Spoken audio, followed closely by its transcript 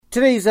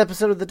Today's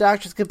episode of The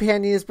Doctor's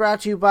Companion is brought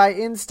to you by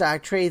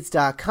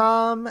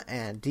InStockTrades.com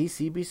and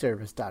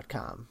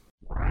DCBService.com.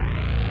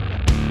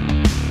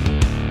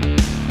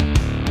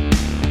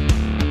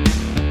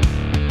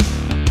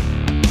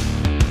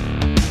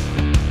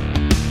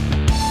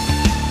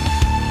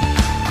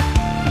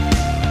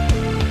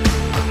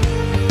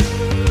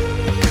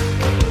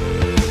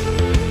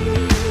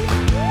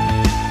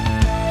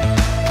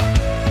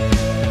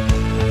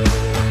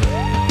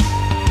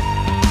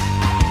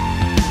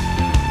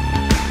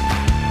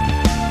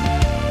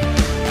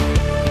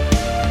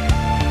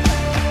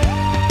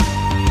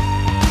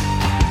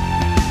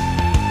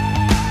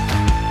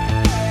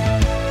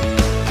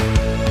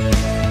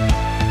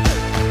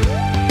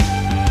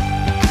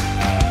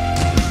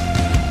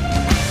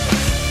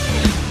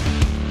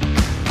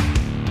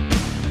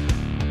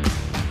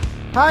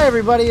 Hi,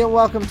 everybody, and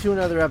welcome to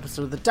another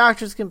episode of The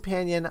Doctor's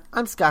Companion.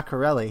 I'm Scott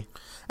Corelli.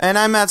 And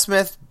I'm Matt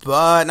Smith,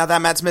 but not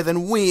that Matt Smith,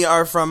 and we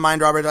are from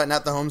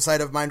MindRobber.net, the home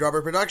site of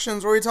MindRobber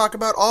Productions, where we talk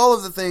about all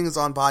of the things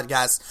on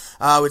podcasts.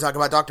 We talk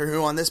about Doctor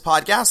Who on this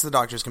podcast, The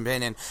Doctor's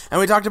Companion, and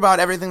we talked about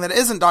everything that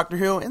isn't Doctor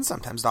Who, and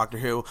sometimes Doctor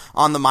Who,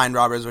 on the Mind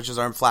Robbers, which is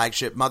our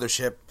flagship,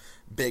 mothership,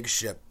 big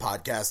ship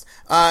podcast.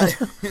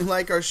 If you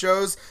like our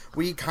shows,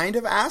 we kind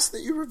of ask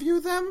that you review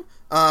them.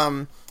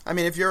 I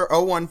mean, if you're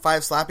 015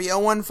 Slappy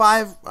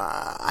 015,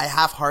 I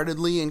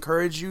half-heartedly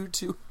encourage you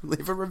to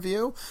leave a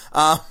review.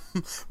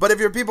 But if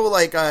you're people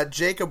like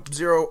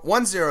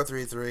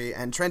Jacob1033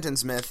 and Trenton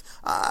Smith,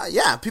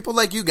 yeah, people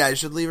like you guys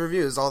should leave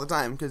reviews all the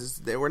time because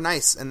they were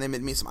nice and they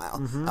made me smile.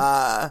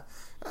 015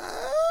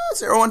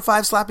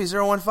 Slappy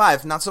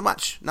 015, not so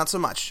much. Not so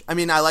much. I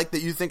mean, I like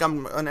that you think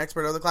I'm an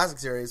expert of the classic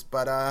series,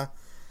 but,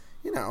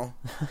 you know,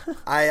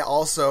 I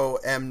also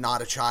am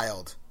not a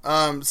child.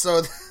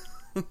 So...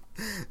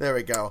 There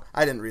we go.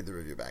 I didn't read the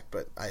review back,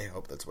 but I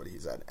hope that's what he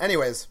said.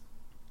 Anyways,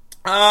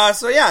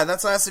 so yeah,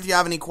 that's us. If you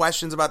have any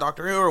questions about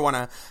Doctor Who or want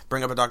to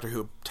bring up a Doctor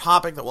Who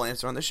topic that we'll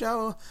answer on the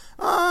show,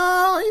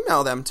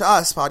 email them to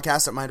us,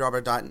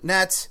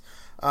 podcast@mindrobber.net,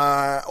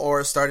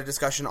 or start a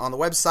discussion on the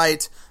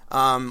website,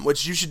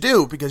 which you should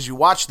do because you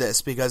watch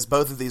this, because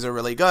both of these are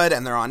really good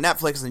and they're on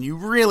Netflix and you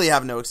really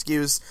have no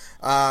excuse.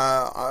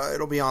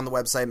 It'll be on the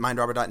website,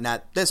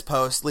 mindrobber.net. This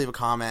post, leave a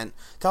comment,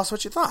 tell us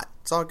what you thought.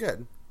 It's all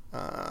good.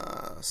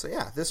 So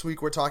yeah, this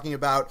week we're talking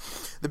about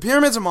the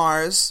Pyramids of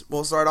Mars.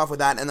 We'll start off with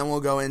that, and then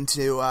we'll go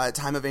into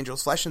Time of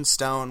Angels, Flesh and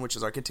Stone, which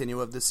is our continue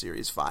of the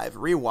Series 5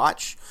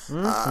 rewatch.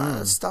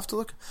 Stuff to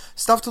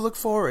look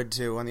forward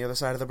to on the other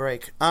side of the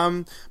break.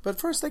 But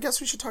first, I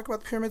guess we should talk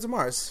about the Pyramids of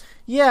Mars.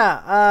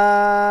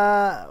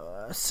 Yeah,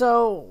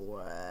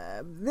 so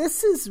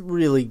this is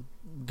really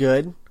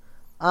good.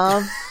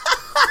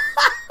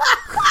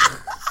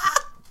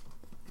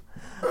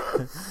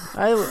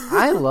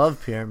 I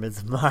love Pyramids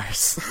of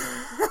Mars.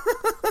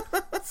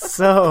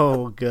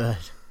 So good.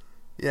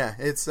 Yeah,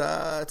 it's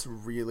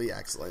really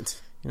excellent.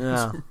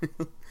 Yeah.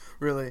 It's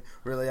really,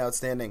 really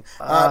outstanding.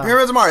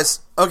 Pyramids of Mars.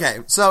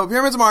 Okay, so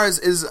Pyramids of Mars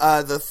is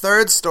the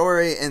third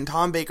story in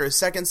Tom Baker's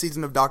second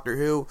season of Doctor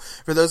Who.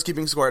 For those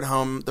keeping score at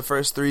home, the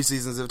first 3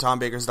 seasons of Tom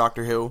Baker's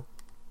Doctor Who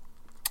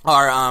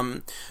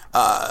are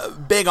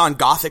big on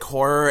gothic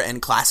horror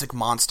and classic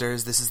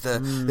monsters. This is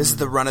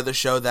the run of the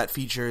show that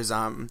features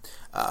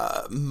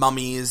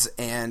mummies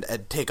and a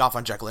takeoff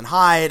on Jekyll and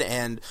Hyde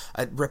and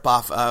a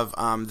ripoff of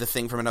The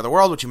Thing from Another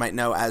World, which you might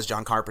know as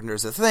John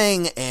Carpenter's The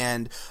Thing,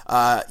 and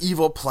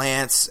evil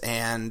plants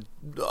and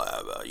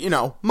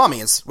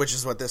mummies, which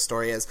is what this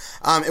story is.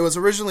 It was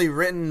originally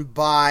written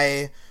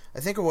by, I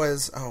think it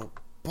was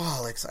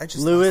bollocks.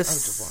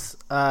 Louis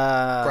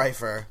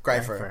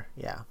Greifer.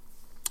 Yeah.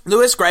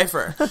 Louis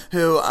Greifer,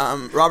 who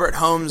Robert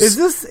Holmes... Is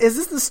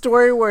this the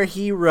story where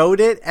he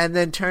wrote it and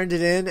then turned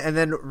it in and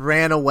then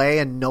ran away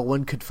and no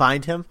one could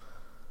find him?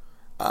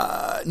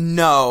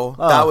 No.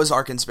 Oh. That was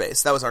Ark in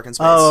Space.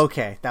 Oh,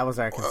 okay. That was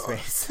Ark in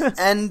Space.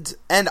 and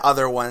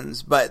other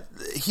ones. But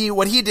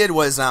what he did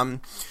was...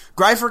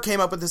 Greifer came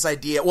up with this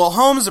idea. Well,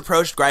 Holmes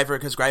approached Greifer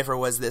because Greifer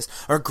was this,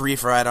 or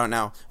Griefer, I don't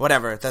know,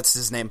 whatever, that's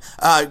his name.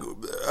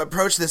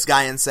 Approached this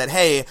guy and said,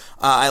 "Hey,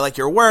 I like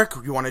your work.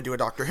 You want to do a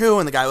Doctor Who?"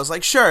 And the guy was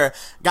like, "Sure."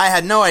 Guy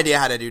had no idea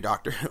how to do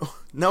Doctor Who,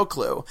 no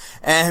clue,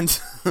 and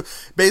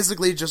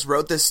basically just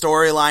wrote this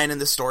storyline.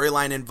 And the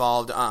storyline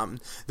involved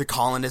the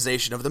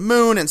colonization of the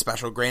moon and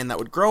special grain that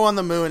would grow on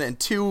the moon, and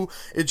 2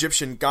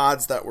 Egyptian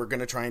gods that were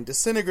going to try and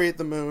disintegrate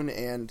the moon,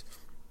 and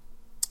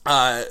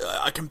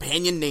a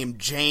companion named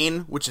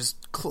Jane, which is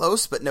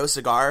close but no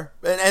cigar,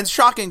 and it's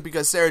shocking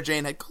because Sarah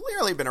Jane had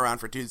clearly been around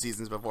for 2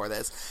 seasons before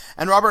this,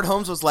 and Robert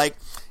Holmes was like,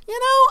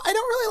 I don't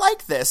really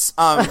like this,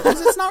 because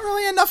it's not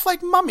really enough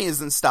like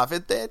mummies and stuff,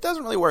 it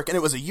doesn't really work, and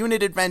it was a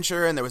unit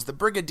adventure, and there was the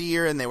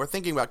Brigadier, and they were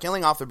thinking about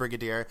killing off the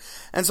Brigadier,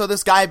 and so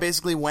this guy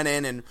basically went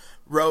in and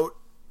wrote,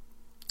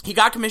 he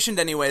got commissioned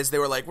anyways, they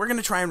were like, we're going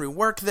to try and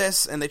rework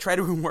this, and they tried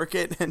to rework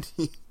it, and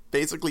he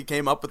basically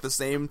came up with the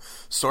same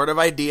sort of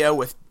idea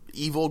with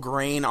evil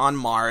grain on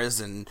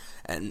Mars and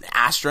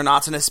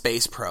astronauts in a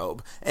space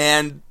probe.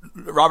 And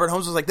Robert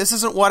Holmes was like, this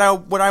isn't what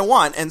I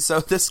want. And so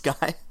this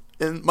guy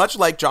and much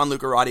like John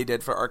Lucarotti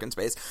did for Ark in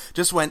Space,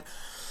 just went,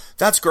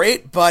 that's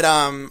great, but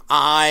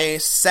I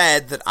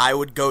said that I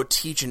would go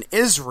teach in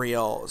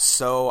Israel,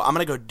 so I'm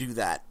going to go do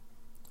that.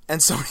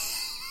 And so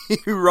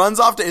he runs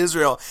off to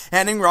Israel,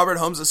 handing Robert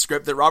Holmes a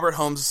script that Robert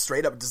Holmes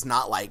straight up does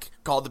not like,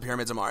 called The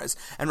Pyramids of Mars.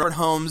 And Robert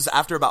Holmes,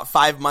 after about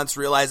 5 months,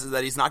 realizes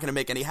that he's not going to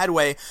make any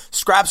headway,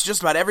 scraps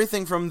just about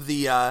everything from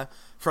the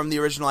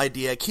original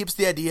idea, keeps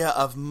the idea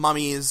of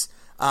mummies,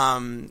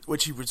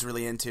 which he was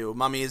really into,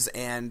 mummies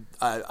and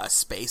a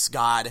space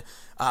god,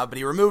 but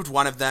he removed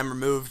one of them,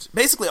 removed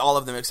basically all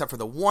of them except for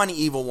the one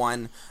evil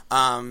one,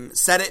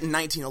 set it in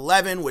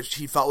 1911, which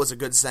he felt was a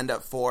good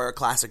send-up for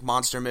classic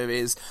monster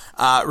movies,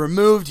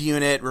 removed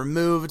Unit,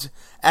 removed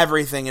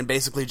everything, and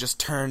basically just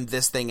turned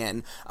this thing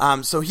in.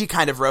 So he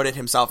kind of wrote it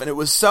himself, and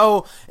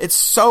it's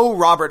so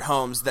Robert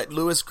Holmes that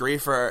Louis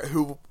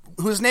Griefer,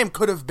 whose name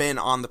could have been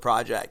on the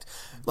project,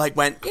 like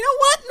went, you know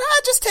what,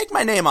 nah, just take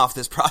my name off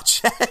this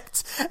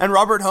project. And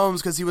Robert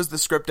Holmes, because he was the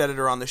script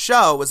editor on the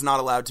show, was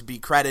not allowed to be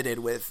credited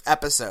with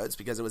episodes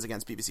because it was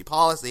against BBC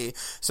policy.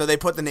 So they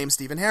put the name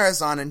Stephen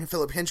Harris on, and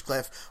Philip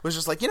Hinchcliffe was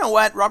just like, you know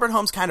what, Robert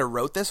Holmes kind of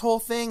wrote this whole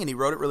thing, and he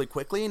wrote it really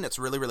quickly, and it's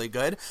really, really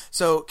good.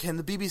 So can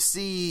the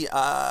BBC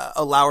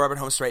allow Robert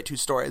Holmes to write 2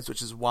 stories,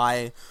 which is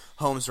why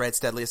Holmes writes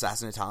Deadly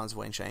Assassin and Talons of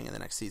Wayne Shang in the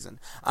next season.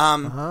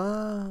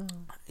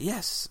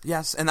 Yes,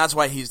 and that's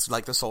why he's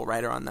like the sole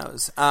writer on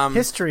those.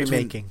 History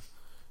making.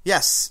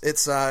 Yes,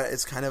 it's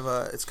kind of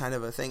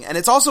a thing, and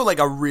it's also like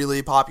a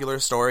really popular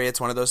story.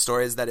 It's one of those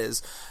stories that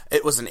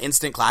it was an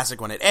instant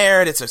classic when it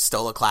aired. It's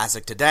still a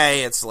classic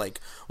today. It's like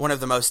one of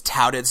the most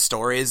touted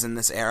stories in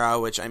this era,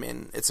 which, I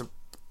mean, it's a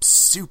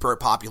super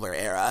popular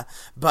era,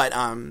 but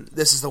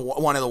this is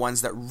one of the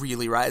ones that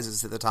really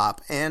rises to the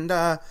top. And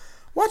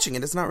watching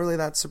it's not really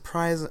that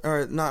surprising,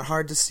 or not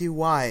hard to see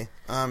why.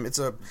 It's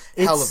a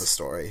hell of a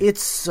story.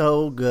 It's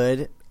so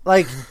good.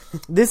 Like,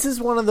 this is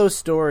one of those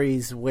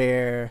stories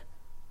where,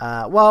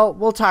 well,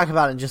 we'll talk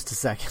about it in just a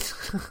second.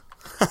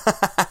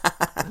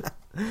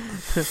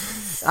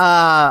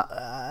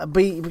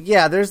 But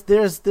yeah, there's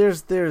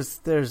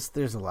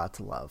a lot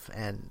to love,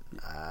 and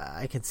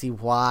I can see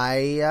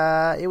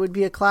why it would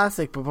be a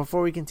classic. But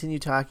before we continue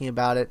talking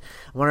about it,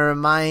 I want to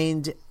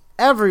remind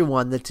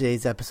everyone that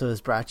today's episode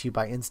is brought to you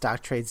by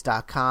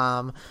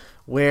InStockTrades.com,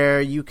 where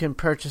you can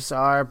purchase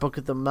our book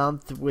of the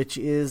month, which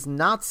is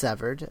not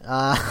Severed.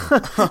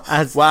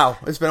 Wow,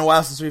 it's been a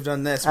while since we've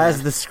done this, man.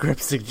 As the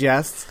script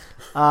suggests.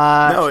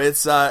 No,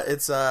 it's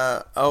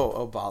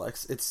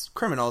bollocks. It's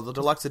Criminal, the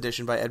deluxe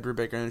edition by Ed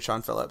Brubaker and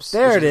Sean Phillips.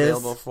 There it is.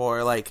 Available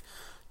for like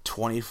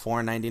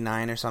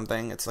 $24.99 or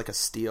something. It's like a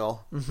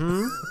steal.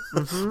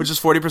 Mm-hmm. Which is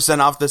 40%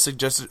 off the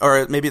suggested,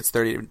 or maybe it's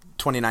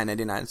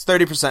 $29.99. It's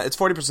 30%. It's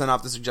 40%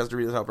 off the suggested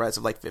retail price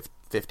of like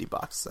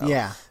 $50. So.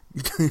 Yeah.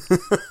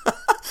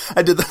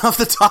 I did that off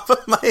the top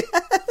of my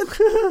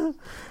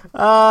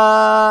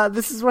head.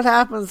 This is what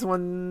happens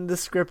when the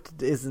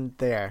script isn't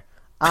there.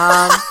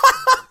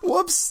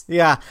 Whoops.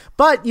 Yeah,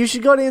 but you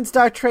should go to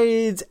InStock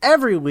Trades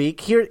every week.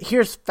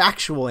 Here's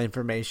factual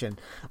information.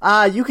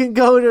 You can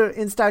go to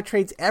InStock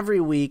Trades every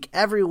week,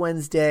 every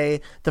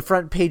Wednesday. The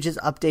front page is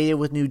updated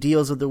with new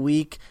deals of the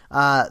week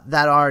that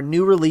are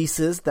new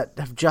releases that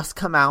have just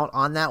come out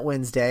on that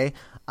Wednesday,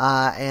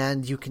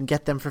 and you can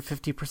get them for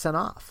 50%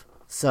 off.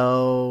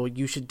 So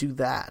you should do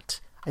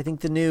that. I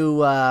think the new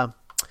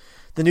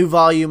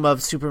volume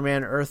of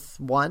Superman Earth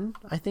 1,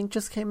 I think,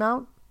 just came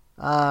out.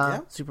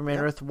 Superman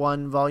Earth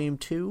 1 Volume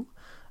 2.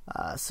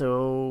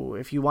 So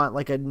if you want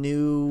like a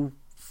new,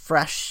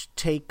 fresh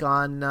take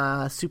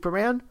on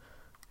Superman,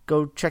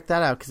 go check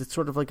that out, because it's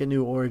sort of like a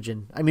new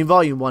origin. I mean,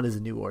 Volume 1 is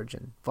a new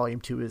origin. Volume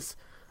 2 is,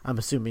 I'm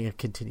assuming, a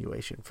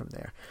continuation from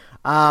there.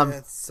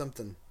 It's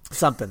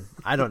something.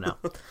 I don't know.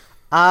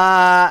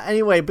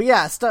 Anyway, but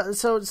yeah,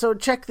 so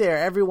check there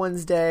every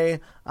Wednesday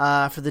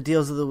for the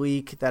deals of the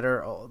week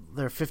they're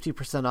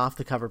 50% off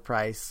the cover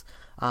price.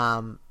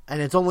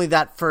 And it's only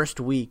that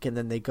first week, and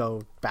then they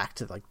go back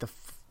to like the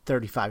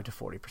 35 to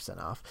 40%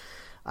 off.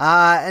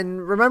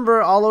 And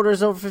remember, all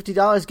orders over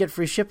 $50 get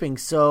free shipping.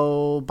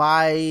 So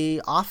buy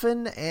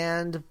often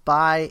and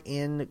buy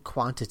in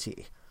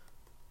quantity.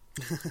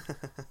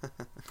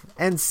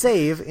 And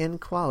save in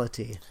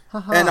quality.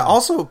 And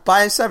also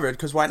buy Severed,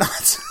 because why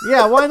not?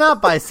 Yeah, why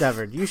not buy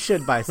Severed? You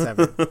should buy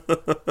Severed.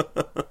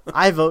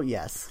 I vote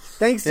yes.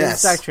 Thanks to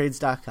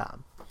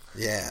InStockTrades.com.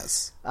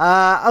 Yes.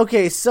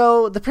 Okay,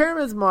 so the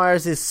Pyramids of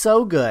Mars is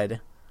so good.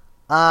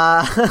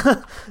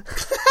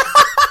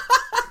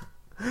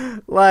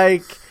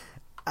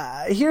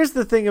 Here's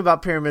the thing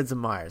about Pyramids of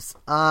Mars.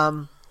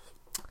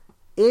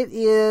 It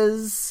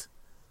is...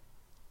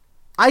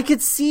 I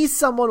could see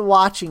someone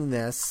watching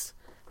this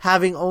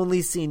having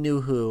only seen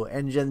New Who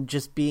and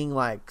just being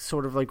like,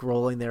 sort of like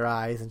rolling their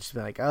eyes and just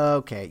be like, oh,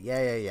 okay,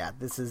 yeah,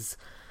 this is...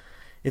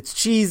 It's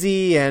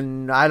cheesy,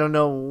 and I don't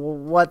know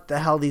what the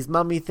hell these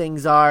mummy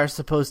things are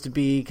supposed to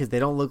be, because they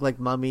don't look like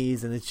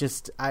mummies, and it's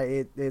just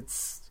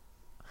it's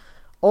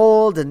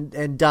old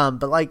and dumb.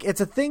 But like,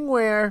 it's a thing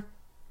where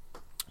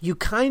you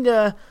kind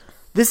of,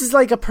 this is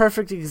like a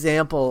perfect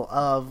example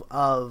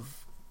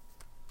of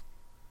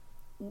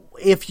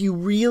if you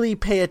really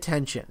pay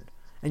attention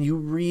and you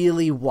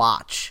really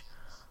watch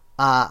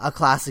a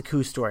classic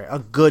Who story, a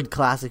good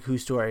classic Who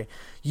story,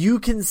 you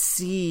can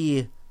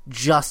see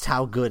just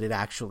how good it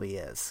actually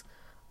is.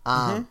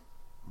 And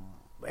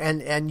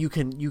you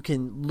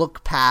can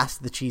look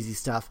past the cheesy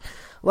stuff.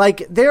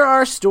 Like, there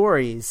are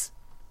stories,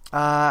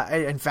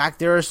 in fact,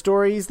 there are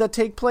stories that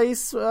take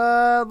place 2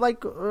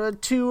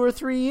 or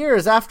 3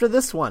 years after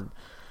this one,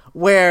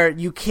 where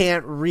you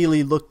can't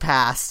really look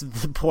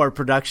past the poor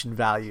production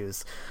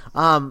values.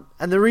 And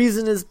the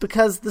reason is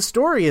because the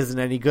story isn't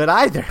any good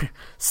either.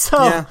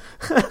 So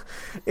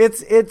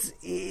it's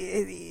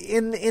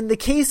in the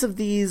case of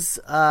these,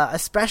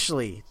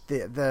 especially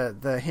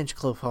the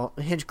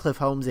Hinchcliffe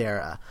Holmes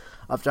era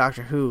of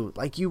Doctor Who,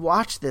 like, you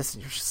watch this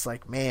and you're just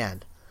like,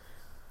 man,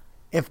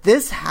 if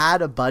this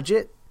had a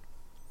budget,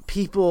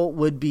 people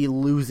would be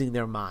losing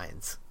their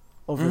minds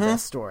over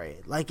this story.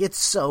 Like, it's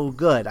so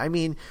good. I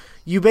mean,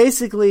 you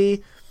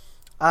basically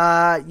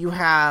you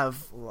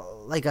have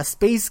like a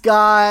space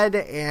god,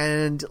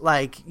 and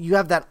like you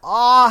have that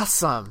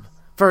awesome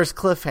first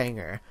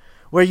cliffhanger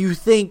where you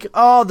think,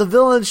 oh, the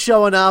villain's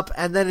showing up,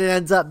 and then it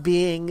ends up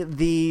being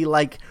the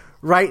like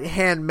right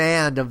hand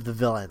man of the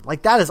villain.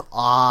 Like, that is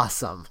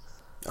awesome.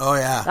 Oh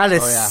yeah, that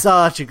is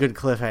such a good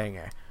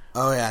cliffhanger.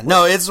 Oh yeah,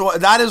 no,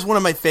 that is one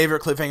of my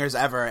favorite cliffhangers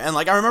ever. And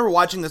like, I remember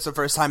watching this the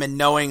first time and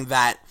knowing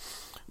that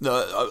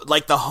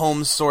the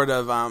Holmes sort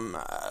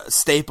of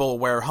staple,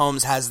 where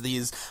Holmes has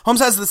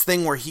this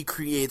thing where he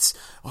creates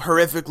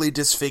horrifically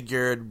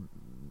disfigured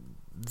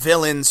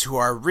villains who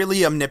are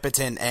really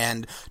omnipotent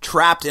and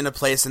trapped in a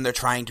place, and they're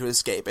trying to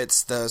escape.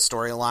 It's the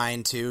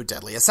storyline to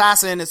Deadly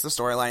Assassin. It's the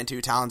storyline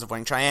to Talons of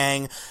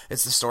Weng-Chiang.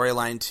 It's the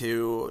storyline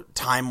to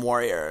Time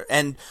Warrior.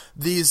 And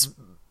these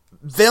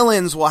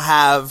villains will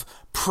have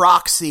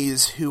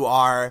proxies who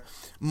are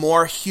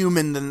more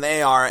human than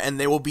they are, and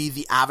they will be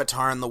the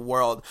avatar in the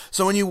world.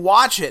 So when you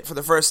watch it for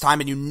the first time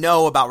and you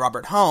know about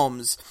Robert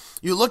Holmes,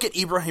 you look at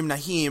Ibrahim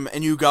Naheem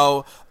and you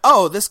go,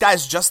 oh, this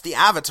guy's just the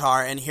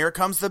avatar, and here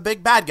comes the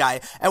big bad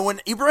guy. And when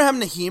Ibrahim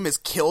Naheem is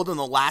killed in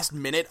the last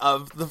minute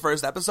of the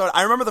first episode,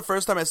 I remember the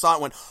first time I saw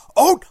it, went,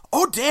 oh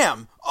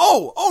damn,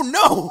 oh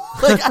no,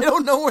 like, I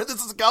don't know where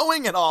this is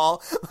going at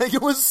all. Like,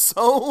 it was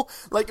so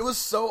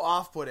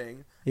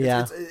off-putting.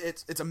 Yeah,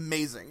 it's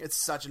amazing. It's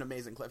such an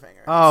amazing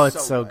cliffhanger. Oh,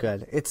 it's so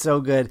good. It's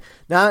so good.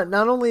 Not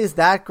only is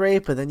that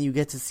great, but then you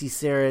get to see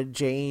Sarah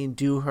Jane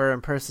do her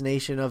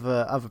impersonation of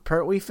a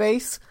Pertwee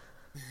face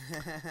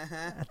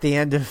at the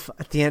end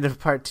of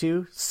part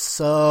 2.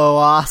 So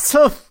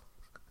awesome.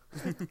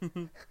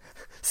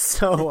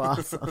 So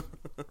awesome.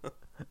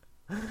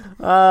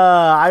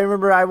 I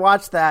remember I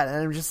watched that and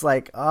I'm just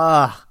like,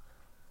 I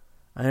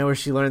know where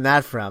she learned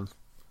that from.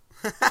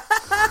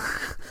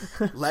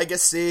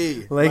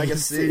 Legacy.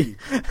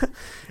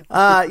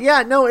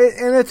 Yeah, no,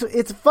 and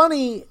it's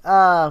funny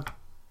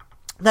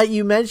that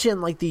you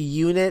mentioned like the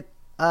unit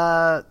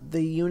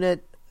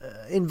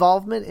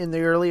involvement in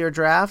the earlier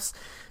drafts,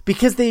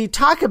 because they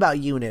talk about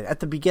unit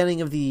at the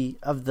beginning of the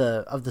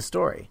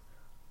story.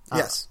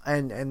 Yes,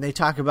 and they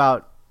talk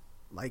about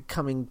like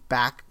coming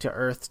back to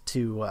Earth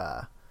to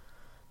I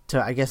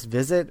guess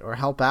visit or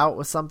help out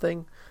with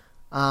something.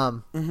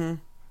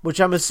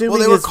 Which I'm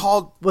assuming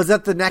was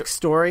that the next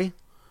story?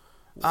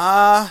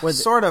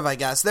 Sort of, I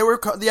guess.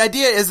 The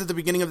idea is at the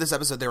beginning of this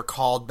episode they were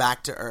called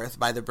back to Earth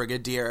by the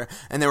Brigadier,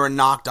 and they were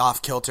knocked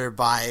off kilter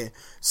by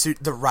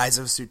the rise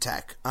of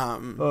Sutekh,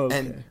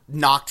 and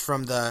knocked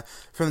from the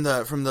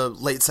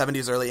late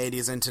 70s, early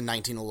 80s into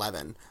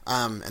 1911,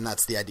 and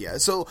that's the idea.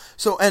 So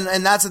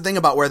and that's the thing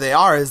about where they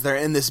are, is they're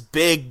in this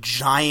big,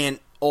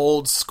 giant,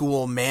 old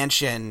school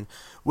mansion,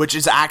 which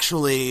is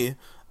actually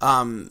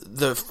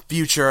the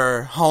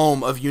future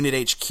home of Unit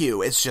HQ.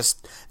 It's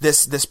just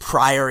this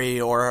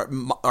priory or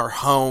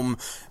home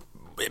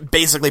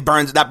basically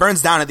burns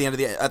down at the end of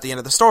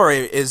the story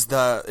is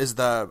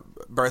the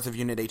birth of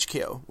Unit HQ,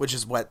 which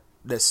is what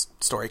this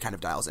story kind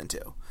of dials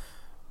into.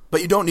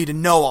 But you don't need to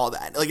know all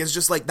that. Like, it's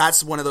just like,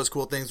 that's one of those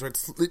cool things where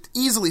it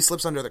easily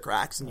slips under the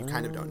cracks and you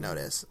kind of don't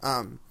notice.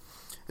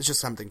 It's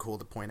just something cool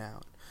to point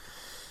out.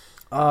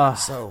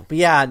 But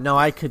yeah, no,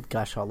 I could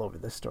gush all over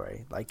this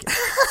story. Like,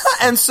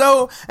 and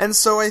so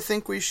I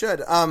think we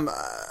should.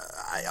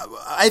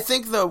 I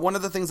think one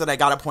of the things that I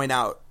got to point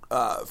out,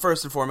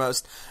 first and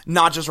foremost,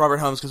 not just Robert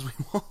Holmes, because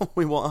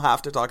we won't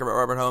have to talk about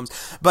Robert Holmes,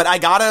 but I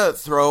gotta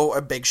throw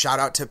a big shout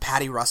out to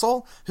Patty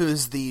Russell,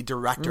 who's the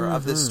director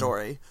of this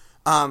story.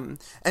 And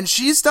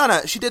she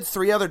did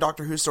 3 other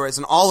Doctor Who stories,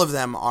 and all of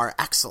them are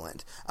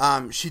excellent.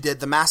 She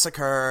did The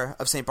Massacre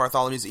of St.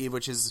 Bartholomew's Eve,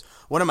 which is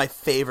one of my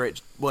favorite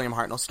William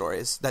Hartnell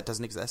stories. That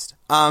doesn't exist.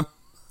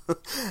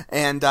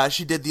 And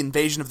she did The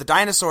Invasion of the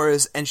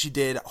Dinosaurs, and she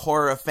did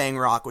Horror of Fang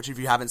Rock, which, if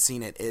you haven't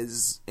seen it,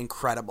 is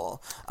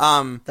incredible.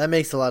 That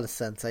makes a lot of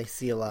sense. I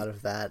see a lot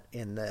of that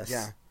in this.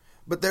 Yeah.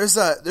 But there's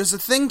a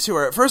thing to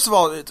her. First of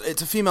all,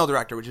 it's a female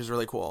director, which is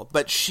really cool.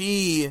 But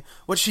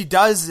what she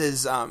does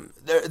is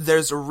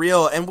there's a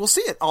real, and we'll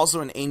see it also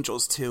in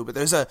Angels too. But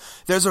there's a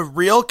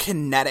real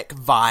kinetic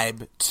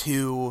vibe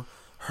to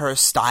her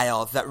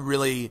style that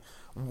really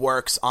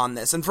works on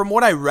this. And from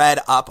what I read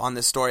up on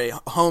this story,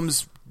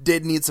 Holmes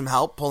did need some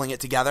help pulling it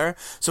together,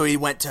 so he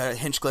went to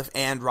Hinchcliffe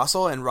and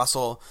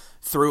Russell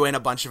threw in a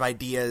bunch of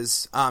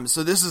ideas.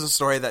 So this is a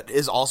story that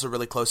is also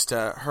really close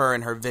to her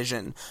and her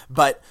vision,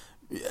 but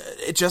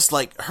it just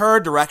like her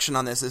direction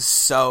on this is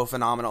so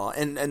phenomenal,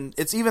 and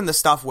it's even the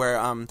stuff where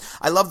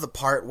I love the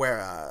part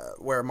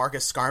where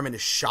Marcus Scarman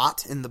is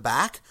shot in the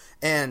back,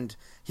 and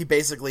he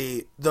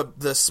basically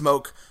the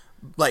smoke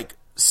like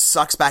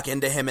sucks back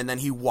into him, and then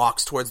he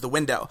walks towards the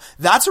window.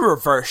 That's a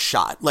reverse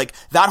shot. Like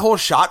that whole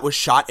shot was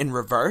shot in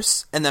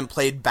reverse and then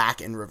played back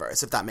in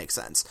reverse, if that makes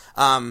sense.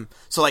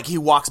 So like he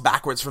walks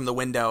backwards from the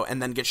window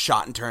and then gets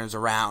shot and turns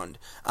around.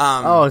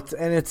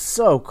 It's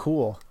so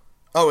cool.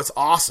 Oh, it's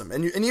awesome.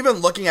 And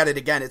even looking at it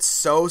again, it's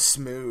so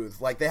smooth.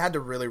 Like, they had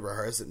to really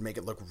rehearse it and make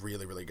it look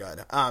really, really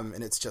good.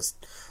 And it's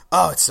just,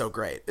 it's so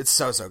great. It's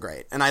so, so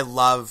great. And I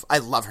love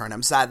her, and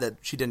I'm sad that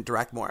she didn't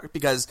direct more,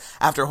 because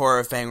after Horror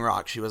of Fang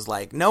Rock, she was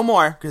like, no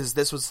more, because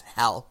this was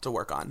hell to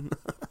work on.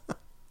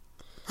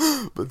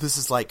 But this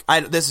is like,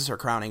 this is her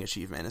crowning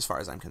achievement as far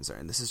as I'm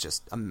concerned. This is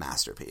just a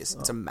masterpiece.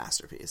 It's a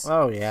masterpiece.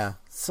 Oh, yeah.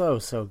 So,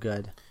 so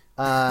good.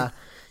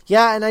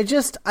 Yeah, and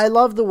I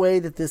love the way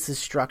that this is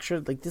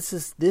structured. Like this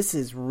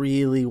is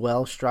really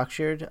well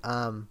structured,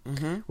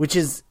 which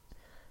is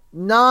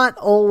not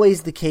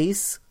always the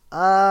case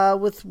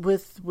with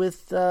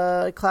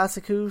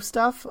Classic Who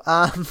stuff.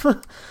 Not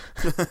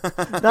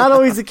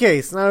always the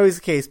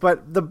case.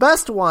 But the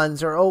best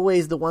ones are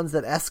always the ones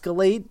that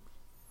escalate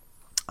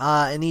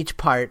in each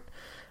part.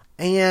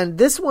 And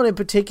this one in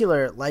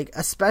particular, like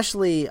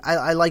especially,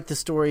 I like the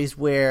stories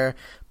where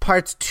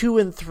parts 2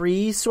 and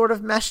 3 sort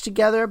of mesh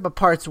together, but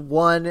parts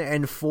 1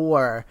 and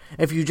 4,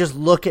 if you just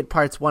look at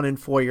parts 1 and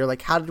 4, you're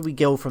like, how did we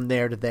go from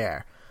there to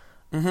there?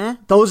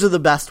 Mm-hmm. Those are the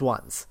best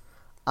ones.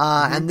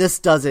 And this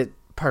does it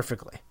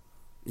perfectly.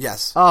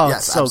 Yes. Oh,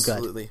 yes, so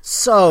absolutely. Good.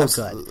 So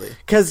absolutely. Good.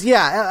 Because,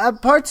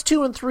 parts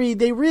 2 and 3,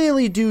 they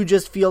really do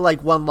just feel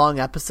like one long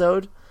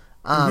episode.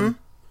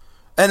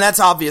 And that's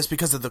obvious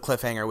because of the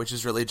cliffhanger, which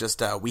is really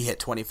just we hit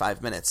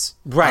 25 minutes.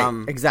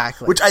 Right,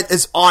 exactly. Which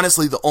is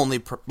honestly the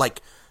only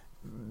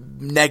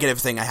negative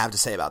thing I have to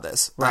say about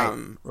this. Right,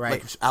 right.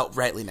 Like,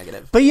 outrightly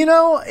negative. But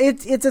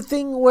it's a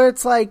thing where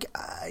it's like,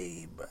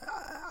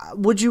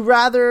 would you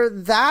rather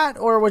that,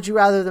 or would you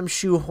rather them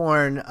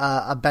shoehorn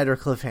a better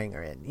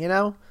cliffhanger in? You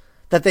know,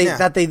 that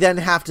they then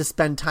have to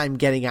spend time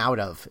getting out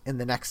of in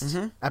the next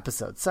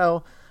episode.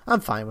 So I'm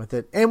fine with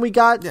it. And we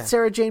got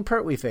Sarah Jane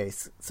Pertwee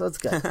face, so it's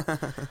good.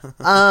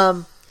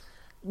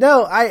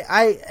 No,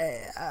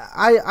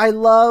 I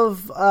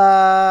love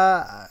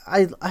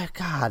I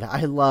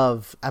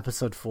love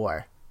episode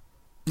 4.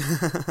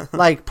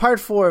 Like part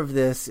 4 of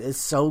this is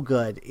so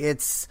good.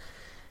 It's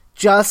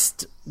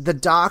just the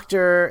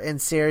Doctor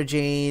and Sarah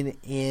Jane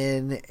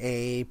in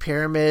a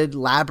pyramid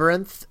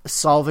labyrinth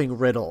solving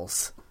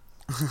riddles.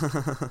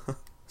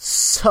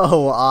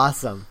 So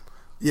awesome.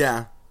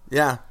 Yeah.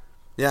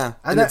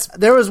 And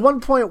there was one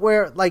point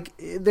where, like,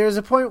 there's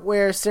a point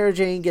where Sarah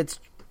Jane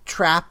gets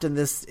trapped in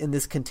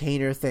this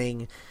container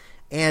thing,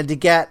 and to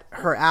get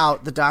her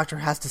out, the Doctor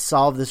has to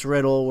solve this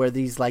riddle where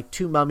these like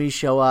 2 mummies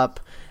show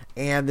up,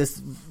 and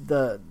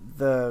the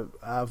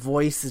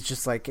voice is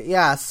just like,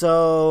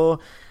 so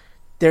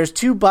there's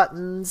 2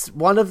 buttons.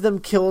 One of them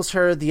kills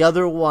her. The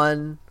other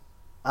one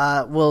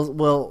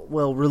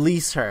will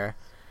release her,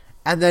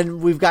 and then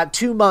we've got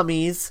 2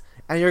 mummies.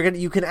 And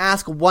you can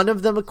ask one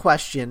of them a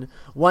question.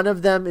 One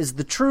of them is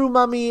the true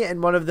mummy,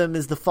 and one of them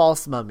is the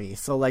false mummy.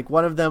 So, like,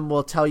 one of them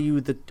will tell you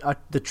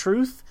the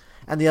truth,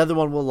 and the other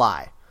one will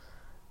lie.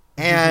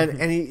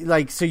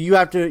 So you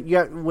have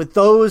to with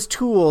those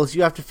tools,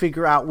 you have to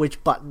figure out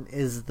which button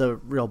is the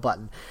real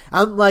button.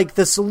 And like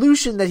the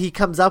solution that he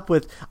comes up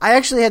with, I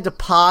actually had to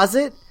pause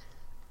it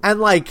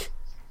and like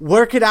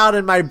work it out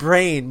in my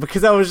brain,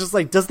 because I was just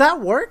like, does that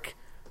work?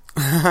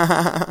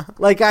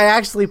 Like I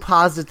actually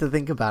paused it to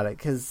think about it,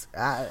 because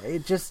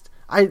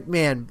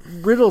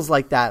riddles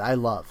like that I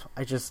love.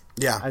 It's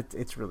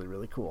really,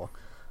 really cool.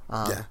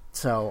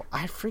 So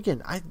I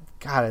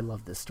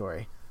love this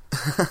story.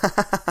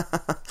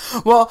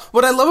 Well,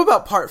 what I love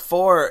about part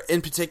 4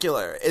 in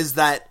particular is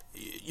that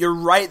you're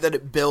right that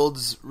it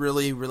builds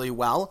really, really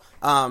well.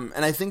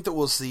 And I think that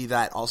we'll see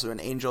that also in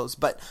Angels.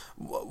 But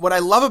what I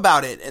love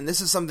about it, and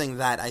this is something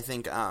that I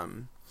think,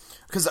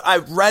 because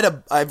I've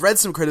read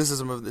some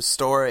criticism of this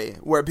story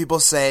where people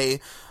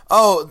say,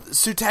 oh,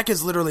 Sutekh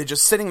is literally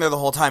just sitting there the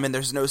whole time and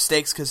there's no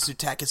stakes because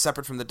Sutekh is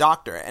separate from the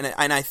Doctor.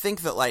 And I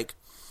think that, like,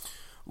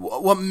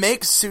 what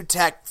makes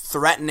Sutekh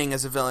threatening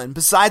as a villain,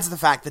 besides the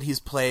fact that he's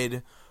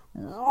played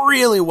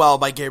really well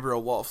by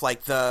Gabriel Wolf,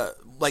 like the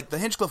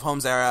Hinchcliffe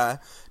Holmes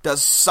era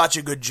does such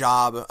a good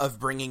job of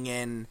bringing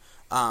in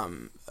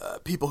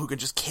people who can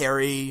just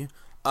carry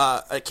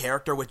a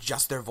character with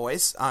just their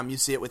voice. You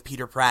see it with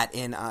Peter Pratt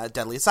in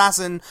Deadly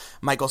Assassin,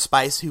 Michael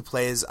Spice, who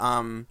plays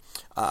Magnus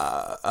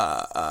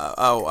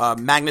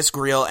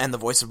Greel and the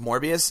voice of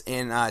Morbius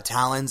in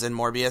Talons and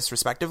Morbius,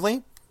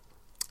 respectively.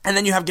 And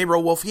then you have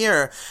Gabriel Wolf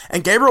here,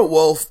 and Gabriel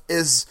Wolf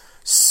is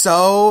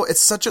it's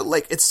such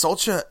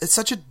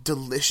a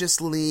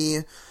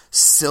deliciously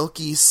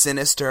silky,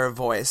 sinister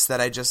voice that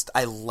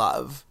I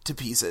love to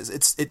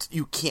pieces.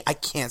 I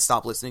can't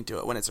stop listening to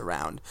it when it's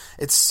around.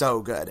 It's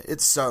so good.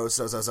 It's so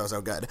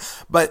good.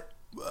 But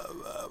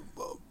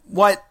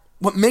what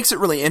makes it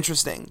really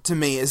interesting to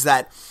me is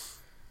that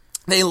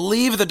they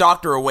leave the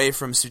Doctor away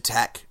from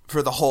Sutekh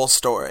for the whole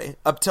story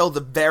up till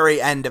the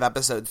very end of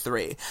episode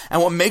 3.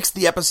 And what makes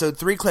the episode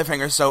 3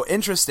 cliffhanger so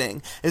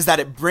interesting is that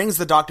it brings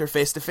the Doctor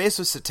face to face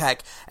with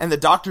Sutekh, and the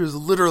Doctor is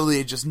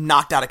literally just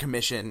knocked out of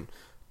commission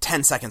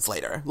 10 seconds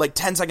later. Like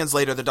 10 seconds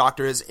later, the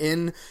Doctor is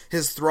in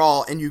his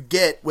thrall, and you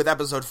get, with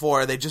episode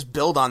 4, they just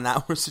build on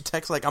that, where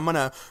Sutekh's like, I'm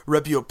gonna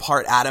rip you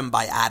apart atom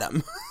by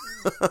atom.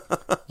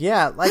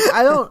 Yeah, like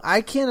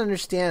I can't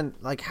understand,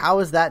 like, how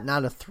is that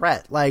not a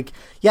threat? Like,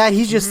 yeah,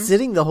 he's just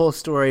sitting the whole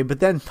story, but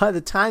then by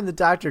the time the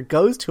Doctor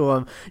goes to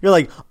him, you're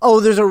like, oh,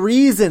 there's a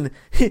reason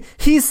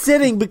he's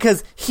sitting,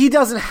 because he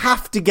doesn't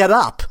have to get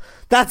up.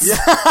 That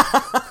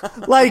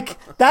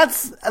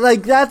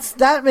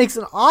makes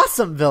an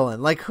awesome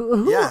villain. Like,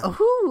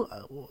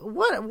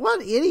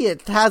 what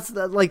idiot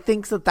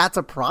thinks that that's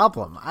a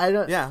problem? I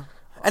don't. Yeah.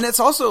 And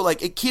it's also,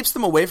 like, it keeps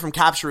them away from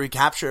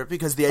capture-recapture,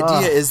 because the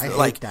idea is that,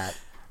 like... that.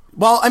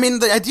 Well, I mean,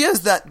 the idea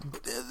is that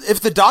if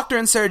the Doctor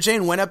and Sarah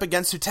Jane went up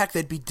against Sutekh,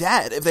 they'd be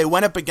dead. If they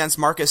went up against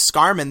Marcus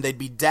Scarman, they'd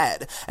be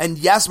dead. And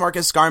yes,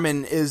 Marcus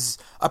Scarman is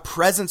a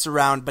presence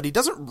around, but he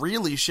doesn't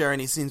really share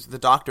any scenes with the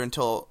Doctor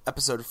until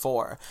episode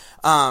 4.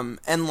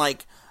 And,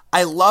 like...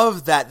 I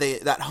love that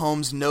that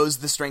Holmes knows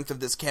the strength of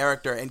this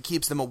character and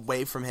keeps them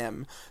away from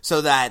him, so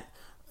that...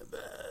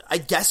 I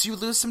guess you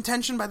lose some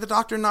tension by the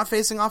Doctor not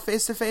facing off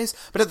face to face,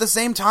 but at the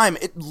same time,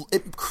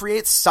 it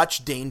creates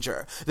such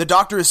danger. The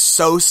Doctor is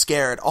so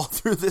scared all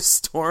through this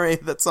story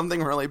that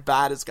something really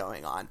bad is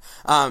going on,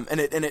 and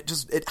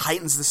it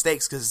heightens the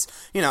stakes, because,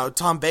 you know,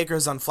 Tom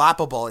Baker's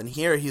unflappable, and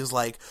here he's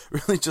like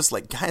really just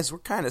like, guys, we're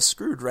kind of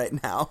screwed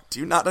right now.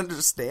 Do you not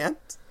understand?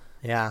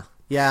 Yeah.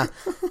 Yeah.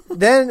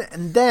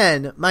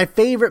 Then my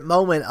favorite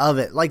moment of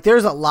it, like,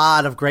 there's a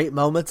lot of great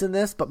moments in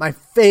this, but my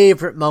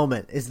favorite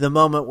moment is the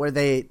moment where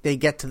they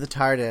get to the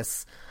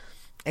TARDIS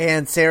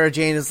and Sarah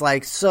Jane is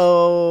like,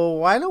 so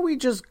why don't we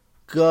just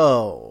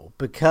go?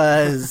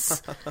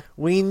 Because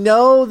we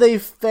know they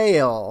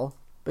fail,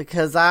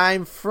 because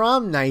I'm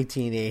from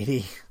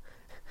 1980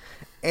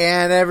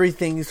 and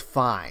everything's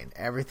fine.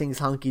 Everything's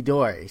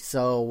hunky-dory.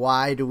 So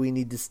why do we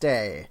need to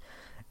stay?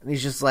 And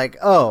he's just like,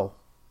 oh,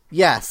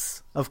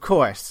 yes, of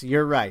course,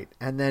 you're right.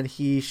 And then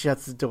he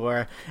shuts the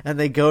door, and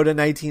they go to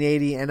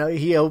 1980, and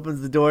he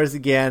opens the doors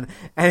again,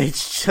 and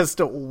it's just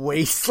a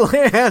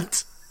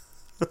wasteland.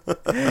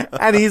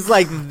 And he's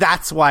like,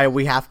 that's why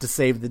we have to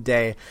save the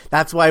day.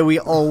 That's why we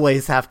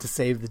always have to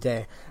save the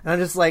day. And I'm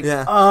just like,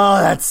 oh,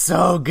 that's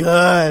so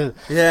good.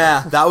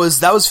 Yeah, that was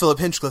Philip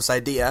Hinchcliffe's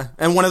idea.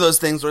 And one of those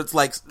things where it's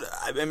like,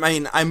 I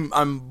mean,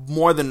 I'm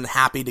more than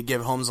happy to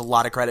give Holmes a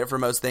lot of credit for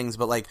most things,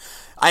 but, like,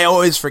 I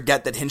always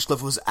forget that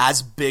Hinchcliffe was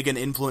as big an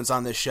influence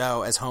on this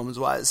show as Holmes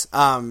was,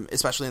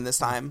 especially in this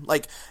time.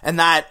 Like, and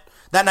that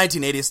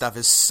 1980 stuff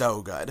is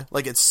so good.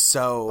 Like, it's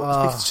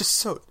so, it's just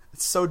so...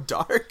 It's so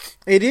dark.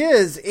 It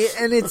is,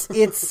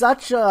 it's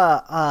such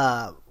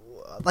a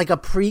like a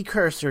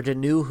precursor to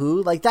New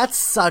Who. Like,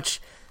 that's a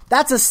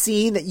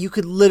scene that you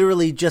could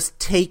literally just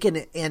take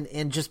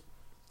and just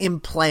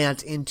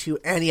implant into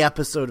any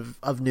episode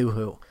of New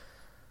Who.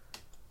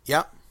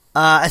 Yep.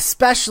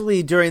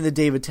 Especially during the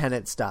David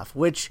Tennant stuff,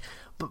 which,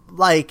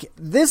 like,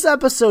 this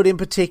episode in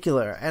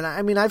particular. And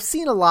I mean, I've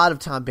seen a lot of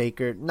Tom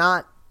Baker,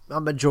 not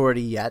a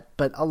majority yet,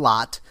 but a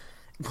lot.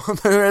 Well,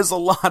 there is a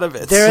lot of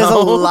it. There is a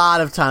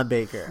lot of Tom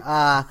Baker.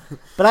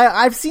 But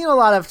I've seen a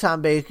lot of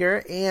Tom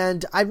Baker,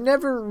 and I've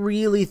never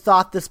really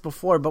thought this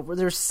before, but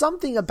there's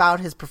something about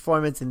his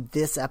performance in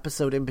this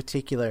episode in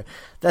particular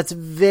that's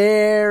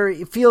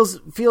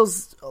feels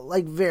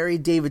like very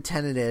David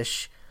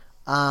Tennant-ish.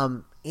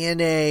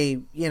 In a,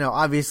 you know,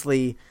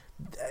 obviously,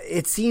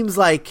 it seems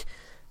like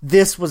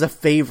this was a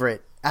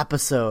favorite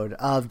episode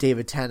of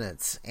David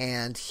Tennant's,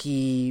 and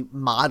he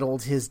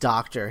modeled his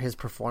Doctor, his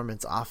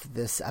performance, off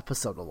this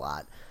episode a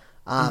lot,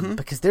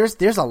 because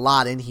there's a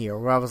lot in here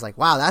where I was like,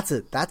 wow, that's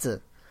a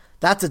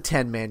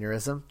 10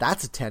 mannerism,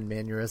 that's a 10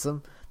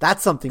 mannerism,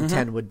 that's something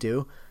 10 would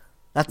do.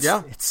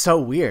 It's so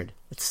weird.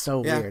 It's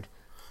so weird.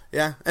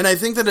 Yeah, and I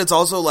think that it's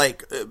also,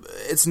 like,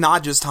 it's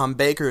not just Tom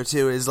Baker,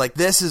 too. Is like,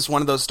 this is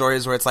one of those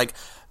stories where it's like,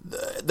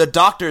 the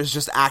Doctor is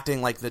just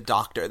acting like the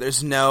Doctor.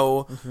 There's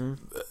no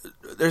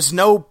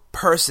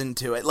person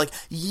to it. Like,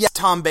 yeah,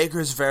 Tom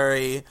Baker's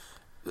very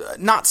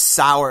not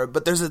sour,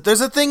 but there's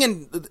a thing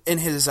in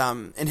his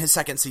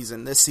second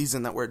season, this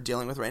season that we're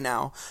dealing with right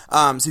now,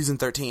 season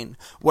 13,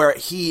 where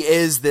he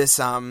is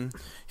this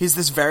he's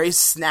this very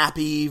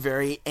snappy,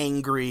 very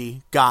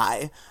angry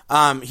guy.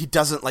 He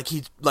doesn't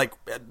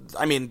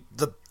I mean,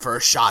 the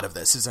first shot of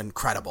this is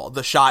incredible.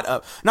 The shot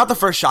of, not the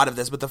first shot of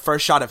this, but the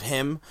first shot of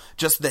him,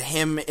 just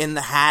him in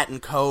the hat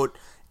and coat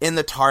in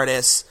the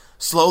TARDIS,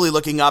 slowly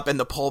looking up, and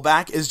the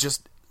pullback is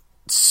just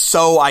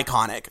so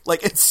iconic.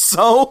 Like, it's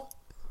so...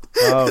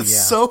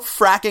 It's so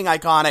fracking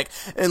iconic.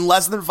 In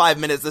less than 5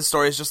 minutes, this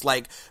story is just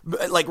like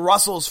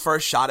Russell's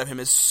first shot of him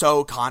is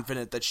so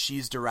confident that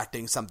she's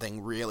directing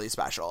something really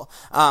special.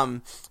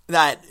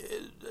 That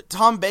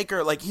Tom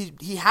Baker, like,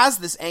 he has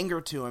this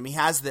anger to him. He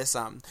has this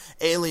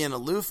alien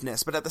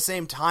aloofness, but at the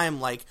same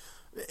time, like,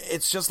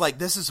 it's just like,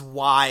 this is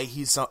why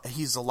he's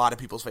a lot of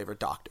people's favorite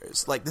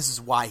doctors. Like, this is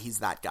why he's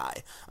that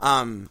guy.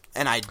 And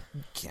I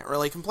can't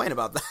really complain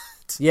about that.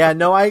 Yeah,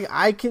 no,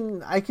 I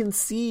can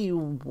see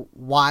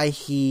why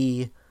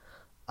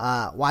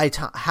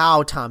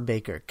how Tom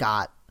Baker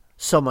got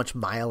so much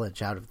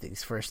mileage out of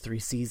these first 3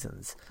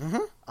 seasons.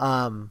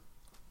 Mm-hmm.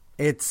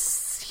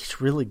 He's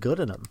really good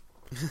at them.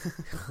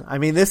 I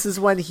mean, this is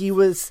when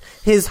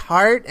his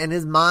heart and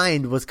his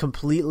mind was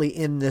completely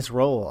in this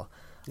role,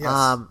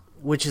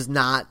 which is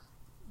not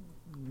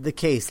the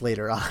case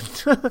later on.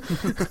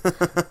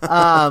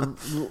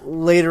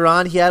 Later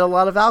on, he had a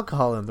lot of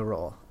alcohol in the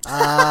role.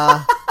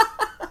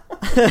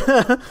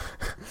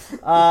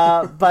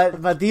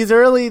 But these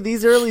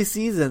early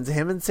seasons,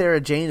 him and Sarah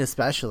Jane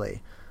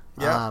especially,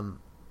 are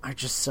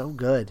just so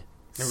good.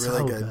 They're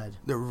really good.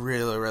 They're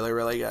really, really,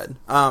 really good.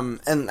 And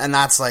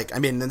that's like, I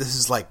mean,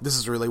 this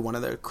is really one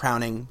of the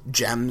crowning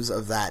gems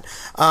of that.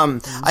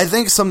 I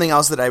think something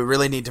else that I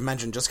really need to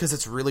mention, just because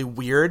it's really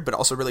weird, but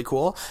also really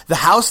cool, the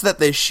house that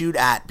they shoot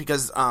at,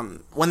 because,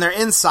 when they're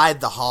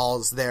inside the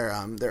halls, they're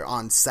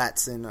on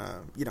sets in,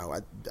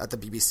 at the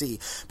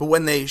BBC, but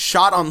when they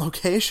shot on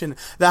location,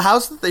 the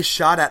house that they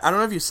shot at, I don't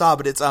know if you saw,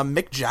 but it's,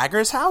 Mick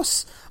Jagger's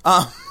house.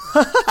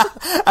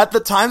 At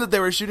the time that they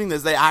were shooting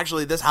this,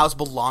 this house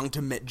belonged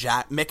to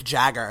Mick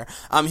Jagger.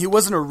 He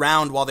wasn't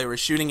around while they were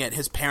shooting it.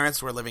 His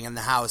parents were living in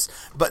the house,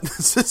 but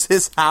this is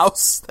his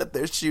house that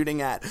they're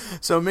shooting at.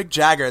 So Mick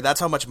Jagger, that's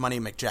how much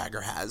money Mick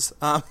Jagger has.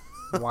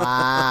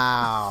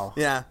 Wow.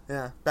 Yeah.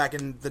 Back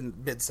in the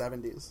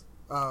mid-70s.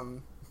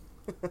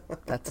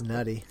 That's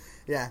nutty.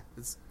 Yeah,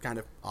 it's kind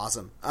of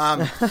awesome.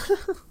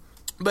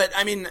 But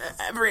I mean,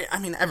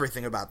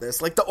 everything about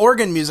this, like the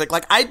organ music,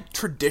 like I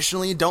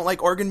traditionally don't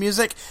like organ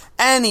music.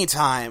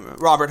 Anytime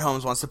Robert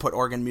Holmes wants to put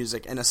organ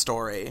music in a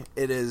story,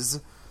 it is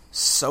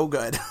so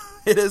good.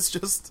 It is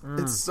just,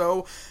 it's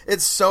so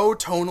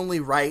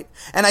tonally right.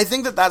 And I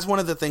think that that's one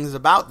of the things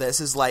about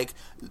this is like,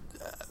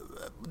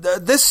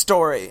 this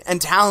story,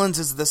 and Talons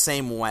is the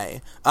same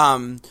way.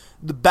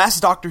 The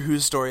best Doctor Who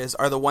stories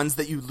are the ones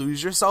that you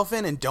lose yourself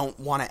in and don't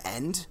want to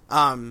end,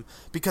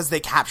 because they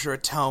capture a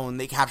tone,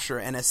 they capture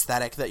an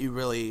aesthetic that you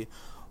really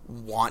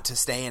want to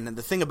stay in. And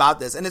the thing about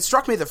this, and it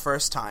struck me the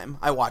first time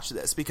I watched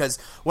this, because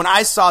when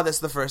I saw this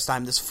the first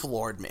time, this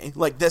floored me.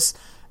 Like, this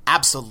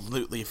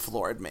absolutely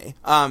floored me.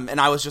 And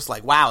I was just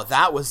like, wow,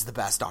 that was the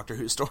best Doctor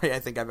Who story I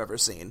think I've ever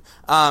seen.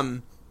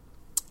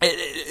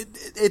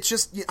 It's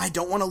just, I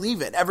don't want to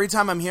leave it. Every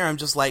time I'm here, I'm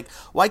just like,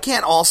 why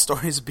can't all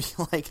stories be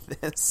like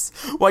this?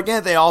 Why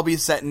can't they all be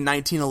set in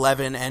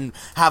 1911 and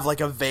have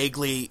like a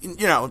vaguely,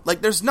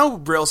 like there's no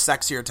real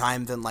sexier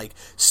time than like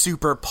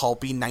super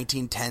pulpy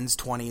 1910s,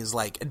 20s,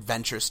 like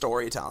adventure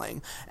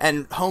storytelling.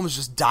 And Holmes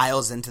just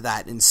dials into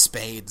that in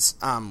spades,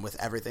 with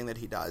everything that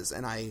he does.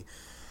 And I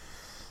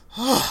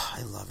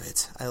love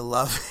it. I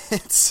love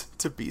it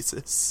to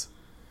pieces.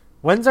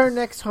 When's our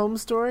next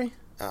Holmes story?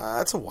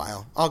 That's a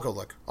while. I'll go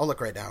look. I'll look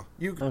right now.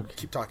 You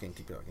keep talking.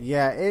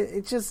 Yeah,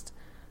 it just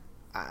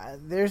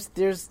there's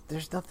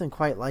nothing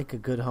quite like a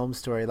good home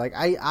story. Like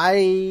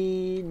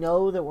I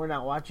know that we're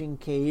not watching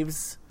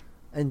Caves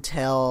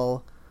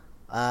until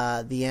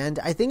the end.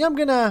 I think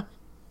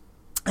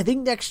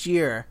next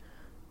year,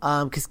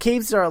 because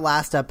Caves is our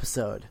last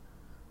episode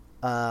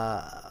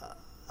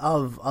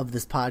of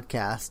this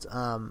podcast,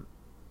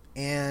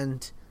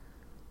 and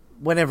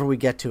whenever we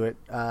get to it,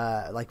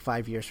 like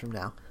 5 years from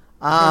now.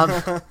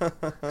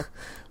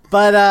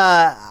 But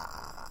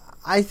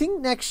I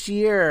think next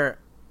year,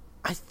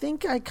 I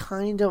think I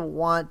kind of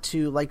want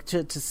to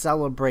to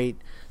celebrate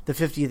the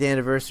 50th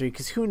anniversary,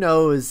 because who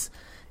knows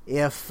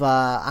if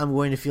I'm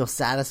going to feel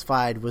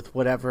satisfied with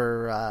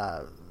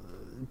whatever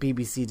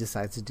BBC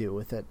decides to do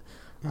with it.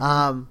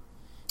 Mm-hmm.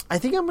 I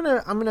think I'm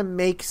gonna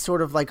make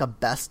sort of like a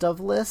best of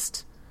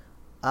list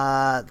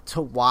to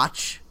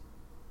watch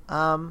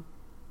by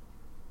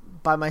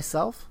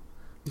myself.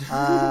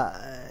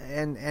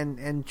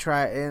 And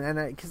try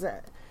and because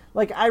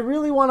I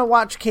really want to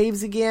watch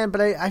Caves again, but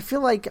I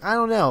feel like I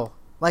don't know,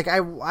 like I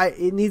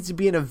it needs to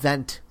be an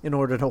event in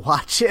order to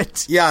watch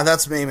it. Yeah,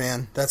 that's me,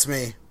 man. That's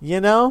me.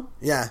 Yeah.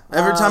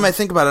 Every time I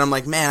think about it, I'm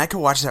like, man, I could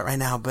watch that right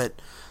now,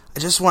 but I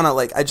just want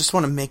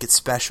to make it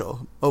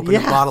special. Open a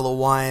bottle of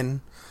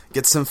wine,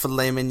 get some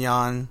filet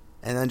mignon,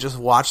 and then just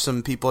watch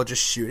some people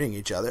just shooting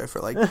each other for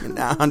like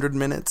 100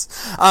 minutes.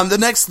 The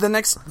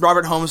next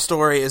Robert Holmes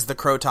story is The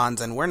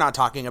Crotons, and we're not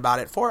talking about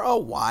it for a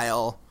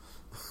while.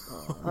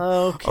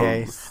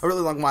 Okay. A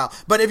really long while.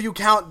 But if you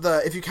count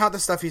the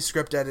stuff he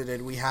script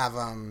edited, we have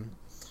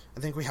I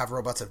think we have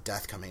Robots of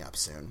Death coming up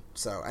soon.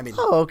 So I mean,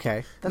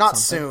 okay. That's not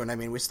something. Soon. I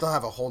mean, we still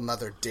have a whole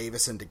nother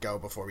Davison to go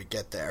before we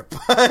get there.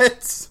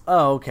 But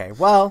okay.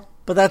 Well,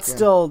 but that's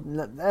still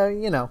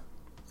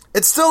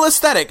It's still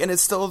aesthetic, and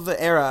it's still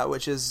the era,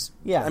 which is...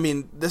 Yeah. I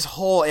mean, this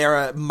whole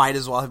era might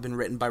as well have been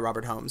written by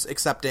Robert Holmes,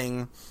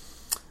 excepting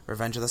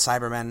Revenge of the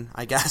Cybermen,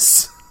 I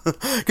guess.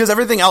 Because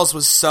everything else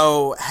was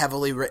so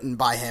heavily written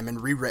by him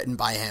and rewritten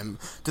by him,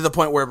 to the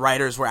point where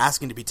writers were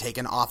asking to be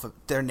taken off of...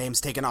 their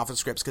names taken off of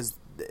scripts because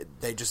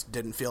they just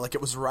didn't feel like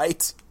it was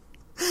right.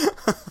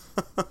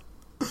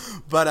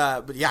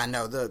 But yeah,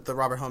 no, the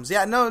Robert Holmes...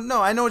 Yeah, no,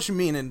 I know what you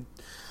mean, and...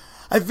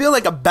 I feel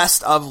like a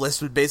best of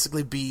list would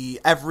basically be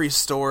every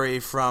story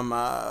from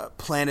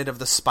Planet of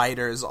the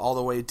Spiders all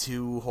the way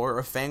to Horror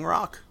of Fang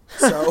Rock.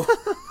 So,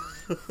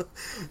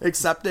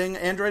 excepting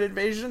Android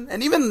Invasion.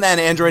 And even then,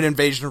 Android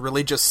Invasion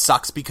really just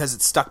sucks because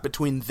it's stuck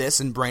between this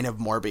and Brain of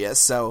Morbius.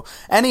 So,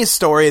 any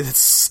story that's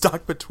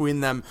stuck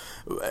between them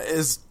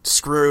is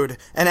screwed.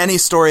 And any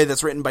story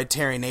that's written by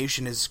Terry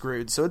Nation is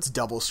screwed. So, it's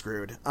double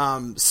screwed.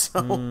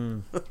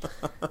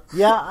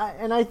 Yeah,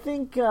 and I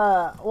think,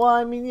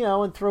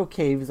 and throw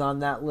Caves on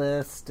that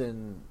list,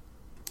 and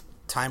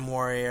Time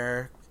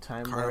Warrior.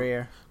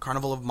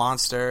 Carnival of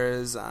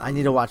Monsters. I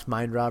need to watch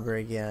Mind Robber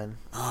again.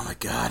 Oh my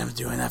god, I'm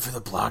doing that for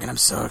the blog, and I'm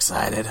so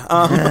excited.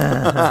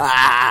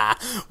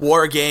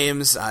 War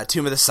Games,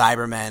 Tomb of the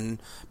Cybermen,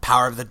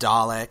 Power of the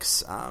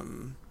Daleks,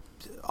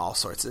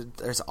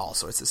 there's all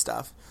sorts of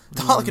stuff.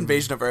 Dalek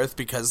Invasion of Earth,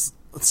 because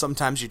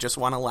sometimes you just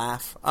want to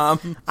laugh.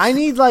 I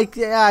need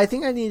I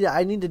think I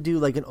need to do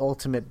like an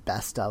ultimate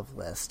best of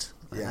list.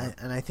 Yeah.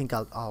 And I think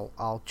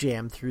I'll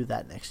jam through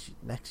that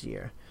next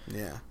year.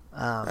 Yeah.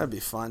 That'd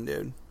be fun,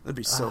 dude. That'd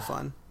be so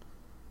fun.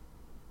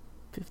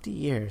 50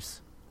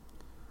 years.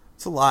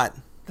 It's a lot.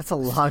 That's a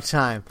long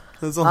time.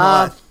 That's a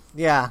lot.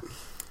 Yeah.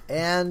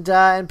 And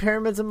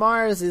Pyramids of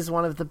Mars is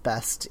one of the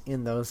best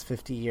in those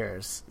 50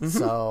 years. Mm-hmm.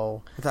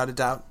 So without a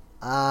doubt.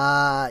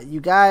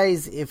 You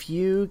guys, if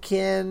you're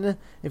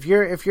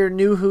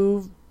new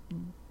Who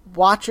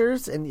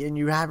watchers and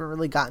you haven't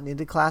really gotten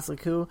into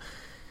classic Who,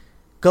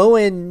 go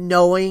in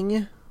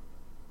knowing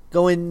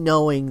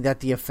that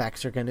the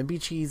effects are going to be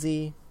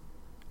cheesy,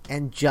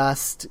 and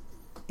just,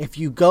 if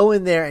you go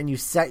in there and you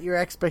set your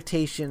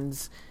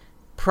expectations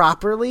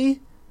properly,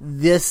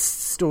 this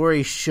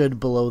story should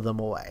blow them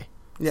away.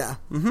 Yeah.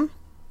 Mm-hmm.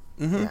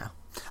 Mm-hmm. Yeah.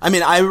 I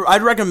mean,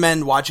 I'd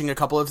recommend watching a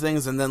couple of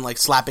things and then, like,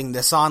 slapping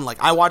this on. Like,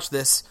 I watched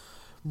this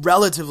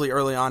relatively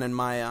early on in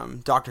my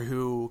Doctor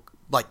Who,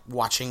 like,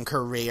 watching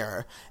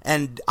career,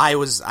 and I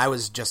was still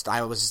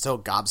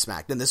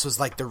gobsmacked, and this was,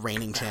 like, the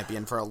reigning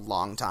champion for a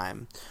long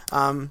time.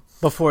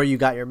 Before you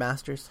got your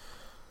masters?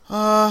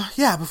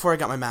 Yeah, before I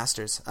got my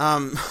masters.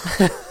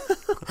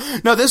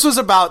 No, this was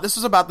about the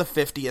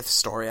 50th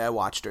story I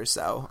watched or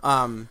so.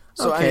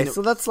 Okay,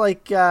 so that's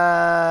like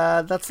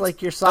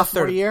your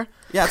sophomore year?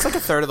 Yeah, it's like a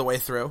third of the way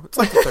through.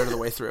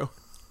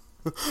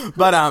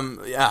 But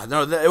yeah,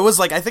 no, it was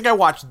like, I think I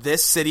watched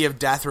this, City of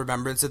Death,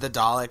 Remembrance of the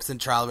Daleks,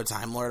 and Trial of a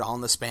Time Lord all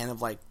in the span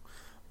of like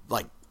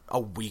a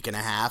week and a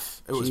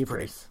half. It was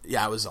pretty.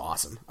 Yeah, it was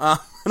awesome. And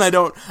I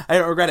don't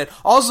regret it.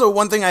 Also,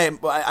 one thing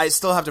I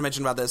still have to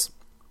mention about this,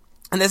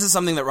 and this is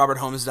something that Robert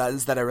Holmes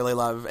does that I really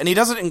love, and he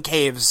does it in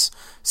Caves,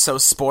 so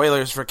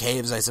spoilers for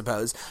Caves, I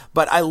suppose.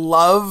 But I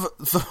love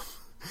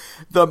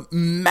the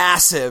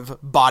massive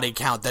body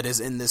count that is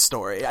in this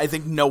story. I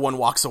think no one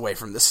walks away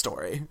from this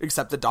story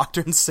except the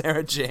Doctor and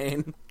Sarah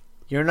Jane.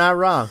 You're not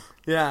wrong.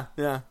 Yeah.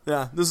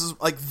 This is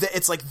like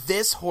it's like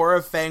this, Horror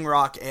of Fang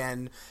Rock,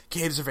 and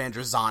Caves of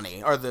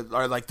Androzani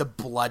are like the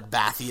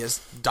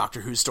bloodbathiest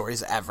Doctor Who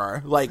stories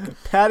ever. Like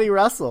Patty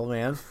Russell,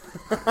 man.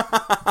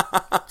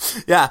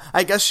 Yeah,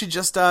 I guess she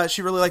just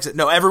she really likes it.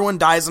 No, everyone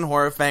dies in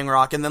Horror of Fang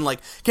Rock, and then like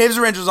Caves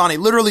of Androzani,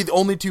 literally the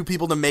only two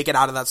people to make it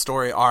out of that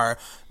story are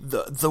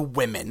the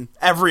women.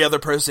 Every other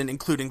person,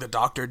 including the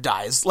Doctor,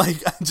 dies. Like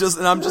I'm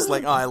just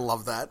like, oh, I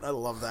love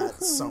that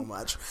so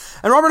much.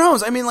 And Robert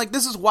Holmes, I mean, like,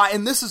 this is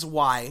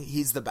why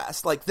he's the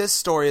best. Like, this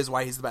story is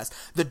why he's the best.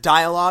 The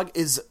dialogue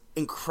is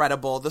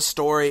incredible. The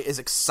story is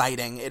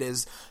exciting. It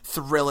is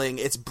thrilling.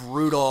 It's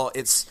brutal.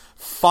 It's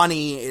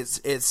funny. It's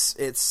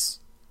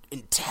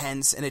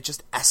intense, and it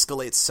just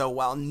escalates so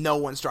well. No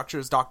one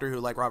structures Doctor Who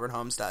like Robert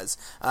Holmes does.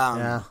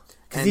 Yeah,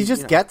 because he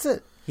just gets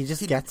it. He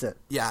gets it.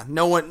 Yeah,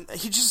 no one.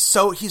 He's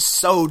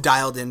so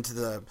dialed into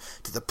the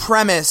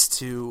premise,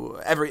 to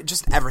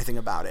everything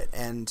about it,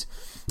 and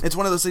it's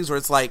one of those things where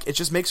it's like, it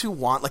just makes you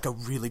want like a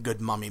really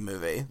good Mummy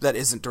movie that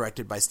isn't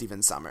directed by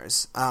Stephen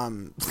Sommers.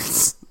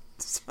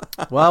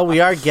 Well, we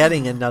are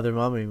getting another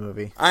Mummy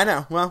movie. I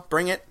know. Well,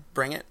 bring it.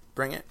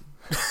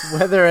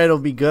 Whether it'll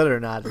be good or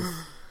not is,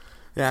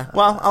 yeah.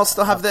 Well, I'll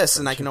still have this,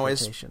 and I can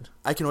always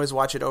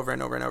watch it over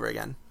and over and over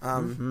again.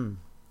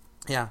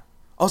 Yeah.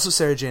 Also,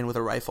 Sarah Jane with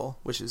a rifle,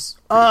 which is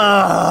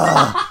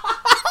oh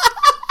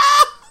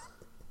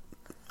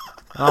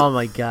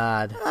my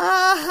god.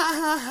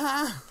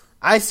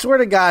 I swear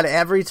to God,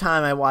 every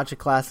time I watch a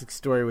classic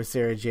story with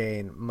Sarah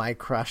Jane, my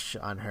crush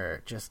on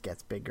her just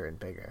gets bigger and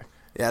bigger.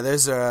 Yeah,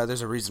 there's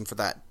a reason for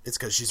that. It's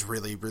because she's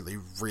really, really,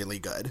 really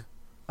good.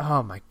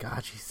 Oh my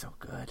god, she's so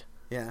good.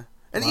 Yeah.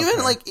 And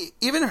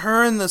even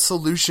her in the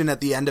solution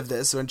at the end of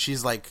this, when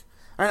she's like,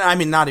 I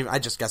mean, not even. I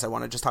just guess I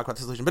want to just talk about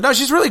the solution, but no,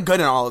 she's really good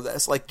in all of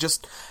this. Like,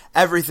 just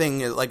everything.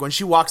 Like when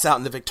she walks out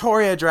in the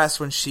Victoria dress,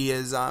 when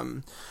she's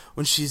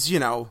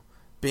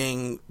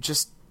being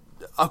just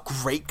a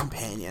great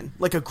companion,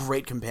 like a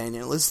great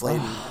companion. Liz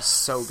Sladen is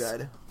so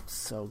good,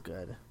 so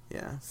good.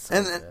 Yeah,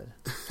 so good.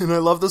 And I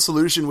love the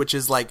solution, which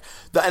is like,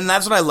 and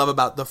that's what I love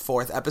about the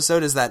 4th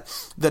episode is that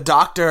the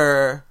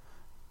Doctor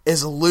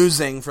is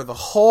losing for the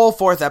whole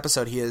 4th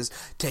episode. He is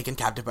taken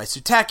captive by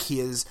Sutekh. He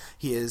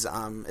is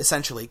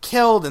essentially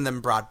killed and then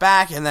brought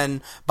back, and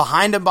then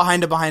behind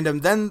him,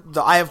 then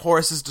the Eye of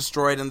Horus is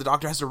destroyed, and the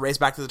Doctor has to race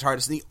back to the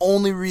TARDIS. And the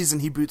only reason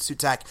he boots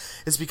Sutekh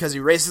is because he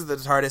races the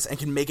TARDIS and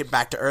can make it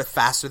back to Earth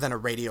faster than a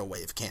radio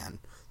wave can,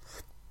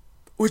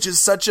 which is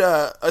such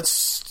an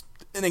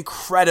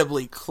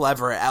incredibly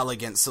clever,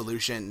 elegant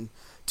solution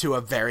to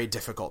a very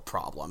difficult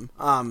problem.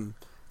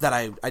 That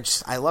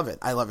I love it.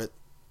 I love it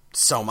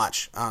so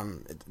much.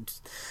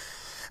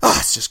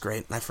 It's just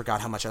great. And I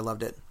forgot how much I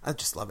loved it. I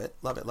just love it.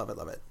 Love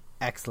it.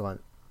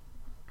 Excellent.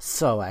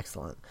 So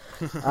excellent.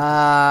 All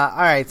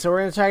right, so we're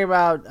going to talk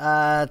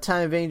about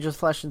Time of Angels,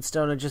 Flesh and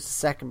Stone in just a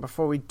second.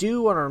 Before we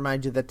do, I want to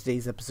remind you that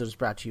today's episode is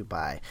brought to you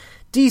by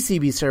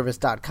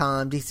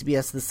DCBService.com. DCBS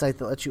is the site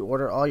that lets you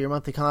order all your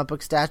monthly comic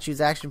book statues,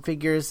 action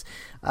figures,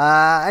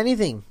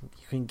 anything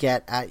you can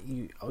get at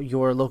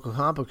your local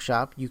comic book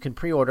shop. You can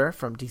pre-order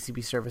from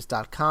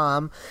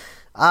DCBService.com.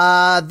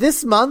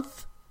 This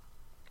month,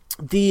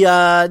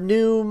 the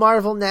new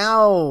Marvel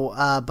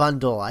Now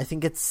bundle. I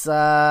think it's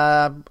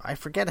I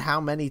forget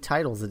how many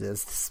titles it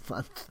is this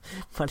month,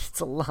 but it's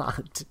a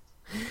lot.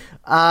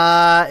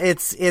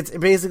 It's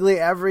basically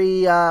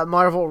every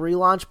Marvel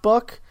relaunch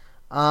book.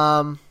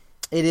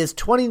 It is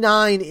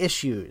 29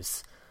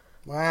 issues.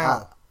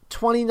 Wow.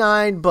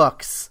 29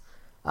 books.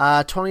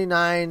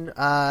 29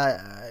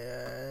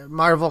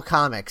 Marvel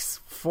comics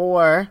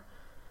for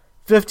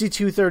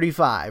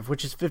 $52.35,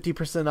 which is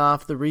 50%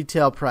 off the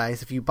retail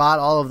price. If you bought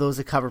all of those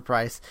at cover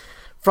price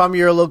from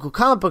your local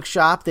comic book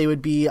shop, they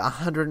would be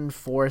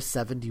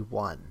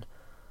 $104.71.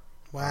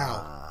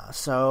 Wow.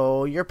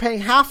 So you're paying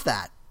half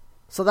that.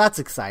 So that's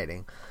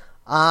exciting.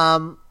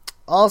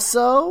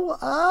 Also,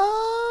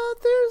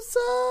 there's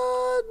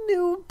a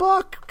new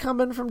book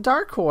coming from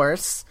Dark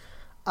Horse.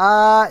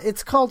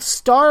 It's called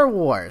Star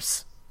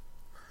Wars.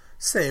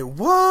 Say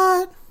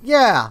what?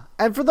 Yeah,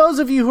 and for those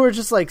of you who are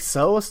just like,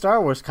 so a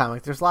Star Wars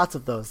comic, there's lots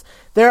of those.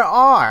 There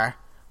are,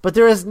 but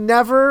there has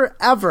never,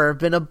 ever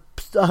been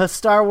a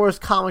Star Wars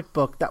comic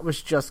book that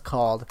was just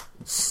called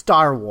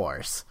Star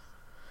Wars.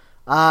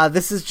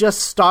 This is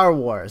just Star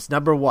Wars,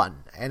 #1,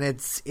 and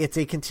it's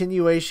a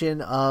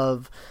continuation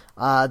of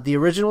the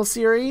original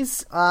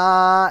series,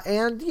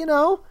 and, you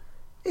know,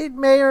 it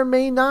may or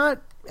may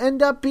not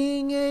end up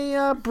being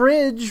a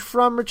bridge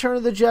from Return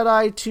of the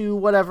Jedi to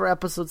whatever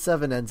Episode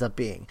 7 ends up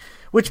being.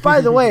 Which,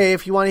 by the way,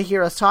 if you want to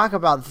hear us talk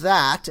about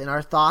that and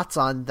our thoughts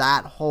on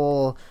that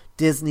whole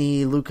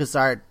Disney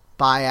LucasArts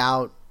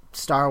buyout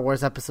Star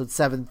Wars Episode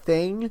 7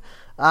 thing,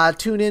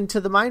 tune in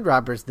to the Mind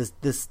Robbers,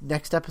 this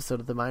next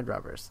episode of the Mind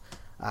Robbers,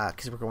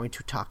 because we're going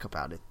to talk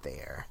about it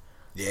there.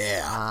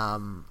 Yeah.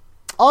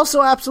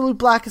 Also, Absolute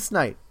Blackest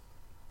Night.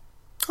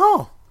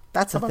 Oh.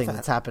 That's a thing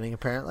that's happening,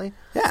 apparently.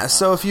 Yeah,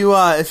 so if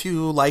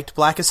you liked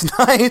Blackest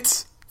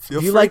Night, feel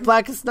free. You like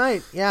Blackest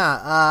Night,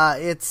 yeah.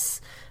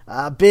 It's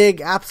a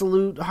big,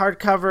 absolute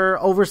hardcover,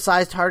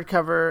 oversized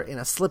hardcover in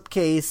a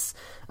slipcase.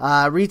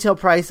 Retail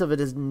price of it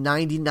is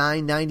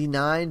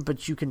 $99.99,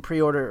 but you can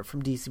pre-order it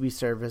from DCB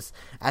Service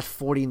at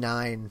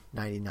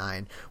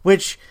 $49.99,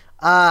 which,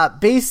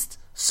 based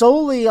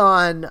solely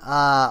on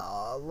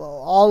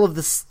all of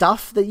the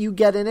stuff that you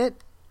get in it,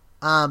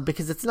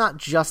 because it's not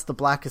just the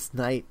Blackest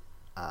Night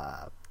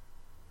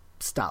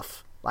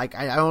stuff. Like,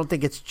 I don't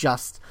think it's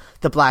just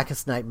the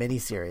Blackest Night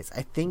miniseries.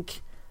 I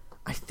think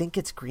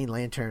it's Green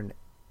Lantern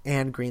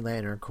and Green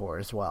Lantern Corps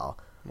as well.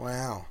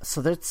 Wow.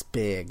 So that's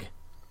big.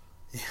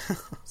 Yeah,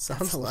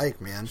 sounds like,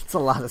 man. It's a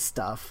lot of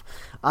stuff.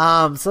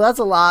 So that's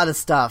a lot of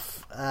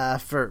stuff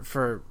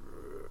for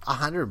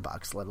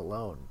 $100, let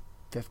alone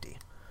 50.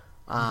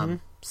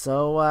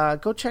 So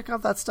go check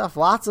out that stuff.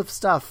 Lots of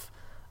stuff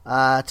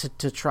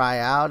to try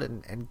out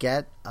and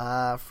get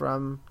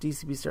from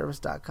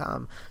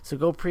DCBService.com. So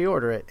go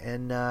pre-order it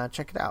and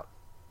check it out.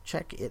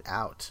 Check it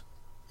out.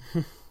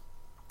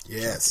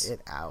 Yes. Check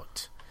it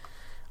out.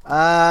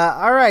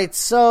 All right,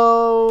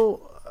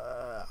 so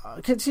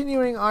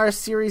continuing our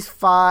Series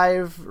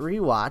 5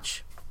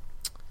 rewatch,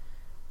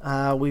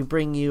 we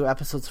bring you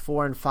episodes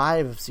 4 and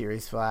 5 of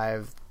Series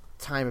 5,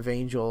 Time of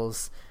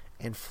Angels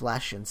and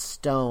Flesh and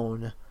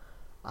Stone,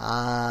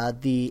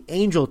 the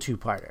Angel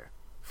two-parter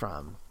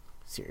from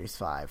Series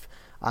 5.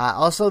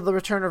 Also, the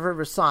Return of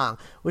River Song,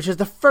 which is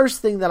the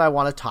first thing that I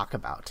want to talk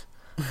about.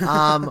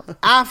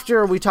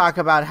 After we talk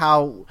about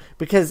how,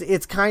 because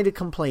it's kind of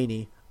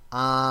complainy,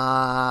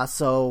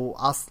 so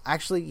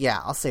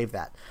I'll save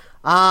that.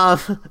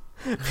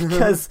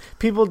 Because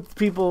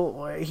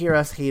people hear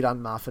us hate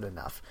on Moffat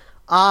enough.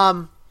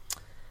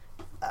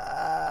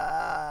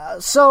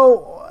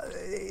 So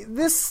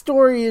this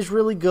story is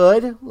really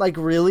good, like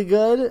really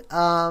good.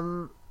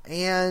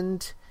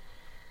 and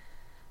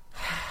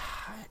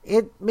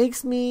it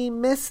makes me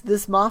miss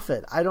this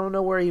Moffat. I don't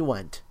know where he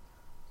went.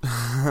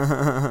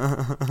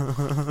 I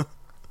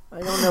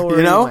don't know where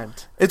he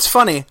went. It's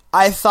funny.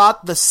 I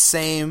thought the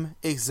same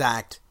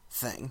exact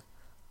thing.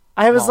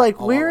 I was like,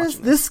 where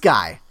is this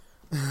guy?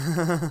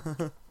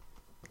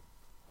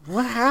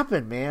 What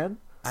happened, man?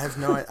 I have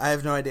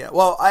no idea.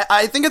 Well,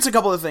 I think it's a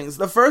couple of things.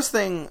 The first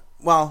thing,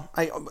 well,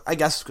 I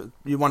guess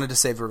you wanted to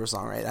save River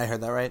Song, right? I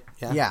heard that right?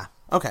 Yeah.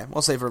 Okay,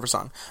 we'll save River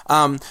Song.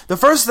 The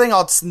first thing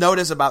I'll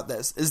notice about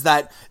this is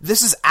that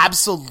this is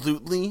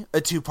absolutely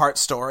a 2-part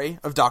story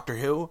of Doctor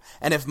Who,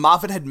 and if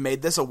Moffat had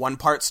made this a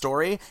 1-part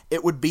story,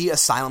 it would be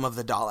Asylum of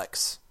the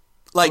Daleks.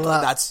 Like,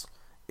 that's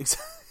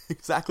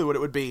exactly what it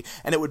would be,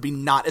 and it would be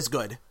not as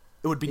good.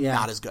 It would be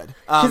not as good.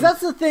 Because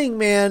that's the thing,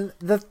 man.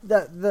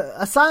 The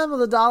Asylum of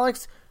the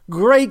Daleks,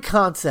 great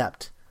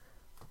concept.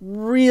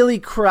 Really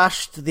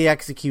crushed the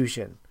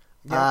execution.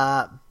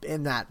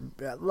 In that,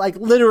 like,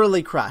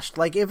 literally crushed.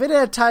 Like, if it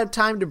had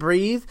time to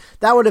breathe,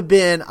 that would have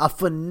been a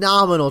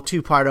phenomenal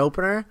 2-part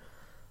opener.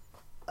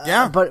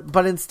 Yeah,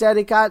 but instead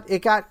it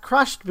got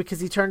crushed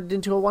because he turned it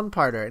into a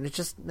 1-parter, and it's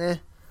just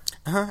And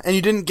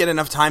you didn't get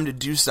enough time to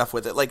do stuff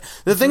with it. Like,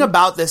 the thing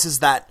about this is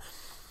that,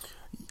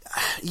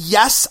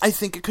 yes, I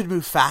think it could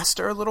move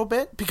faster a little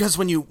bit, because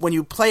when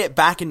you play it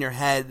back in your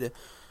head,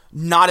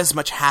 not as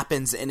much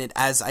happens in it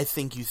as I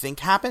think you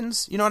think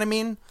happens. You know what I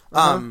mean?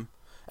 I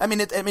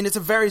mean, it's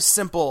a very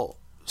simple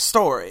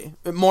story.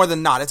 More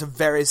than not, it's a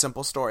very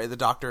simple story. The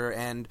Doctor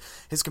and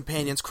his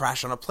companions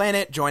crash on a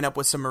planet, join up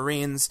with some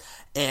Marines,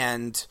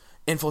 and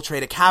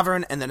infiltrate a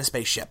cavern and then a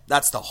spaceship.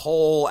 That's the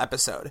whole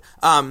episode.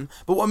 But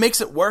what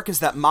makes it work is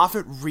that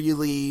Moffat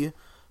really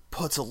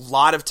puts a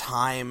lot of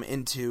time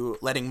into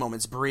letting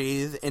moments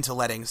breathe, into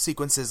letting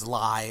sequences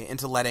lie,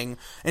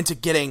 into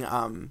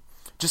getting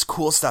just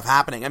cool stuff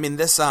happening. I mean,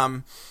 this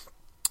the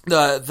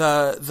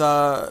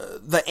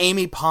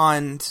Amy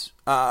Pond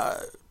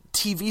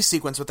TV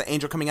sequence with the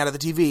angel coming out of the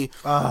TV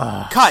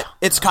cut.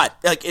 It's cut.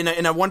 Like in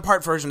a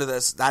 1-part version of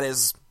this, that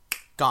is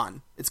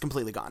gone. It's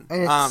completely gone.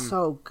 And it's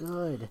so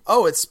good.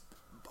 Oh, it's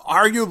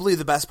arguably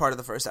the best part of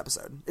the first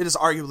episode. It is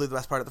arguably the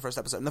best part of the first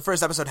episode. And the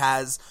first episode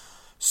has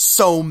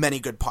so many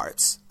good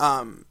parts.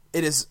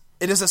 It is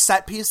a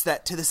set piece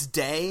that to this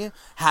day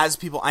has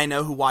people I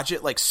know who watch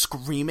it like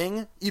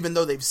screaming, even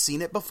though they've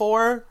seen it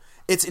before.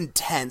 It's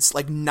intense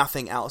like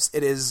nothing else.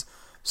 It is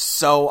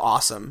so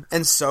awesome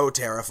and so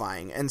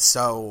terrifying and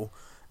so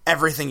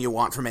everything you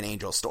want from an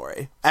Angel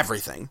story.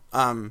 Everything.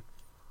 And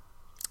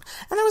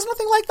there was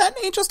nothing like that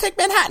in Angels Take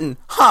Manhattan.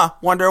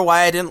 Wonder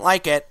why I didn't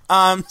like it.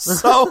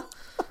 So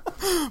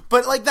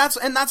but like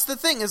that's the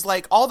thing is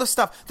like all the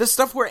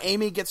stuff where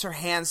Amy gets her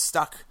hands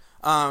stuck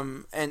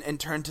and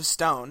turned to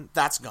stone,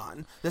 that's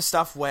gone. The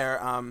stuff where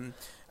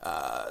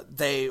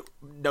they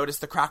notice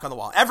the crack on the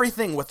wall.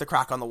 Everything with the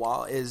crack on the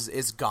wall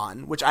is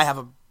gone, which I have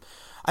a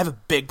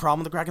big problem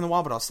with the crack in the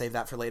wall, but I'll save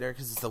that for later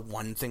because it's the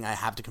one thing I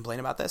have to complain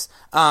about this.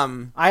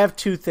 I have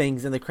 2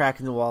 things, and the crack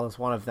in the wall is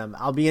one of them.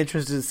 I'll be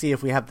interested to see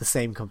if we have the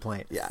same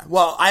complaint. Yeah,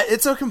 well,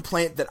 it's a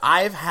complaint that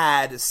I've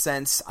had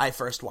since I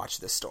first watched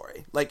this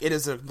story. Like, it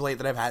is a complaint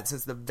that I've had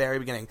since the very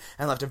beginning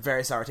and left a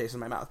very sour taste in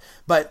my mouth.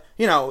 But,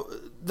 you know,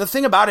 the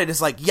thing about it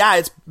is, like, yeah,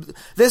 it's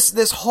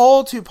this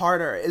whole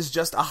 2-parter is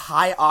just a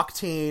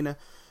high-octane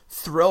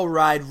thrill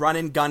ride, run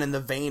and gun in the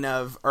vein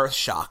of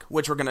Earthshock,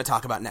 which we're going to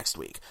talk about next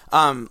week.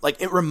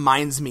 Like, it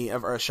reminds me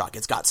of Earthshock.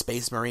 It's got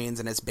Space Marines,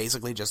 and it's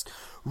basically just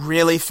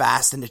really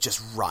fast, and it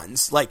just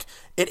runs. Like,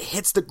 it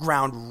hits the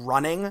ground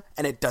running,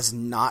 and it does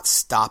not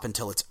stop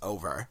until it's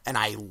over, and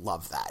I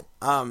love that.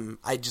 And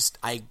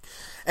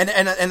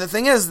the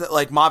thing is that,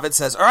 like, Moffat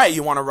says, all right,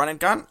 you want to run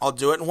and gun? I'll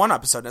do it in 1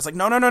 episode. And it's like,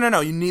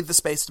 no. You need the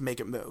space to make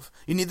it move.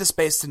 You need the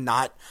space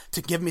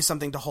to give me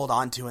something to hold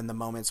on to in the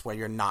moments where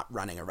you're not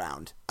running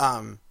around.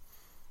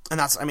 And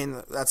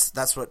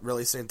that's what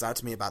really stands out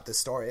to me about this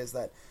story is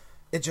that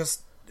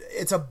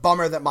it's a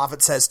bummer that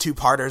Moffat says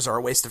 2-parters are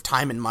a waste of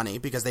time and money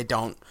because they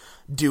don't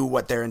do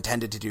what they're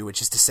intended to do,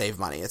 which is to save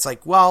money. It's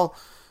like, well,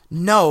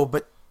 no,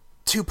 but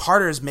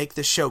 2-parters make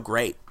this show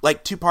great.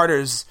 Like,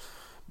 2-parters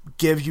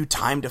give you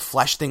time to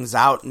flesh things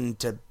out and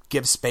to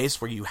give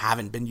space where you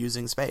haven't been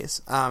using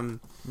space. And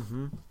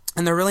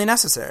they're really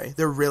necessary.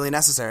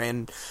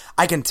 And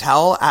I can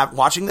tell at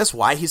watching this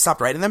why he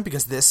stopped writing them,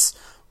 because this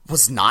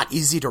was not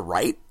easy to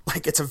write.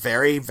 Like, it's a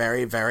very,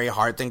 very, very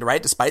hard thing to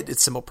write, despite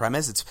its simple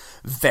premise. It's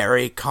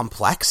very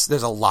complex.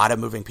 There's a lot of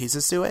moving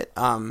pieces to it.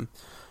 And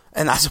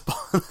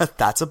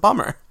that's a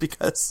bummer,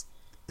 because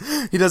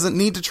he doesn't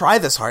need to try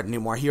this hard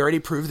anymore. He already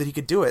proved that he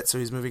could do it, so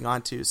he's moving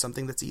on to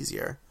something that's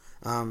easier.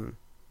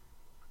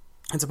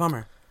 It's a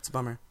bummer.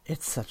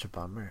 It's such a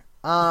bummer.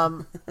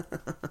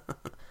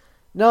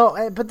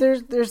 No, but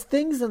there's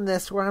things in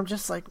this where I'm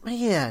just like,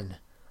 man,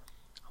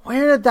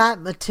 where did that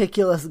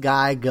meticulous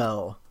guy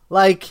go?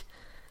 Like,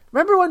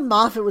 remember when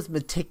Moffat was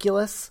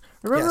meticulous?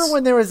 Remember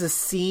when there was a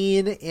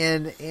scene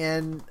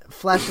in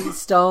Flesh and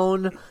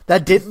Stone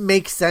that didn't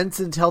make sense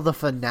until the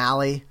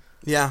finale?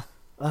 Yeah.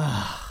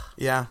 Ugh.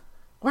 Yeah.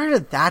 Where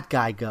did that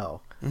guy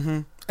go?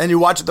 Mm-hmm. And you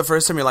watch it the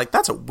first time, you're like,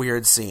 that's a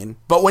weird scene.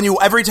 But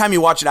every time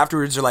you watch it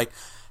afterwards, you're like,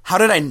 how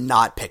did I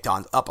not pick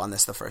up on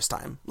this the first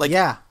time? Like,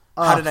 yeah.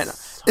 How did I not?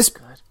 So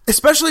good.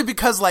 Especially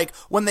because, like,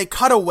 when they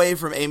cut away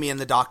from Amy and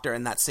the doctor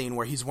in that scene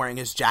where he's wearing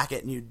his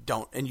jacket and you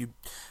don't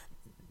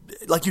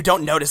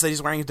notice that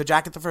he's wearing the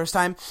jacket the first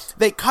time,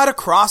 they cut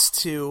across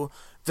to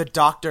the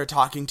doctor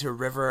talking to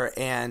River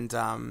and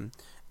the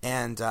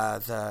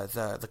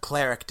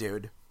cleric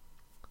dude.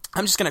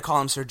 I'm just gonna call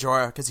him Ser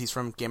Jorah because he's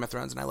from Game of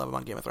Thrones and I love him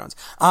on Game of Thrones.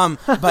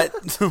 But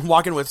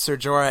walking with Ser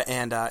Jorah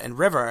and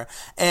River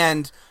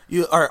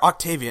or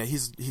Octavia,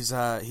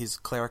 he's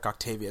cleric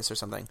Octavius or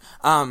something.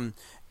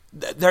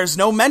 There's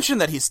no mention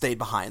that he stayed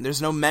behind.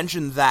 There's no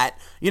mention that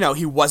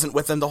he wasn't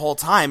with them the whole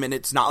time, and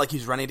it's not like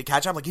he's running to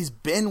catch up. Like, he's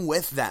been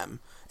with them.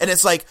 And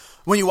it's like,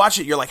 when you watch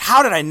it, you're like,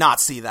 how did I not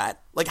see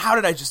that? Like, how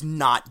did I just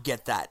not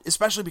get that?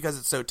 Especially because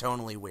it's so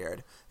tonally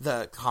weird.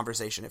 The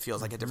conversation, it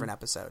feels like a different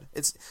episode.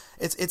 It's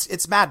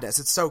madness.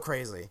 It's so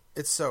crazy.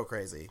 It's so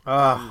crazy.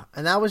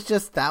 And that was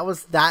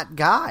that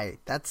guy.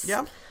 That's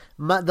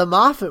the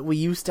Moffat we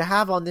used to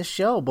have on this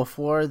show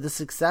before the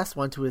success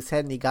went to his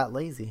head and he got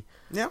lazy.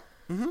 Yeah.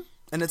 Mm-hmm.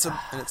 And it's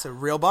a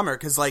real bummer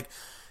because, like,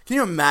 can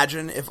you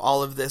imagine if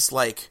all of this,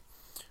 like,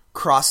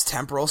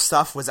 cross-temporal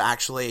stuff was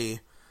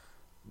actually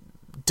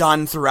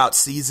done throughout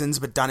seasons,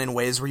 but done in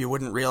ways where you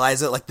wouldn't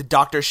realize it? Like, the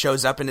doctor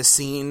shows up in a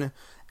scene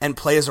and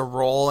plays a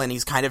role, and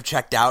he's kind of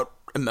checked out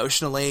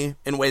emotionally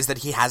in ways that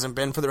he hasn't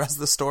been for the rest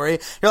of the story.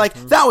 You're like,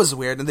 that was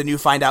weird, and then you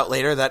find out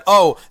later that,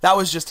 that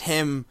was just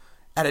him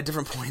at a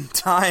different point in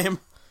time.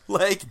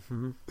 Like,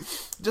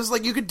 just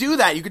like you could do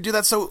that. You could do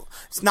that so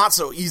it's not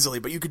so easily,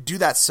 but you could do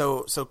that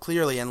so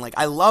clearly. And like,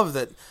 I love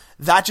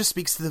that just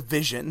speaks to the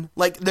vision.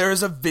 Like, there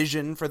is a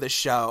vision for the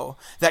show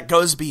that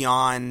goes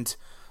beyond,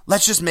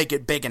 let's just make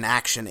it big and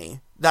action-y,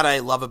 that I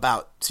love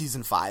about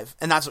season 5.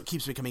 And that's what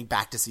keeps me coming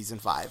back to season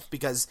 5,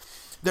 because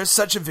there's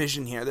such a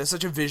vision here. There's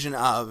such a vision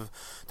of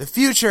the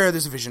future.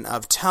 There's a vision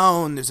of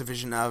tone. There's a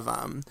vision of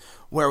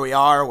where we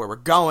are, where we're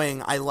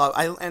going.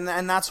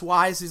 And that's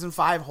why season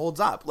 5 holds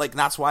up. Like,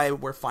 that's why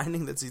we're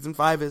finding that season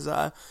 5 is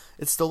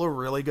it's still a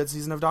really good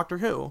season of Doctor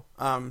Who.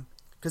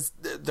 Because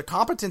the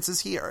competence is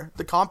here.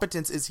 The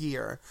competence is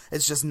here.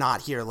 It's just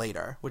not here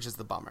later, which is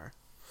the bummer.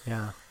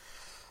 Yeah.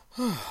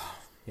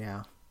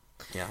 Yeah.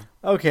 Yeah.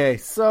 Okay,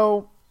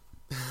 so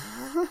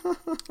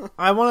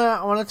I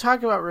want to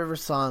talk about River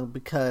Song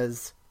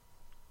because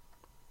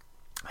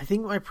I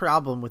think my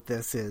problem with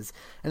this is,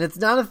 and it's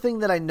not a thing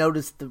that I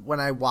noticed when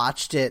I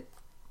watched it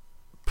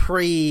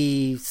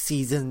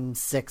pre-season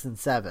 6 and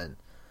 7.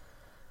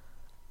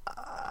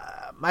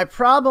 My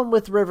problem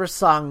with River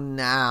Song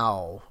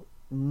now,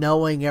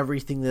 knowing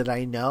everything that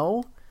I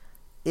know,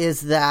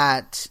 is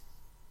that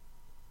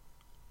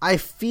I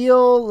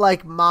feel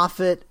like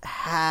Moffat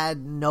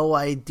had no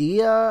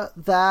idea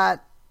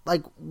that,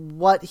 like,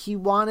 what he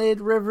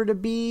wanted River to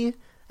be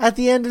at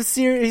the end of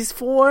series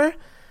 4,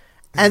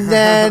 and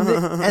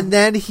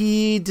then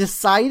he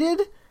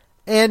decided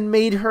and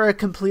made her a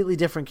completely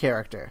different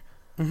character,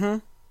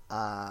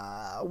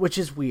 which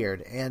is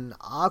weird and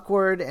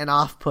awkward and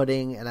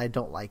off-putting, and I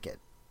don't like it.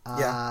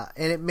 And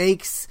it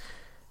makes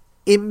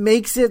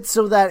it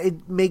so that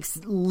it makes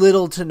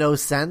little to no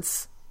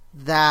sense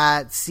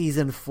that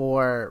season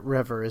 4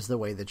 River is the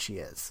way that she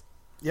is.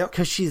 Yep.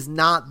 Because she's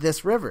not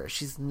this River.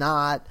 She's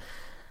not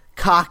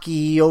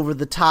cocky,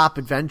 over-the-top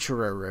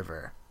adventurer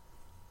River.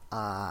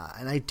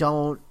 And I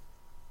don't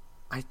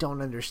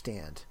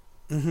understand.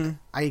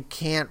 I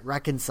can't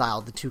reconcile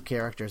the two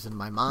characters in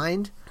my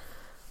mind.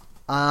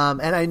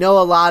 And I know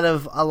a lot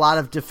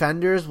of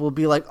defenders will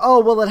be like, oh,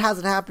 well, it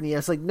hasn't happened yet.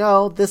 It's like,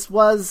 no, this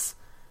was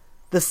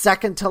the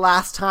second to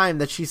last time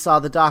that she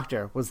saw the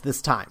Doctor, was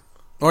this time.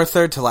 Or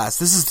third to last.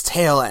 This is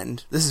tail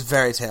end. This is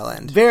very tail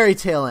end. Very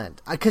tail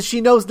end. Because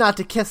she knows not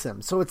to kiss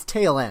him, so it's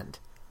tail end.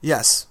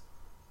 Yes.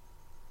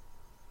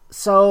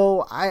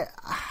 So I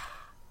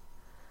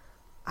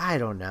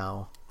don't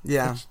know.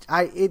 Yeah.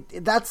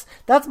 That's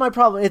my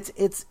problem.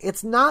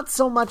 It's not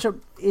so much a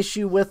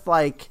issue with,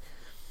 like,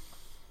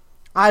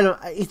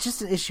 it's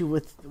just an issue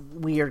with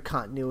weird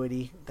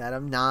continuity that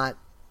I'm not,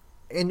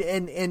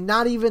 and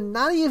not even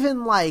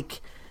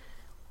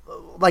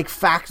like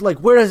fact, like,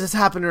 where does this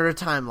happen in her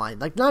timeline?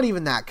 Like, not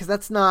even that, because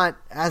that's not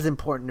as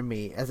important to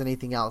me as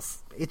anything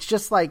else. It's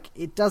just like,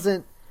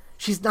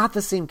 she's not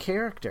the same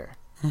character.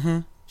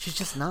 She's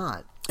just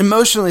not.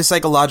 Emotionally,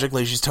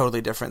 psychologically, she's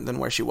totally different than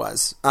where she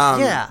was.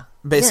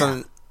 Based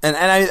on, and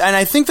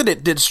I think that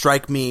it did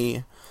strike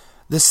me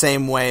the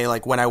same way,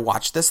 like, when I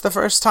watched this the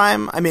first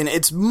time. I mean,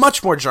 it's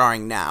much more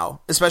jarring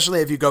now, especially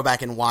if you go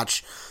back and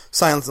watch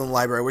Silence in the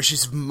Library, where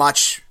she's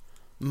much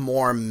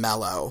more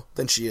mellow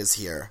than she is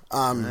here.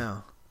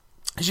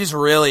 She's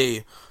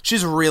really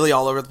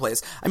all over the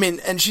place. I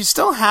mean, and she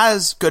still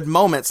has good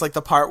moments, like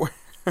the part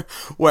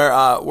where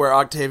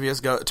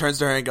Octavius turns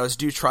to her and goes,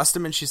 "Do you trust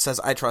him?" And she says,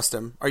 "I trust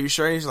him." "Are you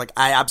sure?" And she's like,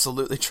 "I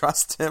absolutely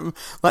trust him."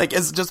 Like,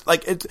 it's just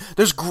like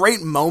there's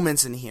great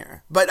moments in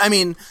here. But I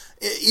mean,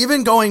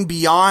 even going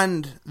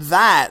beyond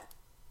that,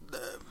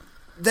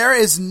 there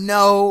is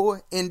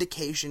no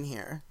indication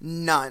here,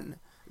 none,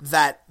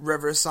 that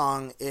River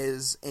Song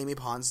is Amy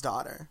Pond's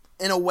daughter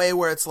in a way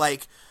where it's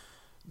like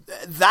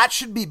that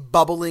should be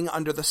bubbling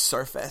under the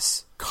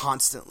surface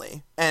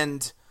constantly.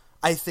 And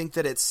I think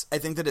that it's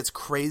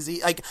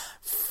crazy. Like,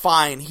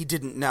 fine, he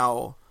didn't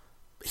know.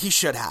 He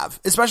should have,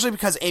 especially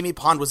because Amy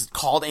Pond was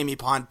called Amy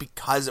Pond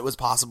because it was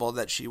possible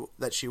that she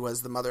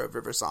was the mother of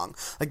River Song.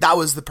 Like, that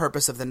was the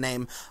purpose of the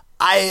name.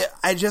 I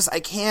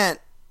can't.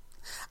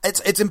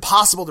 It's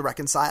impossible to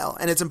reconcile,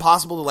 and it's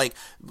impossible to like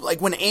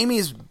when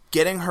Amy's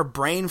getting her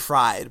brain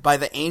fried by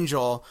the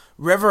angel,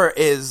 River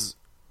is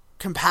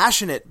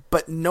compassionate,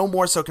 but no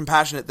more so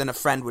compassionate than a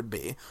friend would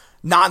be.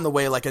 Not in the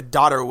way like a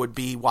daughter would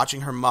be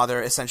watching her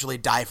mother essentially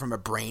die from a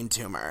brain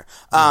tumor.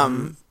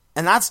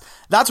 And that's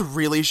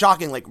really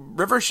shocking. Like,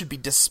 River should be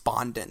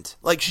despondent.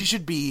 Like, she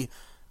should be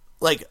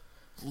like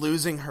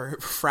losing her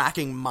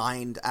fracking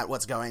mind at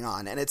what's going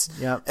on. And it's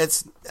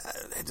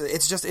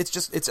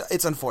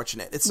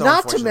unfortunate. It's so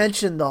not unfortunate. to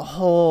mention the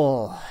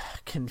whole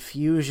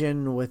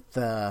confusion with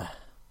the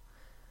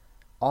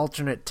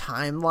alternate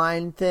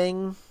timeline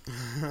thing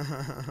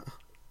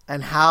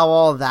and how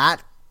all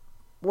that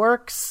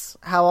works,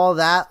 how all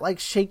that like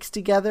shakes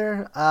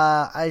together.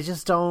 I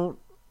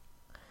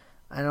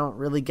don't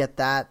really get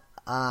that.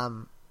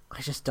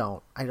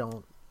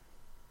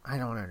 I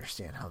don't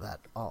understand how that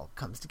all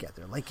comes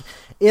together. Like,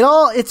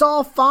 it's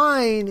all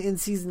fine in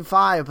season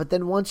 5, but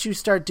then once you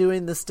start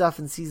doing this stuff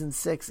in season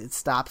 6, it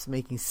stops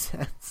making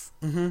sense.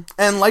 Mm-hmm.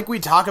 And like we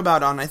talk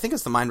about on, I think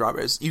it's the Mind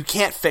Robbers, you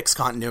can't fix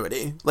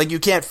continuity. Like, you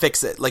can't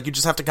fix it. Like, you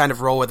just have to kind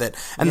of roll with it.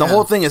 And the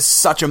whole thing is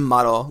such a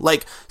muddle.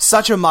 Like,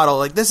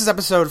 this is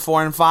episode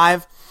 4 and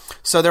 5.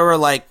 So there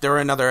were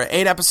another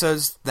 8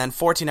 episodes, then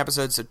 14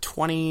 episodes, so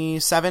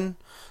 27.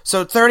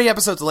 So 30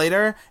 episodes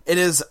later, it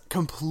is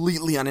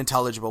completely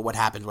unintelligible what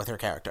happened with her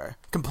character.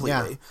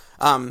 Completely.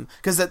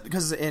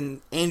 Because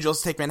in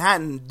Angels Take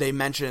Manhattan, they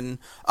mention,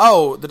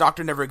 oh, the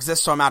Doctor never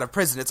exists, so I'm out of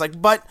prison. It's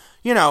like, but,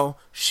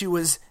 she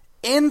was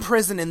in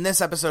prison in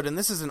this episode, and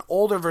this is an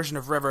older version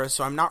of River,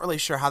 so I'm not really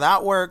sure how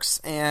that works,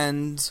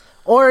 and...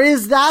 Or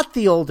is that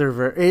the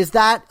older is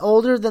that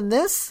older than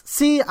this?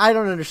 See, I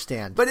don't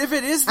understand. But if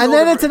it is and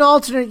then it's an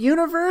alternate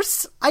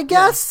universe, I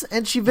guess,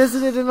 and she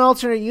visited an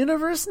alternate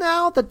universe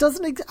now that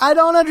doesn't I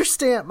don't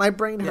understand. My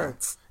brain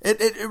hurts.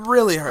 It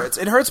really hurts.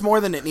 It hurts more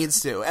than it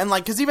needs to. And,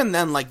 like, because even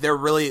then, like, they're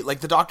really,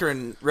 like, the Doctor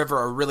and River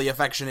are really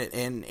affectionate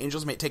in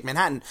Angels Take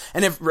Manhattan.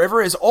 And if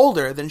River is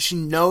older, then she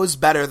knows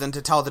better than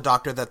to tell the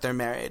Doctor that they're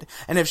married.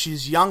 And if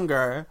she's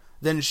younger,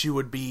 then she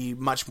would be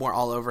much more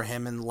all over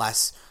him and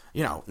less...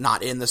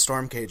 not in the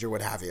storm cage or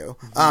what have you.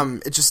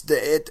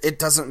 It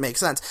doesn't make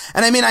sense.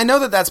 And I mean, I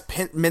know that's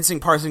parsing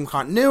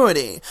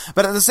continuity,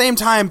 but at the same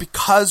time,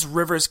 because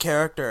River's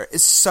character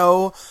is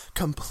so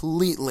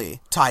completely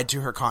tied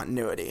to her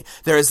continuity,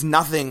 there is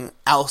nothing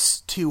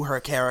else to her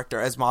character,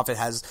 as Moffat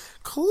has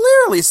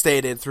clearly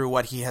stated through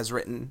what he has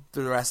written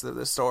through the rest of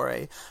the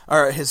story,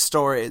 or his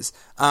stories.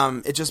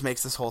 It just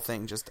makes this whole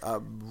thing just a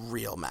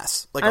real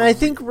mess. And I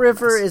think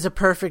River is a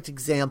perfect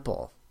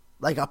example.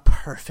 Like, a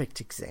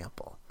perfect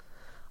example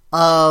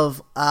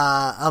of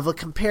a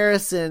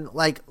comparison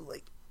like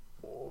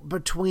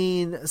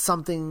between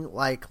something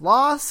like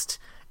Lost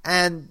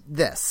and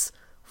this,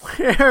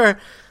 where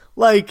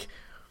like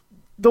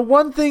the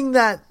one thing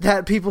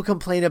that people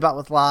complain about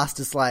with Lost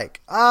is like,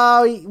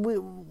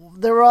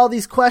 there were all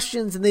these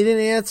questions and they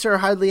didn't answer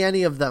hardly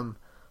any of them,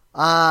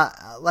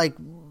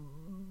 BS.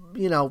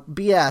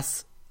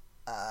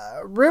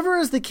 River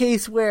is the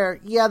case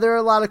where, there are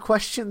a lot of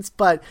questions,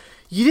 but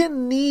you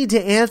didn't need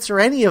to answer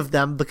any of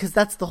them because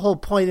that's the whole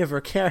point of her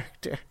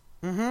character.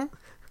 Mm-hmm.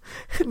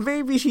 And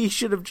maybe he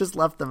should have just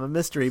left them a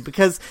mystery,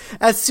 because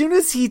as soon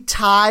as he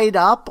tied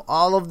up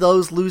all of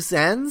those loose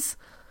ends,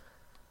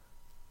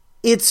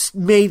 it's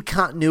made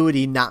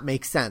continuity not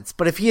make sense.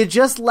 But if he had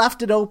just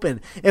left it open,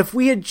 if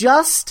we had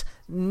just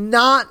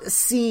not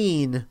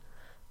seen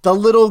the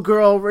little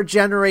girl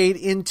regenerate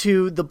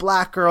into the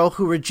black girl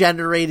who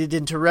regenerated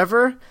into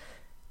River,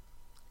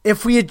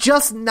 if we had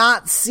just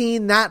not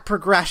seen that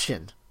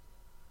progression,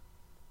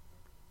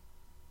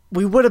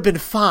 we would have been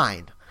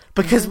fine,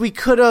 because we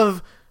could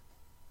have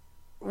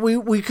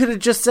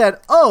just said,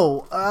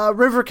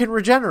 River can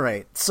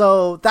regenerate,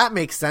 so that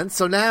makes sense.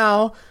 So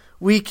now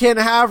we can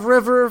have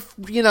River,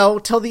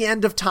 till the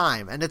end of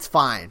time, and it's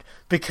fine,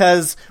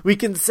 because we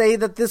can say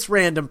that this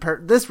random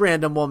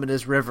woman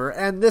is River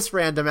and this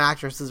random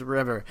actress is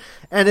River,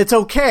 and it's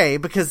okay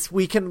because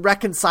we can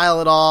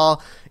reconcile it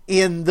all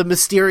in the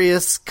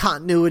mysterious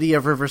continuity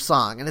of River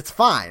Song, and it's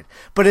fine.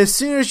 But as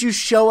soon as you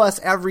show us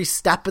every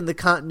step in the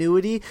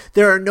continuity,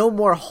 there are no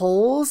more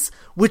holes,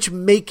 which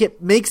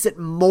makes it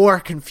more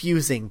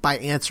confusing by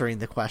answering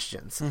the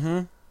questions.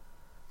 Mm-hmm.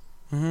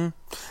 Mm-hmm.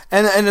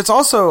 And it's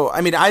also,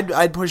 I mean,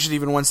 I'd push it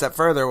even one step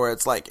further, where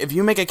it's like, if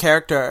you make a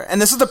character,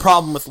 and this is the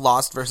problem with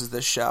Lost versus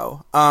this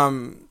show,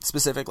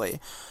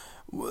 specifically,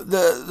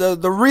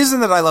 the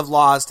reason that I love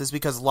Lost is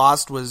because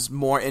Lost was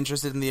more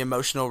interested in the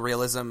emotional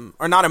realism,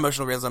 or not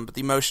emotional realism, but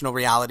the emotional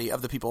reality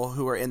of the people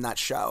who were in that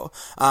show.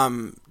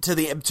 To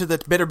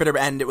the bitter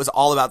end, it was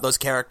all about those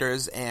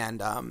characters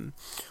and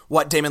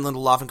what Damon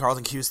Lindelof and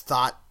Carlton Cuse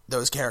thought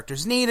those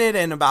characters needed,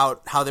 and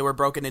about how they were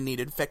broken and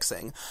needed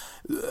fixing.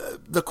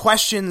 The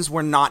questions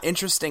were not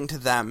interesting to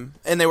them,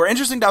 and they were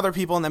interesting to other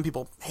people, and then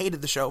people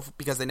hated the show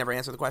because they never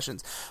answered the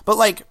questions. But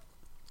like,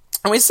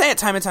 and we say it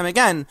time and time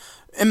again,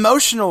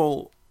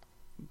 emotional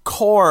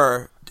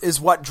core is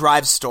what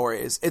drives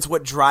stories. It's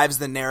what drives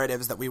the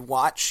narratives that we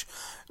watch.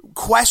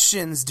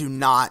 Questions do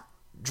not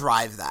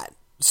drive that.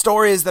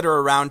 Stories that are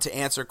around to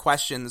answer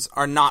questions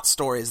are not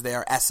stories. They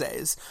are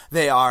essays.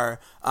 They are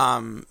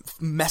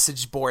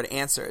message board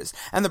answers.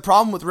 And the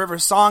problem with River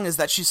Song is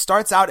that she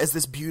starts out as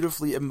this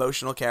beautifully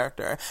emotional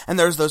character. And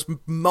there's those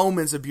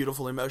moments of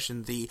beautiful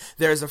emotion.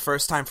 There's a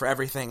first time for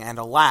everything and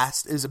a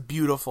last is a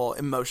beautiful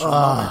emotional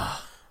moment.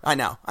 I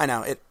know.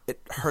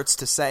 It hurts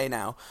to say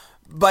now.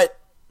 But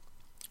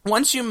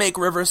once you make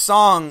River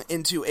Song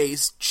into a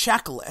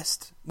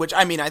checklist, which,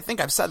 I mean, I think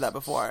I've said that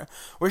before,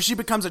 where she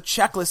becomes a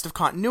checklist of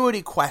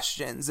continuity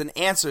questions and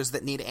answers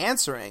that need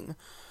answering,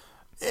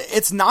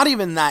 it's not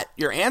even that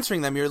you're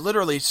answering them. You're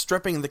literally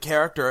stripping the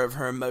character of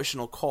her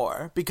emotional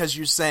core, because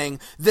you're saying,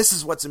 this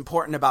is what's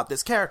important about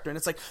this character. And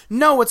it's like,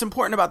 no, what's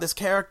important about this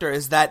character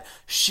is that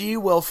she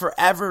will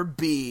forever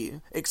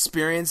be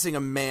experiencing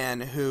a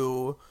man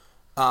who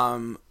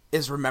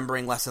is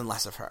remembering less and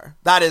less of her.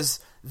 That is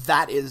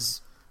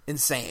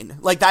insane.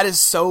 Like, that is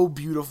so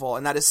beautiful,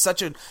 and that is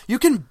you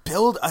can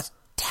build a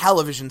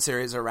television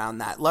series around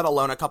that, let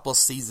alone a couple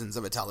seasons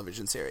of a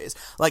television series.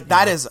 Like,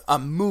 that is a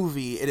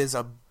movie. It is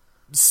a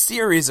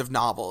series of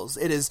novels.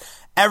 It is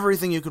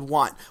everything you could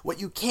want. What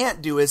you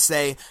can't do is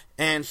say,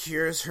 and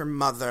here's her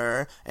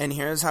mother, and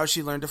here's how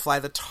she learned to fly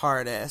the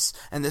TARDIS,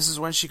 and this is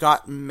when she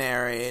got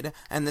married,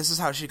 and this is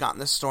how she got in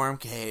the storm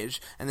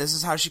cage, and this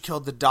is how she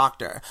killed the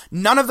doctor.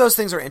 None of those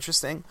things are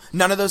interesting.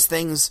 None of those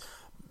things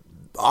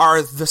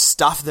are the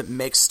stuff that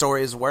makes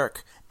stories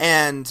work.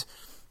 And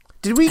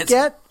did we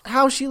get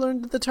how she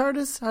learned the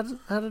TARDIS? How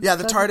did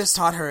the TARDIS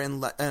taught her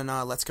in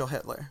Let's Kill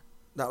Hitler.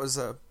 That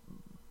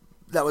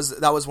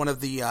was one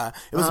of the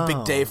it was a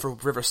big day for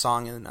River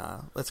Song in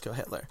Let's Kill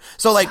Hitler.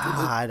 So like,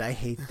 God, I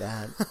hate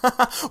that.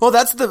 Well,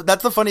 that's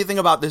the funny thing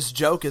about this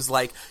joke is,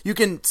 like, you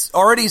can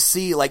already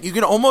see, like, you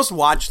can almost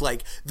watch,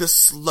 like, the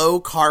slow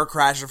car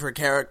crash of her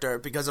character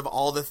because of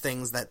all the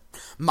things that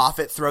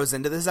Moffat throws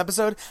into this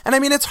episode. And I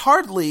mean, it's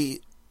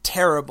hardly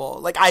terrible.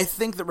 Like, I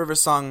think that River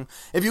Song,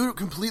 if you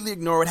completely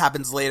ignore what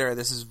happens later,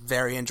 this is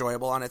very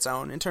enjoyable on its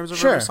own in terms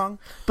of River Song.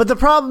 But the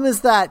problem is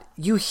that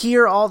you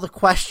hear all the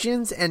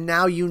questions and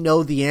now you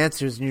know the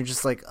answers, and you're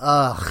just like,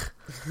 ugh.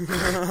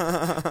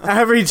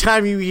 Every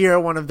time you hear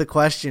one of the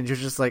questions, you're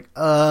just like,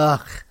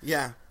 ugh.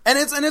 Yeah. And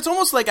it's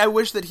almost like I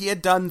wish that he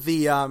had done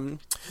the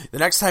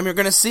next time you're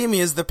going to see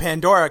me is the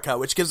Pandorica,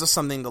 which gives us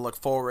something to look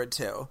forward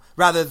to,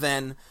 rather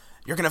than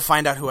you're going to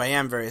find out who I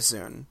am very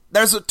soon.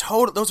 Those are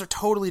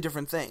totally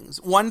different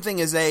things. One thing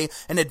is an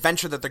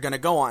adventure that they're going to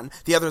go on.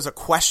 The other is a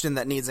question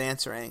that needs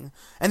answering.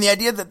 And the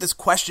idea that this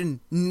question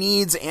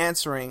needs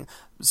answering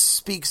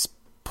speaks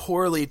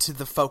poorly to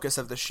the focus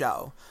of the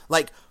show.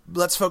 Like,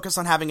 let's focus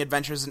on having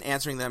adventures and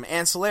answering them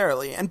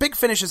ancillarily. And Big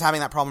Finish is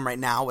having that problem right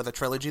now with a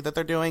trilogy that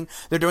they're doing.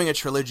 They're doing a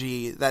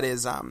trilogy that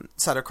is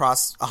set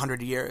across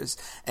 100 years,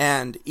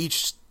 and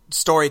each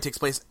story takes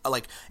place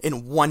like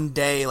in one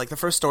day. Like, the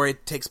first story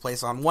takes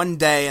place on one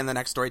day, and the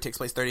next story takes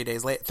place 30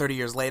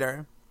 years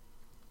later.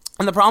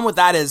 And the problem with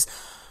that is,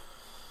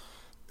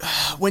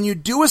 when you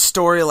do a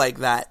story like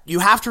that, you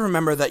have to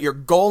remember that your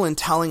goal in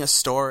telling a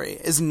story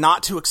is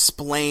not to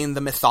explain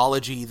the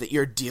mythology that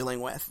you're dealing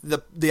with.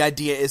 The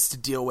idea is to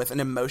deal with an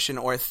emotion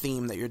or a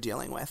theme that you're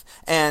dealing with.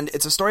 And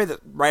it's a story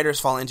that writers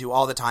fall into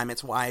all the time.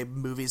 It's why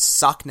movies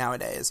suck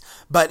nowadays.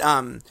 But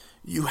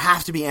you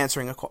have to be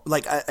answering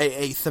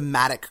a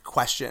thematic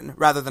question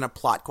rather than a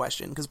plot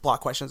question, because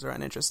plot questions are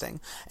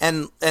uninteresting.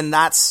 And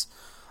that's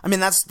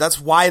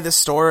why this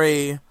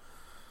story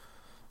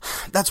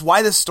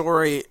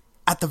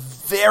at the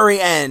very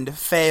end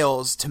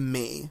fails to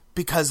me,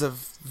 because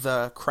of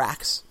the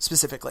cracks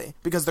specifically.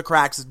 Because the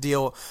cracks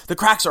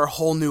are a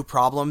whole new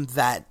problem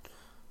that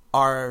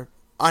are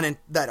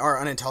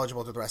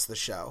unintelligible to the rest of the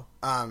show.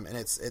 And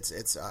it's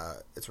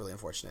really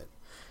unfortunate.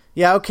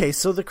 Yeah, okay,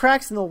 so the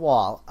cracks in the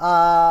wall.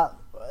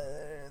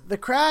 The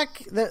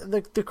crack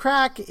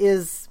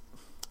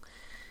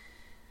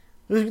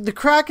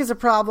is a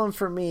problem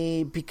for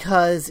me,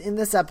 because in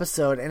this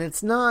episode, and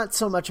it's not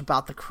so much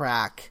about the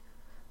crack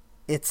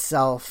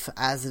itself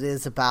as it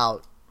is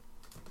about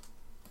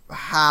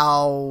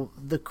how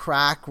the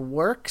crack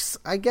works,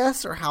 I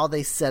guess, or how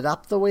they set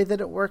up the way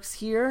that it works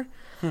here.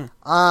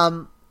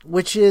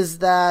 Which is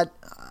that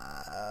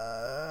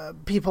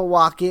people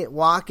walk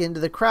into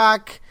the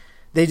crack,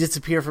 they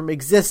disappear from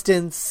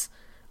existence,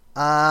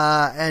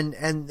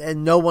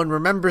 and no one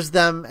remembers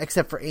them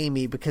except for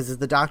Amy, because as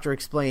the doctor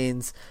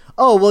explains,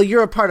 oh, well,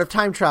 you're a part of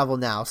time travel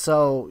now,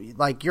 so,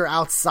 like, you're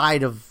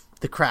outside of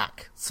the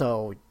crack,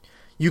 so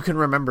you can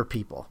remember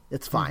people.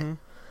 It's fine.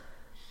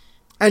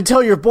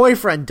 Until your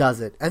boyfriend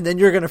does it, and then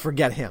you're going to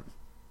forget him.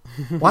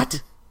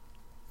 What?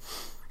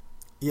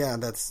 Yeah,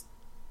 that's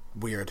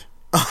weird.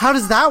 How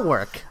does that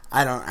work?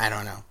 I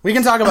don't know. We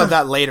can talk about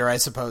that later, I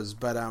suppose,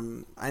 but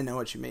I know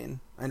what you mean.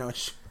 I know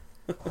what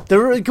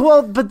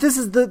but this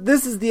is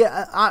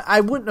the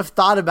I wouldn't have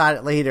thought about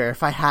it later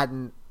if I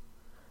hadn't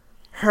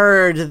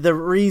heard the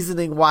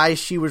reasoning why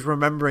she was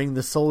remembering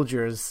the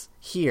soldiers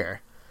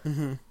here.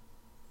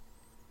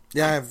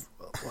 Yeah,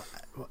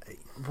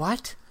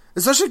 what?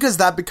 Especially because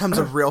that becomes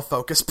a real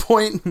focus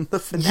point in the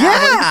finale.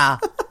 Yeah!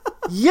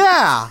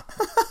 Yeah!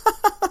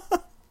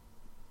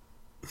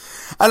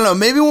 I don't know.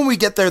 Maybe when we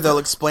get there, they'll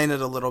explain it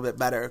a little bit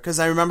better. Because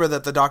I remember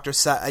that the doctor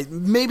said...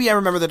 Maybe I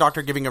remember the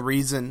doctor giving a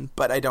reason,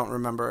 but I don't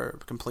remember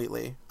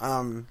completely.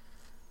 I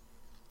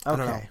don't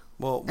know.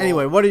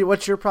 Anyway,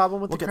 what's your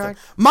problem with the crack?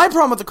 My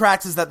problem with the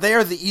cracks is that they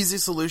are the easy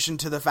solution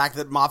to the fact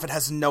that Moffat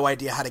has no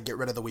idea how to get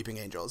rid of the Weeping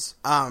Angels.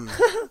 And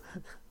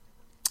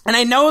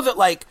I know that,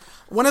 like,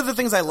 one of the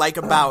things I like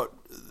about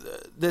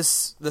the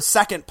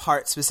second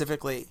part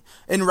specifically,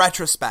 in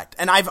retrospect,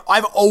 and I've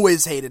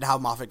always hated how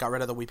Moffat got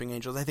rid of the Weeping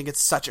Angels. I think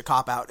it's such a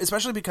cop-out,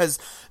 especially because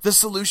the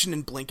solution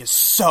in Blink is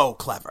so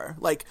clever.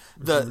 Like,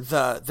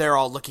 they're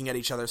all looking at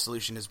each other's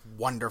solution is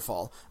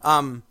wonderful.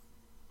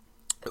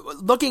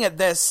 Looking at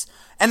this,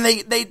 and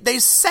they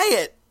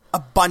say it a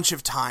bunch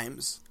of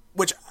times,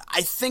 which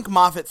I think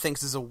Moffat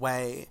thinks is a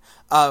way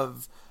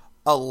of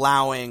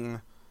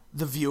allowing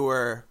the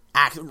viewer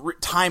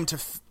time to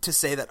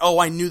say that, oh,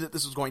 I knew that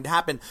this was going to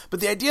happen. But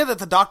the idea that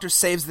the Doctor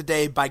saves the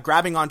day by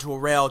grabbing onto a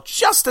rail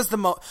just at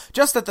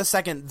the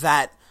second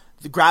that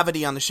the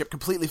gravity on the ship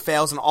completely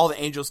fails and all the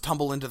angels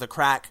tumble into the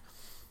crack,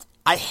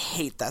 I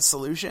hate that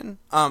solution.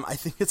 I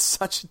think it's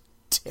such a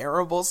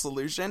terrible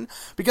solution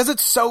because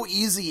it's so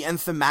easy and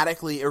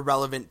thematically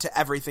irrelevant to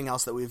everything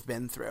else that we've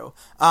been through.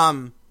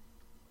 And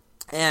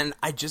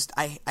I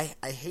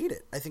hate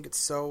it. I think it's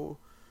so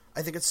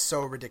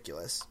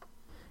ridiculous.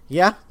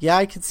 Yeah,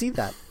 I can see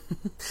that.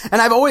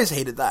 And I've always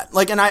hated that.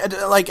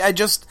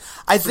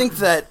 I think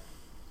that,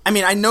 I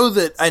mean, I know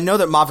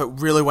that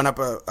Moffat really went up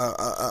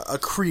a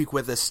creek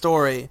with this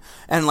story,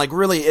 and like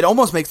really, it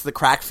almost makes the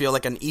crack feel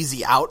like an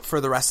easy out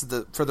for the rest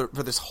of for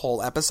this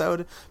whole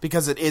episode,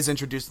 because it is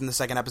introduced in the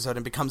second episode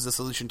and becomes the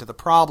solution to the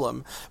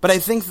problem. But I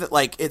think that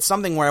like it's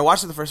something where I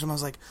watched it the first time, I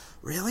was like,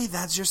 really,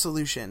 that's your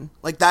solution?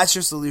 Like that's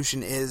your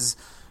solution is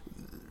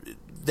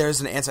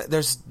there's an answer.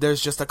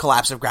 There's just a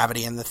collapse of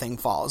gravity and the thing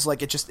falls.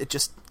 Like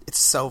it's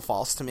so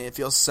false to me. It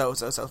feels so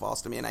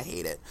false to me, and I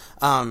hate it.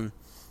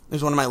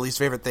 It's one of my least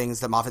favorite things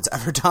that Moffat's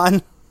ever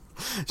done.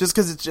 Just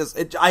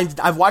because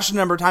I've watched it a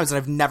number of times and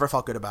I've never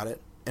felt good about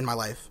it in my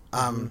life.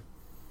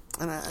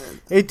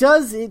 It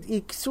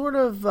sort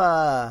of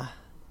I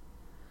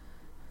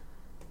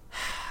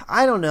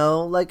don't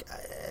know. Like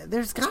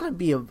there's got to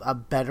be a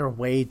better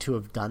way to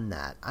have done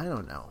that. I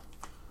don't know.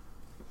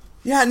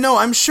 Yeah, no,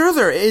 I'm sure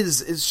there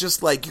is. It's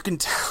just like you can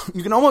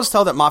almost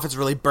tell that Moffat's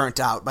really burnt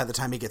out by the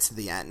time he gets to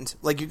the end.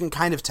 Like you can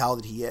kind of tell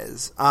that he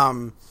is.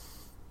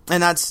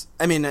 And that's,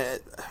 I mean,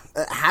 it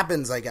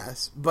happens, I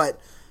guess,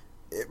 but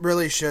it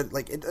really should,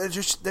 like,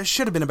 there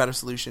should have been a better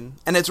solution.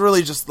 And it's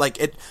really just like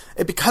it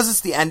because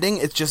it's the ending,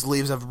 it just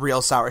leaves a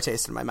real sour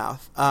taste in my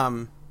mouth.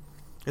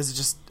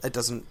 Because it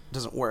doesn't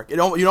work.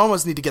 You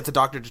almost need to get the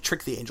Doctor to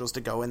trick the angels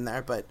to go in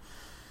there, but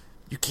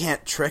you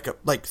can't trick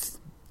like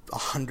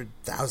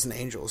 100,000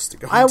 angels to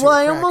go into a crack.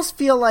 I almost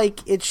feel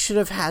like it should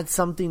have had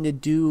something to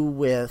do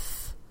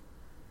with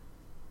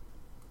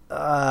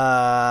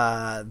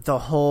the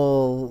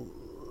whole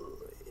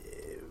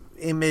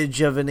image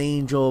of an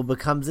angel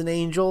becomes an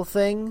angel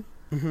thing.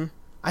 Mm-hmm.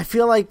 I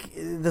feel like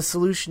the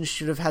solution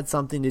should have had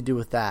something to do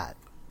with that,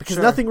 because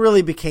nothing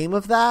really became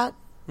of that.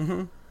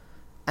 Mm-hmm.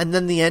 And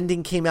then the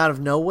ending came out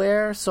of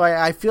nowhere. So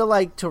I feel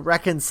like to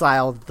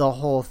reconcile the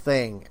whole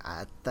thing,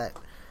 that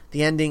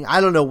the ending, I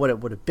don't know what it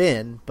would have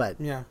been, but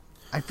yeah,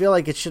 I feel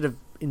like it should have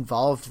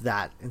involved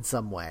that in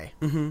some way.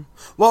 Mm-hmm.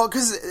 Well,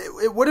 because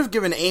it would have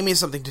given Amy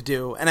something to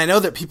do, and I know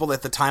that people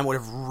at the time would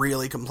have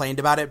really complained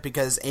about it,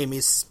 because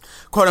Amy's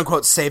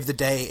quote-unquote saved the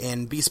day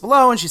in Beast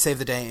Below, and she saved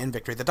the day in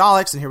Victory of the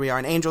Daleks, and here we are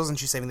in Angels, and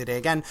she's saving the day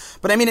again.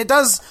 But I mean, it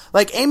does,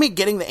 like, Amy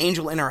getting the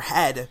angel in her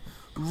head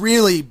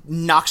really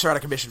knocks her out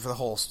of commission for the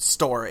whole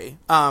story.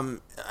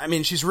 I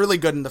mean, she's really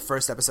good in the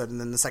first episode, and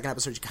then the second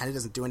episode she kind of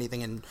doesn't do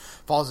anything and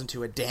falls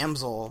into a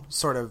damsel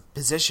sort of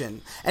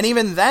position. And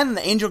even then,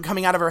 the angel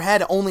coming out of her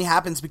head only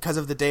happens because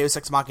of the Deus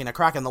Ex Machina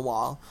crack in the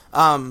wall.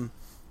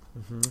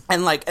 Mm-hmm.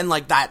 And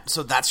like that,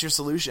 so that's your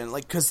solution.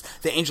 Like, because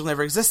the angel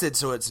never existed,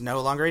 so it's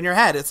no longer in your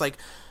head. It's like,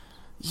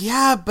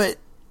 yeah, but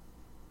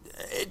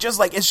it's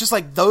just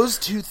like those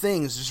two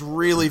things just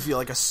really feel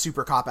like a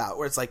super cop out,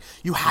 where it's like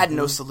you had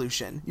no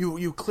solution.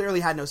 You clearly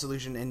had no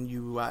solution, and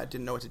you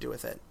didn't know what to do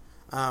with it.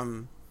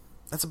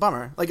 That's a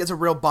bummer. Like, it's a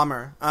real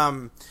bummer.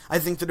 I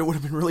think that it would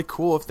have been really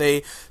cool if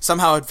they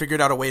somehow had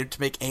figured out a way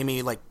to make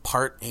Amy like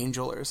part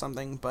angel or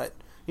something, but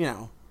you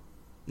know,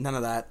 none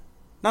of that.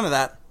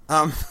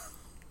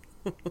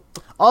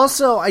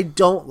 Also, I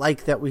don't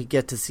like that we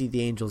get to see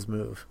the angels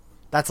move.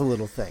 That's a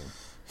little thing.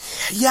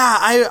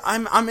 Yeah,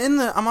 I'm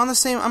on the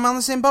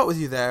same boat with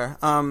you there.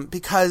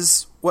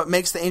 Because what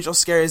makes the angels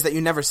scary is that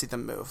you never see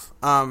them move.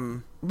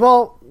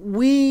 Well,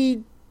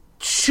 we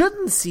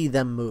shouldn't see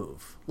them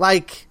move.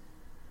 Like,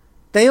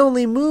 they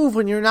only move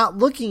when you're not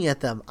looking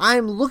at them.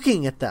 I'm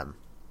looking at them.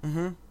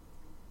 Mm-hmm.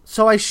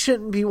 So I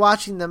shouldn't be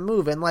watching them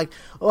move. And like,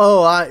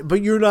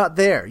 but you're not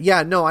there.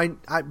 Yeah, no,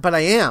 but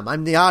I am.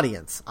 I'm the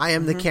audience. I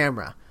am the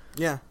camera.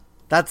 Yeah.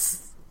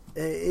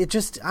 It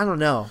just, I don't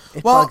know.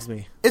 It bugs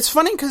me. It's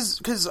funny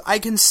because I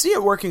can see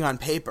it working on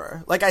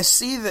paper. Like, I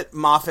see that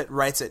Moffat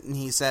writes it and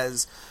he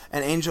says,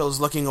 an angel is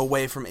looking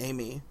away from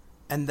Amy,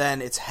 and then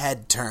its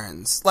head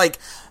turns. Like,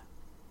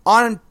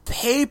 on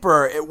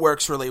paper, it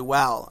works really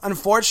well.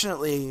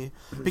 Unfortunately,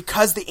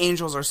 because the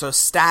angels are so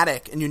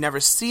static and you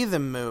never see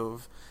them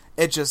move,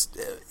 it just,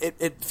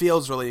 it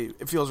feels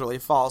really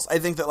false. I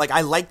think that, like,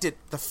 I liked it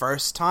the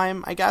first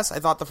time, I guess. I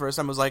thought the first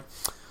time was like,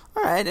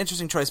 all right,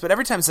 interesting choice. But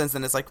every time since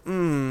then, it's like,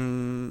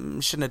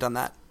 shouldn't have done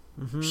that.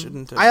 Mm-hmm.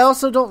 Shouldn't have. I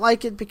also don't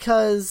like it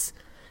because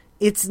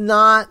it's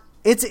not.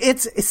 It's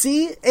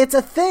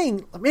a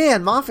thing.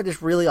 Man, Moffat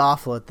is really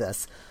awful at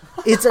this.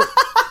 It's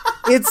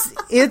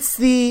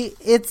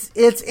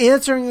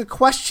answering a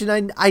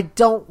question I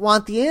don't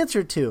want the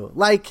answer to.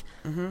 Like,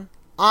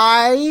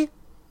 by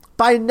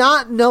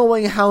not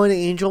knowing how an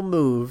angel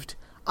moved,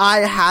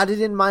 I had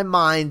it in my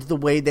mind the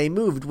way they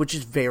moved, which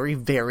is very,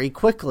 very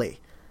quickly.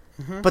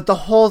 But the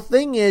whole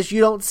thing is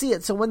you don't see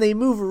it. So when they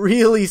move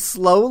really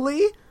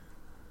slowly,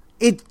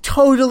 it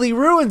totally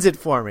ruins it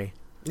for me.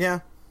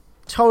 Yeah.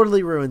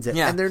 Totally ruins it.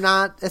 Yeah. And they're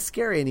not as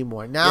scary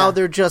anymore. Now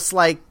they're just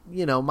like,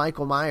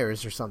 Michael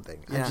Myers or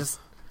something. Yeah.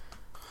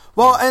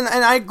 Well, and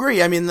I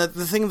agree. I mean,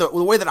 the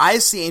way that I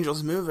see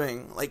angels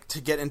moving, like,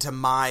 to get into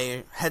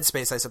my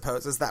headspace, I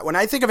suppose, is that when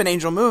I think of an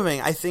angel moving,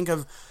 I think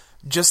of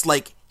just,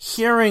 like,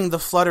 hearing the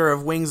flutter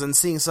of wings and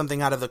seeing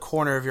something out of the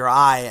corner of your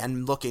eye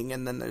and looking,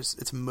 and then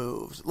it's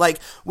moved.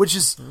 Like, which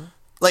is,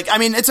 like, I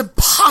mean, it's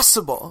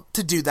impossible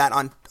to do that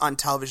on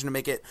television to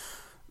make it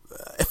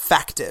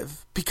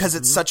effective because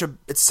it's such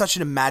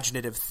an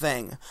imaginative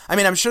thing. I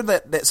mean, I'm sure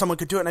that someone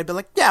could do it and I'd be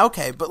like, yeah,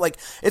 okay, but, like,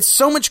 it's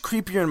so much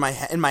creepier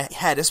in my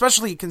head,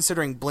 especially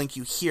considering Blink,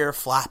 you hear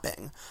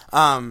flapping.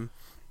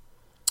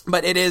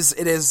 But it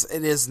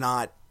is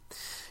not.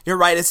 You're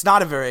right. It's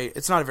not a very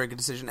good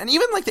decision. And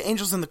even like the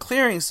angels in the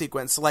clearing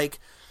sequence, like,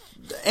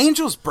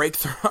 angels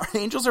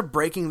are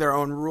breaking their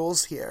own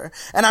rules here.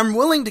 And I'm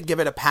willing to give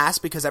it a pass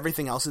because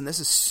everything else in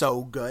this is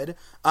so good.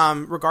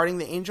 Regarding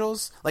the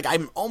angels, like,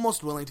 I'm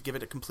almost willing to give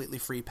it a completely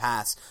free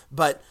pass.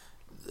 But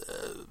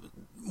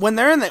when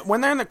they're in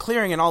the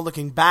clearing and all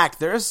looking back,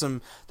 there are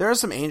some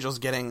angels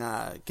getting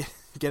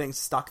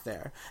stuck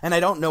there, and I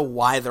don't know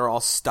why they're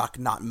all stuck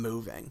not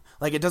moving.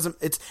 Like,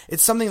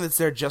 it's something that's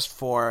there just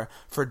for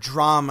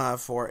drama,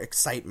 for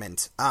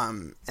excitement,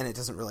 and it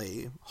doesn't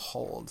really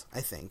hold,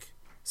 I think.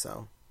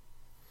 So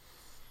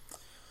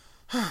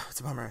it's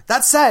a bummer.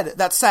 That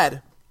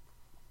said,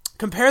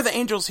 compare the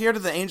angels here to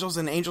the angels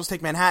in Angels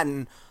Take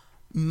Manhattan.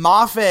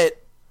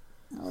 Moffat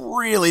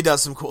really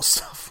does some cool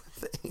stuff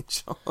with the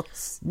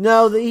angels.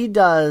 No, he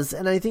does,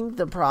 and I think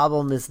the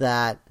problem is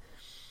that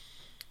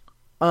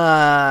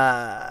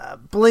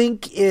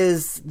Blink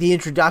is the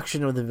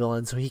introduction of the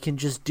villain, so he can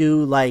just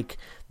do, like,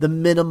 the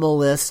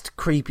minimalist,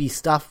 creepy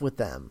stuff with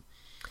them.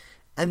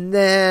 And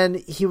then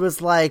he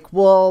was like,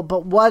 well,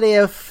 but what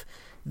if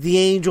the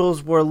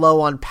angels were low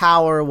on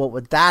power? What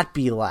would that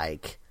be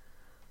like?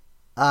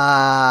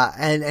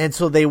 And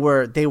so they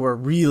were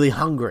really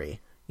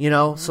hungry,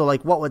 So,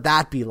 like, what would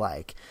that be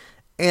like?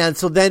 And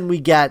so then we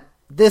get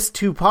this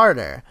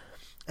two-parter.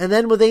 And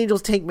then with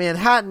Angels Take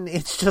Manhattan,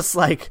 it's just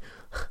like,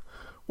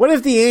 what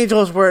if the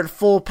angels were at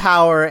full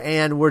power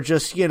and were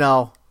just,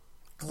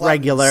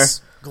 regular?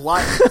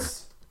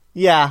 Gluttons.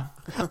 Yeah.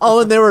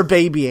 Oh, and there were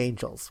baby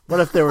angels. What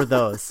if there were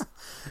those?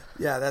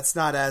 Yeah, it's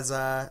not as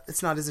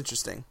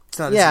interesting. It's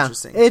not as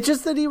interesting. It's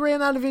just that he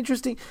ran out of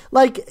interesting.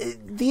 Like,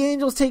 the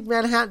Angels Take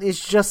Manhattan is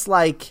just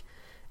like,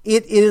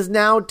 it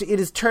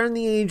has turned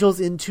the angels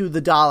into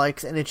the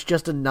Daleks, and it's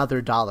just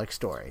another Dalek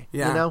story.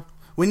 Yeah.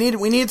 We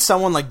need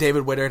someone like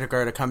David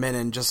Whittaker to come in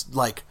and just,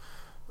 like,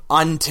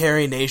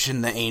 un-Terry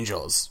Nation the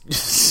angels,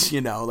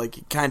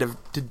 like, kind of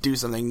to do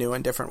something new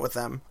and different with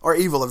them, or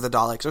Evil of the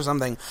Daleks or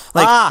something.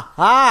 Like,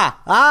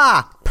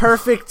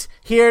 perfect.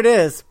 Here it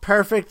is.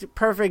 Perfect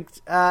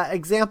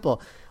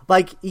example.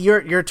 Like,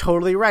 you're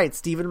totally right.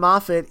 Stephen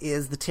Moffat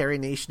is the Terry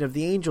Nation of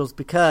the angels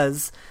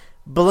because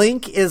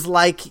Blink is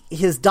like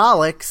his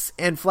Daleks,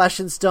 and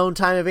Flesh and Stone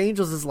Time of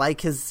Angels is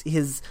like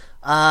his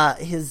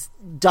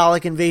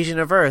Dalek invasion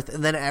of Earth,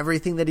 and then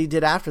everything that he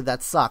did after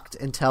that sucked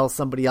until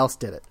somebody else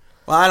did it.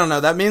 Well, I don't know.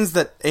 That means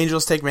that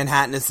Angels Take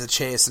Manhattan is the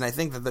chase, and I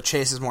think that the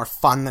chase is more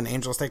fun than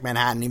Angels Take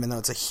Manhattan, even though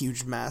it's a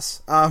huge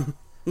mess.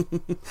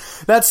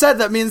 That said,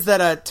 that means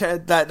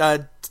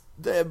that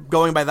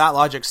going by that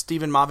logic,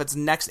 Stephen Moffat's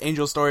next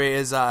Angel story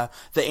is the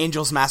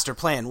Angels Master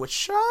Plan,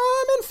 which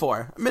I'm in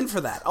for. I'm in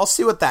for that. I'll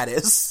see what that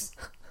is.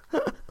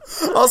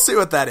 I'll see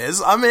what that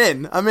is. I'm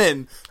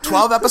in.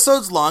 12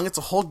 episodes long. It's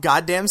a whole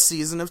goddamn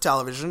season of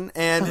television,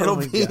 and it'll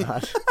be.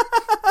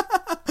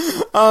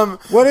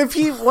 What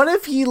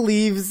if he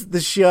leaves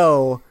the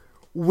show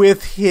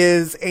with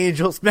his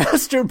Angels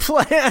master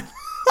plan,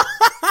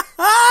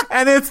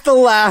 and it's the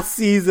last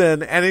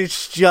season, and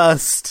it's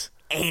just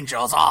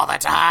Angels all the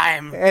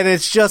time, and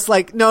it's just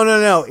like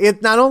no.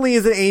 It not only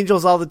is it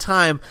Angels all the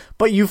time,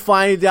 but you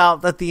find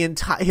out that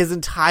his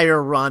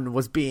entire run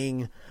was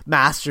being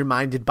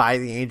masterminded by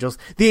the Angels.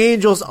 The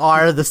Angels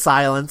are the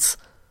Silence.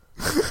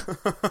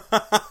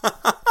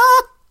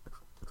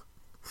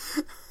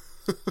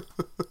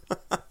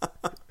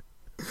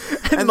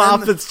 And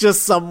Moffat's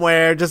just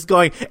somewhere, just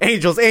going,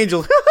 Angels,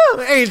 Angels,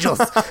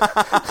 Angels.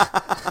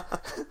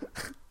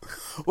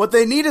 What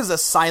they need is a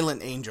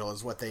silent angel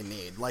is what they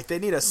need. Like, they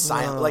need a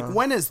silent... Like,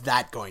 when is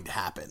that going to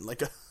happen?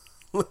 Like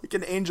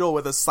an angel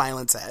with a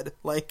silence head.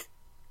 Like,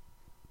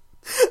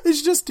 they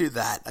should just do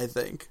that, I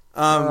think.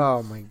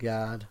 Oh, my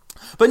God.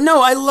 But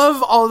no, I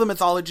love all of the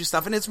mythology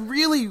stuff, and it's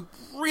really,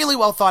 really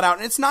well thought out.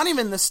 And it's not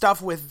even the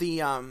stuff with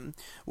the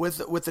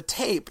with the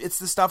tape. It's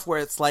the stuff where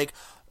it's like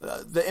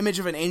the image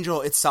of an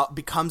angel itself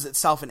becomes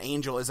itself an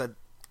angel is a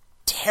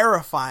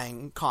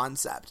terrifying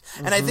concept.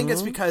 And I think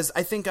it's because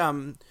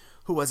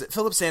who was it?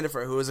 Philip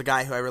Sandifer, who is a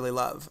guy who I really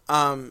love.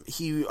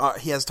 He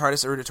has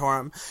TARDIS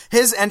Eruditorum.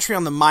 His entry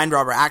on the Mind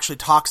Robber actually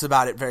talks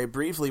about it very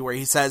briefly, where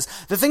he says,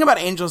 the thing about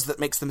angels that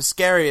makes them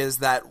scary is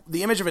that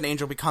the image of an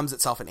angel becomes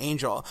itself an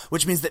angel,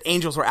 which means that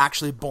angels were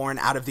actually born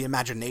out of the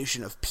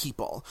imagination of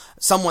people.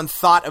 Someone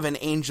thought of an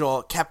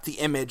angel, kept the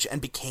image,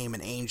 and became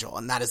an angel,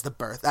 and that is the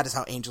birth. That is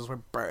how angels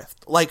were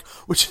birthed. Like,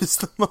 which is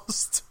the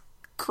most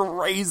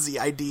crazy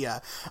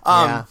idea.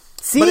 Yeah.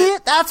 See,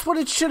 that's what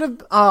it should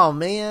have... Oh,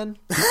 man.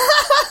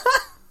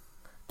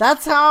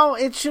 That's how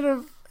it should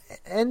have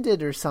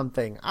ended or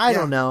something. I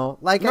don't know.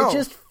 Like, no. I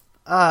just...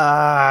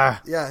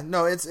 Yeah,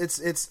 no,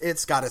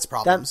 it's got its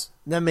problems.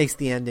 That makes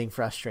the ending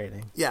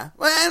frustrating. Yeah,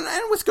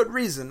 and with good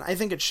reason. I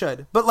think it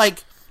should. But,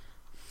 like,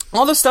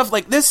 all the stuff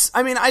like this,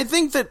 I mean, I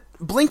think that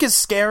Blink is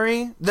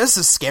scary. This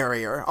is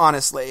scarier,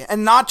 honestly.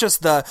 And not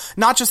just the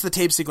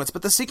tape sequence,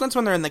 but the sequence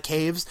when they're in the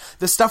caves,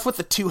 the stuff with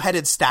the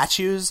two-headed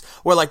statues,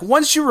 where, like,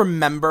 once you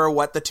remember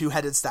what the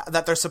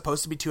that they're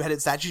supposed to be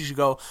two-headed statues, you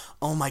go,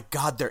 oh my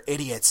god, they're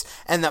idiots.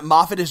 And that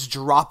Moffat is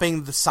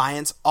dropping the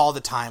science all the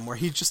time, where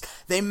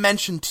they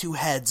mention two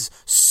heads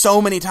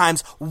so many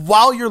times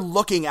while you're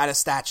looking at a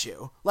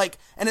statue. Like,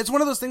 and it's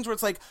one of those things where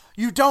it's like,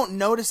 you don't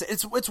notice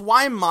it. It's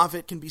why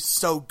Moffat can be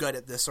so good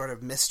at this sort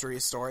of mystery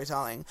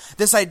storytelling.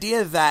 This idea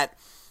that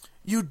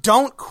you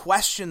don't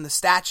question the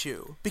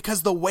statue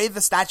because the way the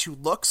statue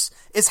looks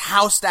is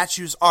how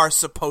statues are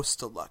supposed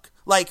to look.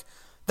 Like,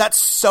 that's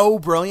so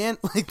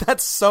brilliant. Like,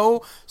 that's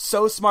so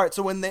smart.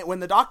 So when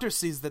the doctor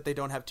sees that they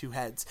don't have two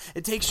heads,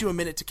 it takes you a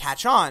minute to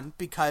catch on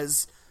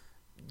because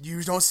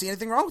you don't see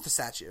anything wrong with the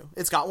statue.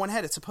 It's got one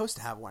head. It's supposed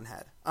to have one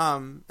head.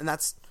 And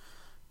that's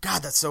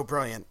so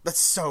brilliant. That's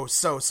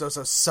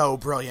so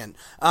brilliant.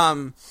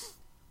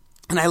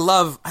 And I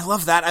love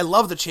that. I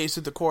love the chase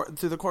through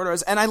the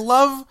corridors, and I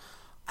love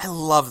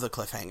the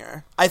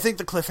cliffhanger. I think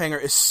the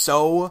cliffhanger is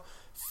so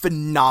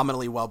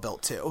phenomenally well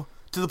built too,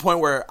 to the point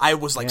where I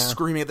was like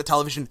screaming at the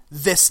television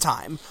this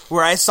time,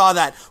 where I saw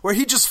that, where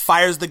he just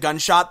fires the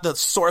gunshot, the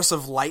source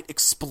of light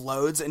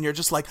explodes, and you're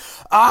just like,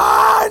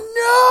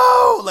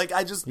 no! Like,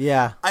 I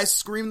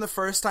screamed the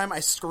first time,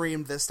 I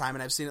screamed this time,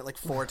 and I've seen it like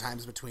 4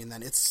 times between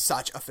then. It's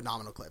such a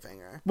phenomenal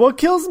cliffhanger. What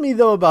kills me,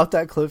 though, about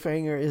that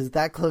cliffhanger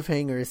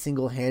is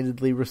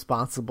single-handedly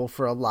responsible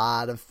for a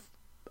lot of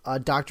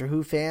Doctor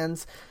Who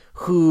fans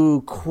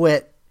who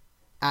quit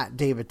at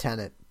David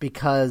Tennant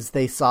because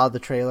they saw the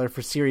trailer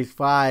for Series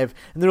 5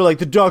 and they're like,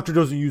 the Doctor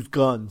doesn't use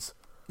guns.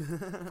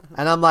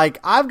 And I'm like,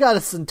 I've got a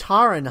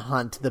Centauran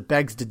hunt that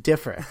begs to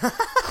differ.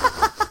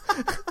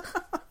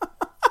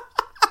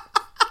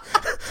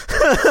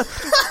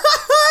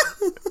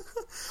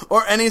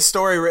 Or any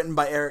story written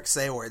by Eric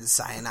Sayward,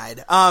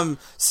 cyanide.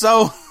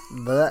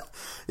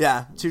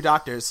 Yeah, 2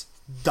 doctors.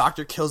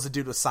 Doctor kills a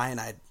dude with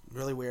cyanide.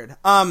 Really weird.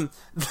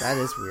 That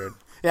is weird.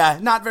 Yeah,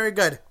 not very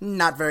good.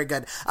 Not very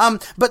good.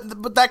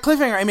 But that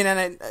cliffhanger, I mean,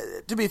 and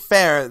to be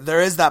fair,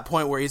 there is that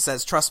point where he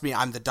says, trust me,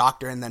 I'm the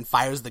Doctor, and then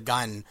fires the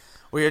gun,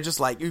 where you're just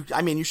like, you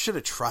should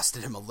have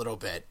trusted him a little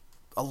bit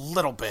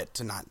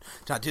to not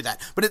do that.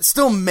 But it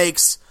still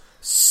makes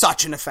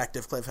such an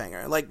effective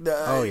cliffhanger. Like,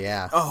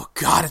 oh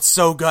god, it's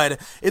so good.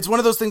 It's one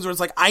of those things where it's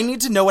like, I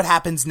need to know what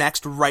happens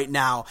next right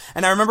now.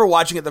 And I remember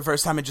watching it the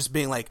first time and just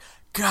being like,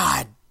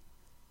 god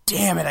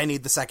damn it, I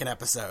need the second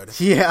episode.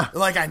 Yeah.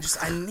 Like, I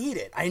need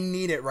it. I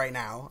need it right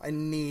now. I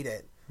need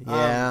it.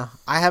 Yeah.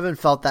 I haven't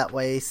felt that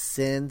way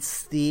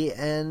since the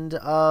end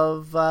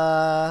of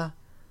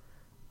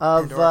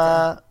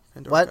Pandorica.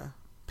 What?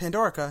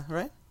 Pandorica,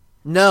 right?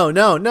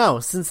 No.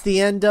 Since the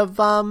end of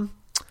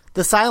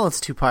the Silence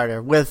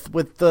two-parter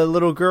with the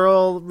little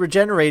girl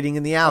regenerating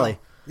in the alley.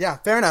 Yeah,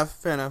 fair enough.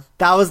 Fair enough.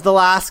 That was the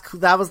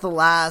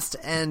last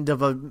end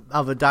of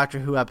a Doctor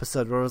Who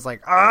episode where it was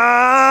like,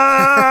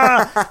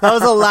 ah! That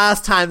was the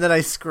last time that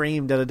I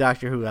screamed at a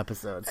Doctor Who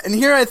episode. And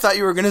here I thought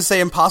you were going to say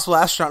Impossible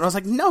Astronaut, and I was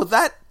like, no,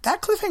 that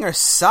cliffhanger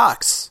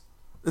sucks.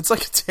 It's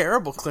like a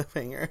terrible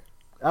cliffhanger.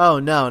 Oh,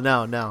 no.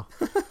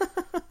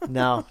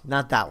 No,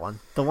 not that one.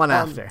 The one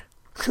after.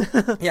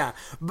 Yeah.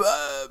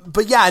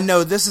 But yeah,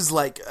 no, this is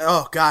like,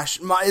 oh gosh.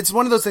 It's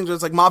one of those things where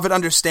it's like Moffat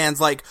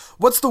understands, like,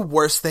 what's the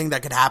worst thing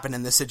that could happen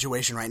in this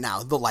situation right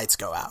now? The lights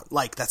go out.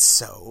 Like, that's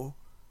so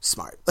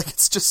smart. Like,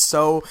 it's just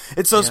so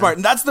smart.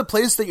 And that's the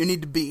place that you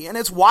need to be. And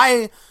it's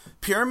why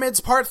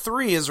Pyramids Part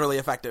 3 is really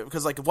effective.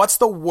 Because, like, what's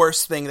the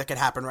worst thing that could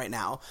happen right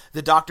now?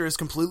 The Doctor is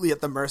completely at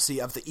the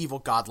mercy of the evil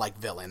godlike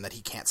villain that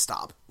he can't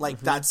stop. Like,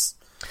 that's...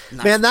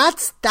 Nice. Man,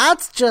 that's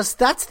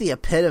the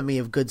epitome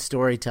of good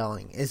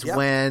storytelling is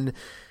when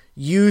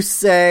you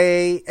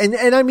say, and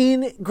I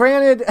mean,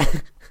 granted,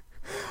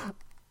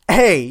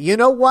 hey, you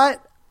know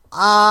what?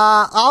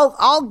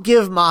 I'll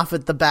give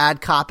Moffat the bad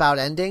cop-out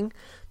ending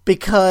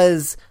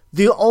because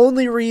the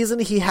only reason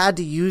he had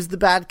to use the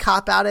bad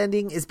cop-out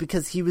ending is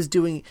because he was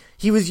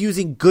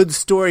using good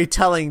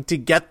storytelling to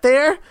get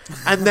there,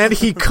 and then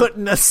he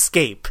couldn't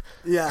escape.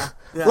 Yeah.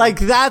 Like,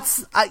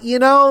 that's, like,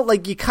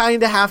 you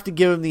kind of have to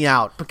give him the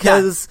out,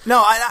 because... Yeah.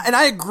 No, and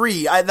I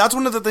agree. That's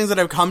one of the things that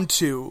I've come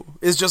to,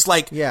 is just,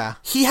 like,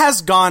 he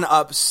has gone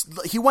up,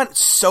 he went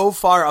so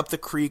far up the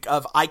creek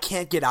of, I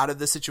can't get out of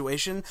this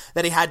situation,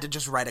 that he had to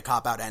just write a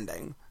cop-out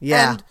ending.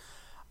 Yeah. And,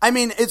 I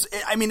mean,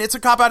 it's a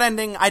cop-out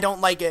ending, I don't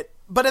like it,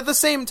 but at the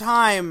same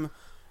time...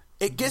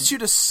 It gets you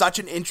to such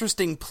an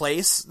interesting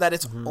place that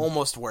it's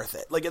almost worth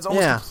it. Like, it's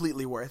almost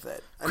completely worth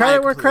it. And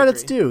credit where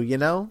credit's due, you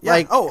know? Yeah.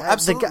 Like,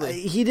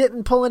 absolutely. He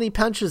didn't pull any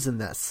punches in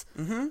this.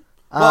 Mm-hmm.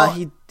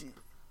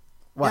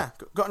 What?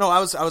 Yeah. No, I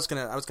was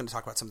gonna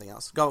talk about something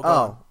else. Go.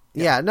 Oh.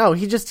 Yeah. No,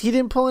 he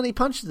didn't pull any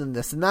punches in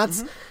this. And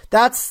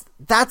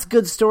that's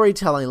good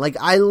storytelling. Like,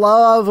 I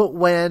love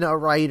when a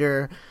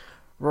writer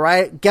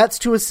gets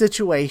to a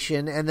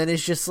situation and then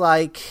is just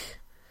like...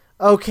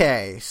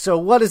 Okay, so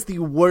what is the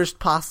worst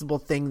possible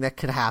thing that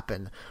could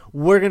happen?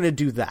 We're gonna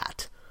do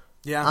that.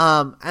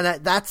 Yeah.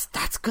 And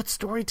that's good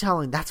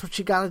storytelling. That's what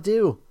you gotta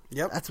do.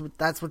 Yep.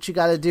 That's what you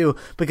gotta do,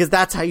 because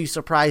that's how you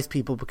surprise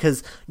people,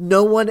 because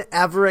no one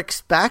ever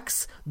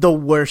expects the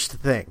worst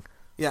thing.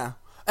 Yeah.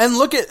 And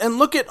look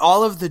at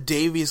all of the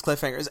Davies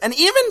cliffhangers, and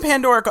even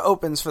Pandora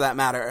Opens for that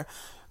matter.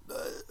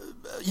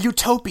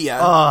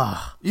 Utopia.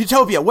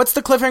 Utopia. What's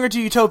the cliffhanger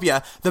to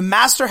Utopia? The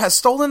Master has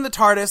stolen the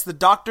TARDIS. The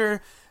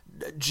Doctor,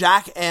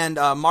 Jack, and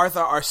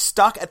Martha are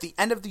stuck at the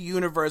end of the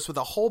universe with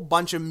a whole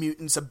bunch of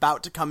mutants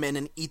about to come in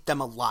and eat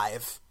them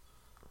alive.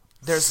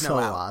 There's no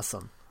out.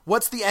 Awesome.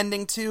 What's the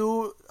ending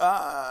to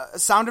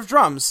Sound of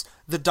Drums?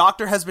 The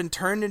Doctor has been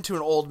turned into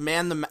an old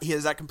man. He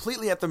is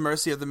completely at the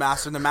mercy of the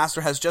Master, and the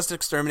Master has just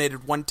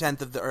exterminated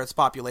 1/10 of the Earth's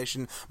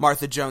population.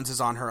 Martha Jones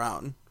is on her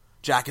own.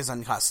 Jack is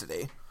in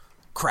custody.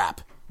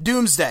 Crap.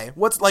 Doomsday.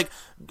 What's, like,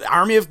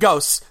 Army of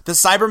Ghosts. The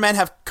Cybermen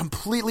have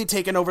completely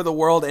taken over the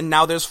world, and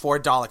now there's 4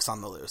 Daleks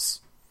on the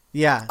loose.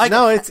 Yeah. Like,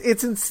 no, it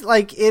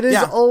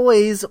is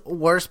always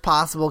worst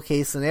possible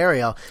case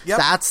scenario. Yep.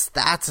 That's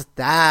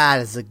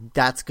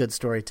good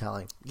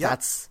storytelling.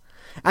 Yep.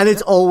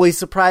 It's always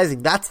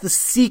surprising. That's the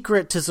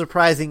secret to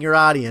surprising your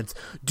audience.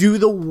 Do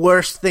the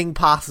worst thing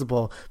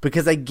possible,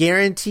 because I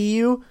guarantee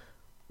you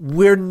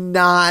we're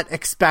not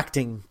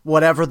expecting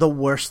whatever the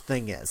worst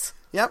thing is.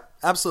 Yep,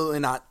 absolutely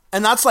not.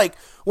 And that's like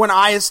when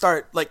I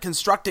start like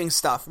constructing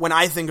stuff, when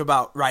I think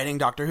about writing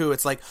Doctor Who,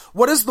 it's like,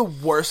 what is the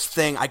worst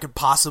thing I could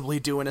possibly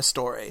do in a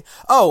story?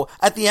 Oh,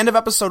 at the end of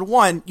episode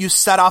 1, you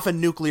set off a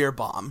nuclear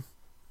bomb.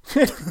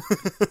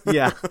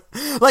 Yeah.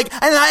 Like,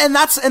 and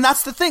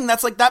that's the thing.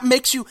 That's like, that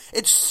makes you,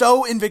 it's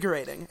so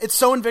invigorating. It's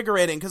so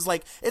invigorating because,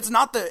 like, it's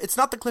not the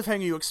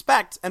cliffhanger you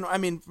expect. And I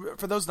mean,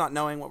 for those not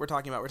knowing what we're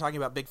talking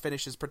about Big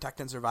Finish's Protect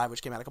and Survive,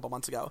 which came out a couple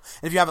months ago.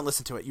 And if you haven't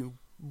listened to it, you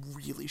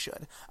really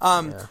should.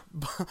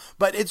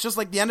 But it's just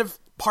like the end of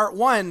part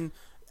 1,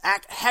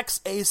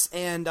 Hex, Ace,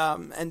 and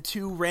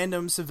 2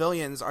 random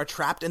civilians are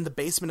trapped in the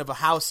basement of a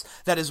house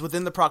that is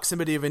within the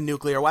proximity of a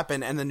nuclear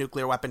weapon, and the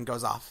nuclear weapon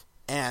goes off.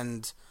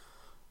 And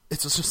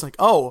it's just like,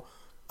 oh,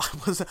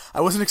 I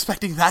wasn't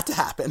expecting that to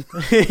happen.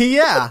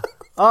 Yeah.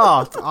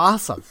 Oh, it's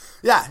awesome.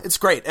 Yeah, it's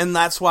great. And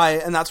that's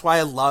why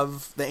I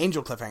love the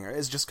Angel cliffhanger,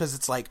 is just because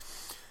it's like,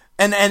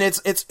 and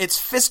it's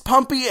fist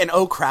pumpy and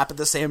oh crap at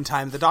the same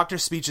time. The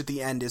Doctor's speech at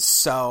the end is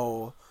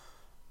so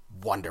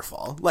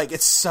wonderful. Like,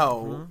 it's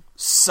so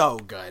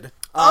good.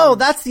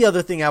 That's the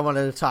other thing I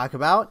wanted to talk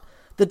about.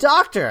 The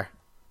Doctor.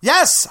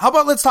 Yes. How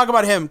about let's talk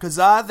about him? Because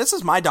this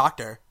is my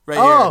Doctor right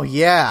here. Oh,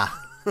 yeah.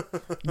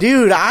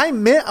 Dude, I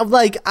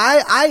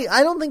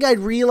don't think I'd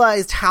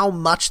realized how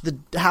much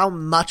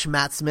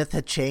Matt Smith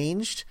had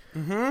changed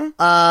until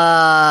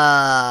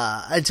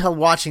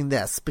watching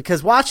this.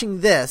 Because watching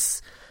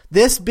this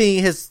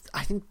being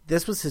I think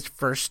this was his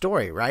first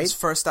story, right?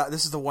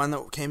 This is the one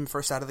that came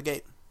first out of the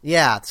gate.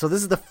 Yeah, so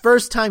this is the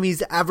first time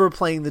he's ever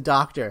playing the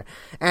Doctor,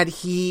 and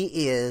he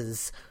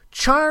is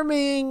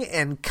charming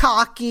and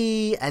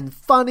cocky and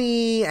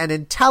funny and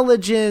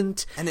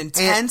intelligent and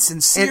intense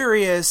and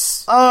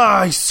serious.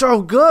 Oh, he's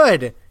so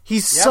good.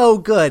 He's so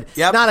good.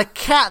 Yep. Not a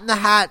cat in the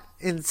hat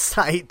in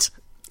sight.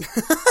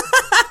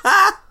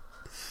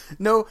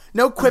 No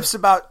quips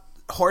about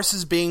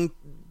horses being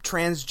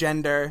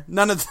transgender.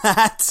 None of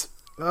that.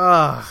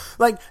 Ugh.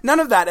 Like, none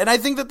of that. And I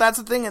think that that's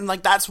the thing, and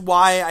like that's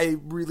why I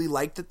really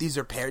like that these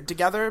are paired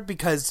together,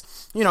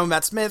 because, you know,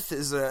 Matt Smith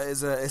is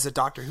a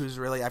doctor who's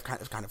really, I've kind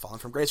of fallen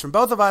from grace from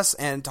both of us,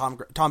 and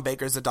Tom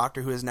Baker is a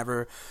doctor who has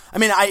never, I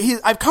mean,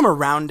 I've come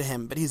around to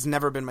him, but he's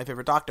never been my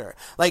favorite doctor.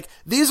 Like,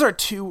 these are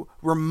two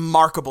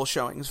remarkable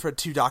showings for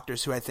two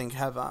doctors who I think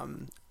have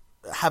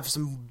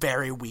some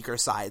very weaker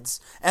sides.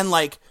 And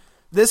like,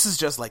 this is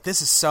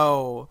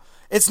so,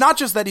 it's not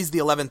just that he's the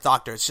 11th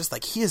Doctor, it's just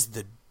like he is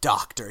the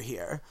Doctor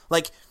here.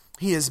 Like,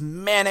 he is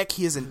manic,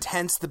 he is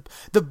intense. The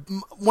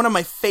one of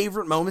my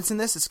favorite moments in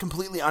this is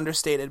completely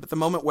understated, but the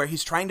moment where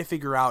he's trying to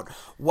figure out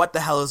what the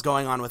hell is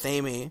going on with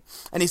Amy,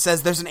 and he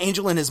says there's an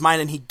angel in his mind,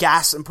 and he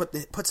gasps and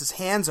puts his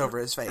hands over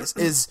his face,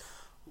 is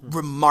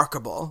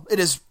remarkable. It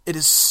is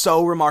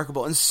so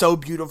remarkable and so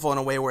beautiful in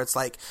a way where it's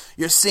like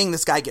you're seeing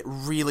this guy get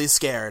really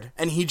scared,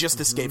 and he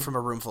just escaped from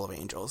a room full of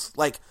angels.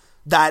 Like,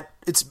 that,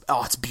 it's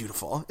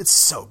beautiful. It's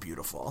so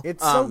beautiful.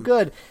 It's so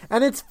good.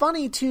 And it's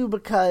funny too,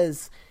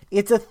 because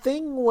it's a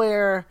thing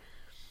where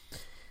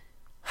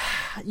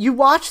you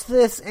watch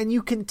this and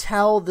you can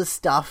tell the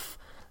stuff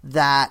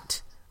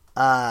that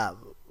that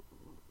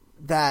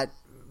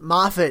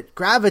Moffat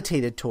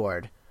gravitated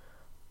toward,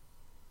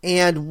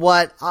 and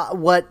what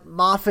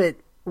Moffat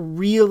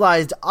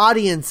realized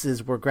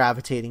audiences were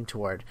gravitating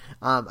toward.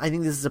 I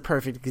think this is a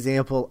perfect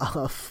example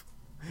of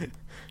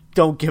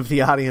don't give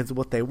the audience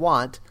what they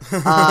want,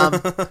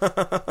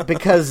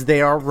 because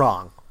they are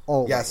wrong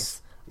always.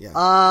 Yes.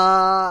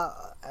 Yeah.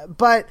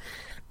 But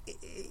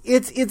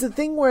it's a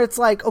thing where it's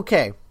like,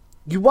 okay,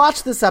 you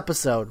watch this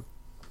episode,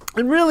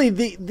 and really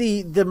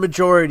the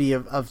majority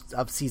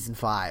of season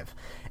 5,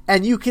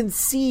 and you can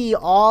see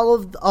all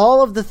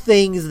of the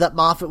things that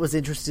Moffat was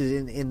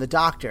interested in the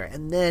Doctor.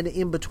 And then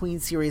in between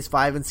series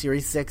 5 and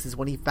series 6 is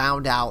when he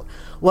found out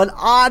what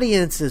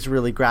audiences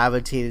really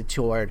gravitated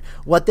toward,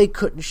 what they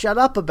couldn't shut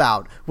up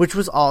about, which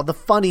was all the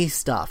funny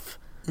stuff.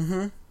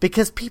 Mm-hmm.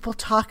 Because people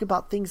talk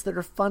about things that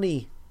are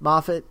funny,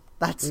 Moffat.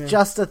 That's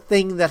just a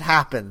thing that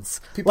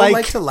happens. People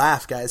like to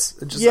laugh, guys.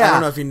 I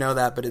don't know if you know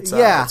that, but it's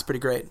pretty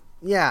great.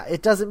 Yeah,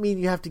 it doesn't mean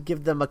you have to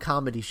give them a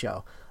comedy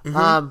show.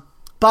 Mm-hmm.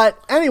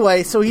 But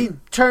anyway, so he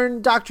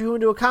turned Doctor Who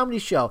into a comedy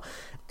show.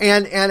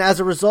 And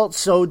as a result,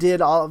 so did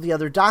all of the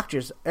other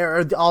doctors,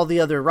 or all the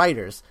other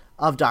writers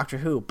of Doctor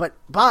Who.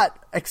 But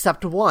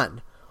except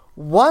one.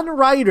 One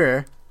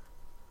writer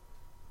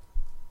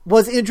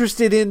was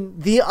interested in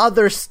the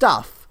other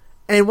stuff.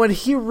 And when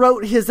he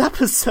wrote his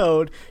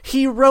episode,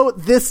 he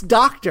wrote this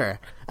Doctor.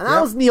 And that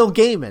was Neil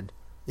Gaiman.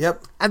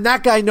 Yep. And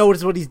that guy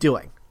knows what he's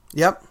doing.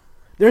 Yep.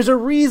 There's a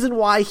reason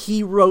why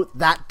he wrote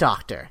that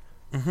Doctor.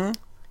 Mm-hmm.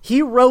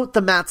 He wrote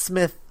the Matt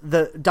Smith,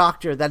 the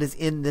Doctor that is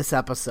in this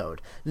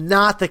episode,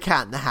 not the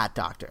Cat in the Hat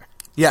Doctor.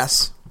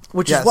 Yes.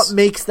 Which is what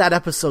makes that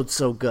episode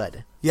so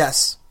good.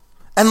 Yes.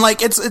 And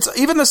like, it's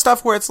even the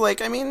stuff where it's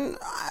like, I mean,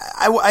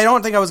 I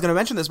don't think I was going to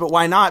mention this, but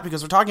why not?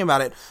 Because we're talking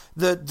about it.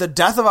 The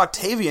death of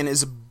Octavian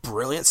is a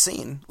brilliant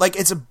scene. Like,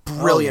 it's a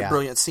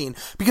brilliant scene.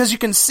 Because you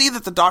can see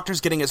that the Doctor's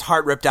getting his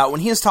heart ripped out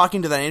when he is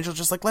talking to that angel,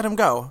 just like, let him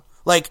go.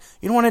 Like,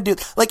 you don't want to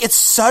do, like, it's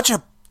such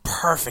a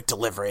perfect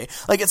delivery.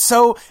 Like, it's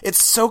so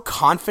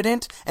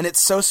confident, and it's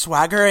so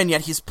swagger, and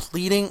yet he's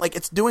pleading. Like,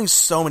 it's doing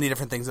so many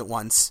different things at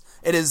once.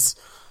 It is,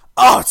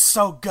 it's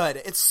so good.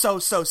 It's so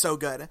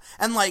good.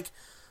 And like,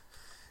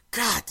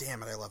 God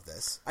damn it, I love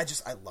this.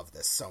 I love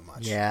this so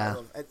much. Yeah.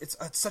 It's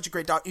such a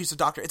great use of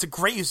Doctor. It's a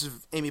great use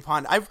of Amy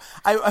Pond. I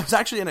was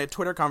actually in a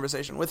Twitter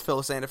conversation with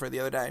Phil Sandifer the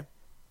other day.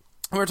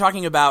 We were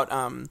talking about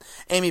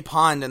Amy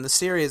Pond and the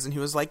series, and he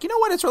was like, you know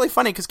what, it's really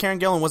funny because Karen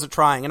Gillan wasn't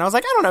trying. And I was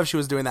like, I don't know if she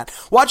was doing that.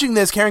 Watching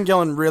this, Karen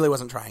Gillan really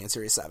wasn't trying in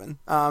Series 7.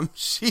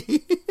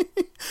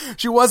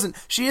 She wasn't.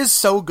 She is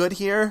so good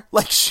here.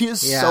 Like, she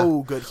is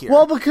so good here.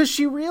 Well, because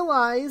she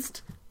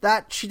realized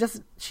that she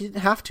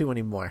didn't have to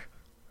anymore.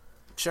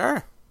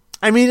 Sure.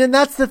 I mean, and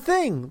that's the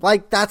thing.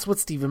 Like, that's what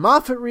Stephen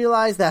Moffat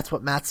realized. That's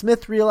what Matt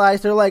Smith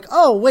realized. They're like,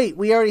 oh, wait,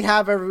 we already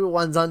have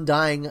everyone's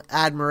undying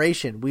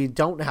admiration. We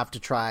don't have to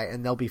try,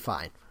 and they'll be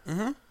fine.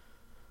 Mm-hmm.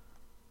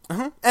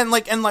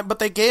 Mm-hmm. But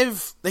they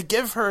give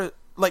her,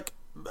 like,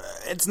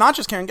 it's not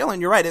just Karen Gillan.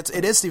 You're right.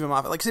 It is Stephen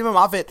Moffat. Like, Stephen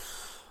Moffat,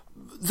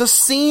 the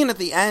scene at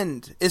the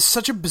end is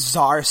such a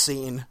bizarre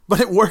scene, but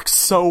it works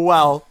so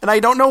well. And I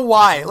don't know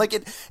why.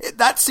 Like,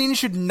 that scene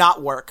should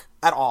not work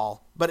at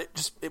all.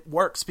 But it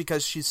works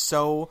because she's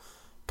so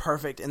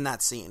perfect in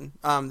that scene.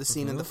 The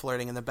scene in the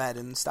flirting in the bed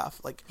and stuff.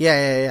 Like,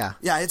 yeah.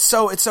 Yeah, it's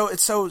so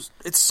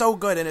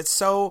good, and it's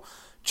so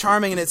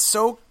charming, and it's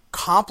so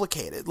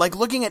complicated. Like,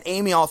 looking at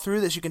Amy all through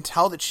this, you can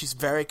tell that she's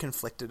very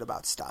conflicted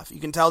about stuff. You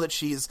can tell that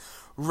she's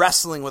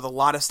wrestling with a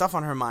lot of stuff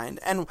on her mind.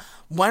 And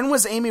when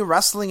was Amy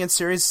wrestling in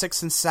series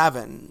 6 and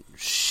 7?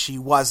 She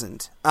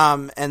wasn't.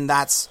 And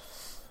that's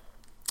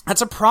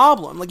That's a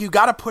problem. Like, you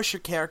got to push your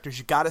characters.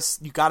 You got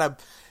to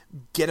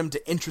get them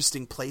to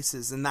interesting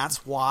places, and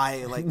that's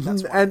why. Like,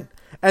 that's why.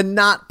 And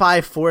not by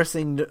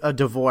forcing a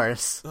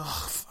divorce.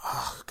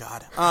 Oh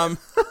God.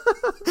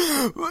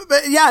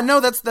 But yeah, no,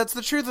 that's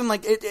the truth. And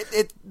like,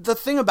 the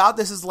thing about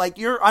this is like,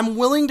 I'm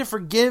willing to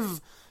forgive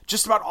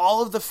just about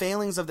all of the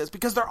failings of this,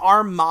 because there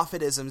are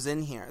Moffatisms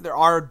in here. There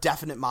are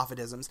definite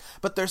Moffatisms,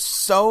 but they're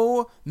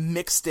so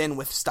mixed in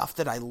with stuff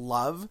that I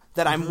love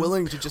that I'm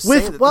willing to just say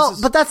that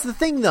but that's the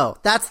thing, though.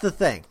 That's the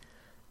thing.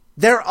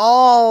 They're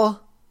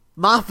all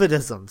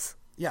Moffatisms.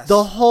 Yes.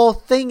 The whole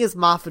thing is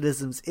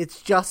Moffatisms.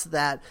 It's just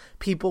that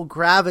people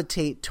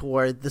gravitate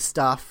toward the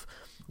stuff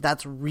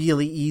that's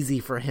really easy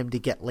for him to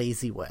get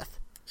lazy with.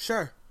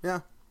 Sure.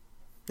 Yeah.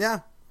 Yeah.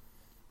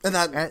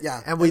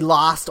 And we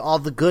lost all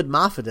the good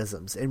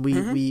Moffatisms, and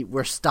we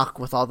were stuck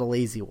with all the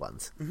lazy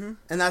ones. Mm-hmm.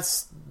 And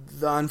that's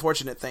the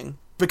unfortunate thing,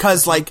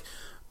 because like,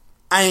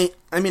 I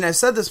mean, I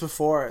said this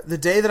before. The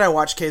day that I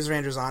watched Caves of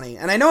Androzani,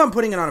 and I know I'm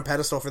putting it on a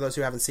pedestal for those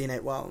who haven't seen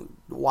it. Well,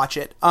 watch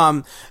it.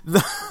 Or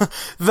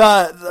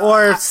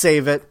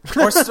save it.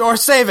 or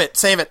save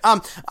it.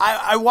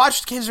 I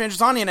watched Caves of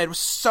Androzani, and I was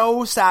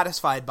so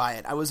satisfied by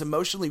it. I was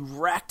emotionally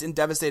wrecked and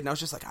devastated, and I was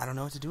just like, I don't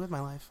know what to do with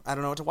my life. I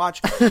don't know what to watch.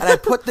 And I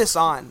put this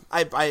on.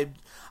 I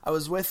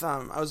was with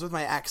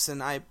my ex,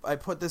 and I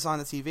put this on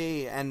the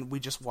TV, and we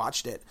just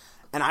watched it.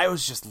 And I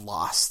was just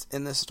lost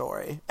in this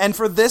story. And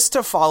for this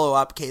to follow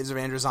up Caves of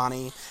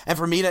Androzani, and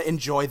for me to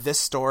enjoy this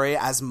story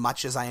as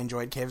much as I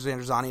enjoyed Caves of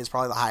Androzani, is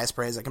probably the highest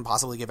praise I can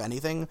possibly give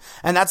anything.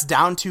 And that's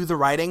down to the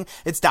writing.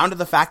 It's down to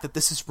the fact that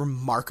this is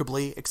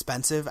remarkably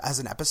expensive as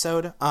an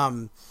episode.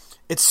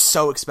 It's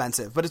so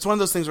expensive. But it's one of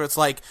those things where it's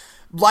like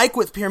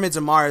with Pyramids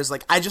of Mars,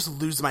 like, I just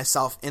lose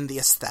myself in the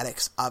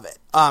aesthetics of it.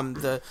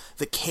 The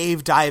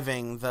cave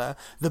diving, the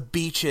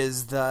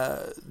beaches,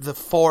 the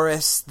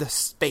forest, the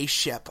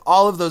spaceship,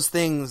 all of those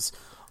things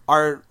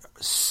are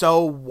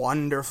so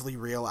wonderfully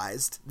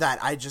realized that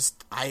I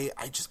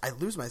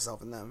lose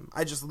myself in them.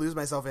 I just lose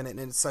myself in it, and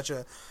it's such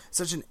an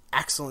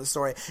excellent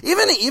story.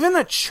 Even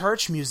a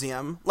church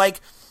museum,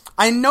 like,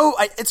 I know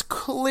it's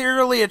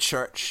clearly a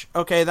church.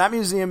 Okay, that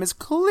museum is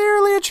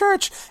clearly a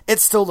church. It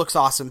still looks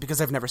awesome because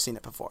I've never seen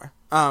it before.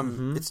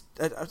 It's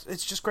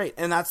just great,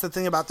 and that's the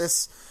thing about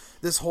this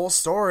whole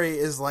story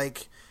is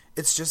like,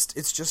 it's just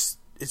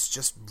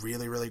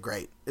really, really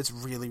great. It's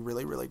really,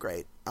 really, really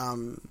great.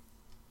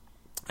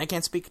 I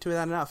can't speak to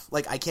that enough.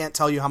 Like, I can't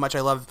tell you how much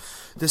I love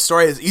this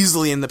story. It's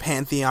easily in the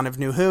pantheon of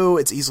New Who.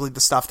 It's easily the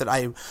stuff that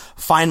I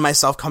find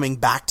myself coming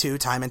back to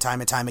time and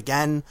time and time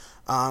again.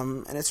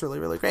 And it's really,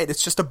 really great.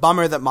 It's just a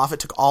bummer that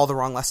Moffat took all the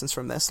wrong lessons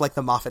from this, like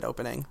the Moffat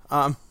opening.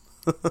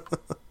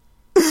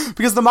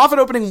 Because the Moffat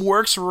opening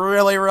works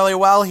really, really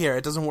well here.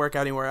 It doesn't work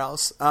anywhere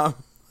else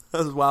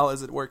as well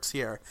as it works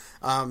here.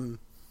 But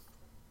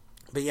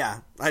yeah,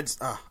 I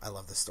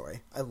love this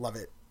story. I love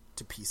it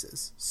to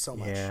pieces so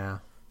much. Yeah.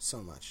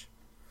 So much.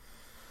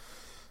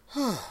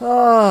 This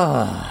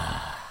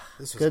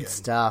was good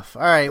stuff.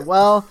 All right,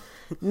 well,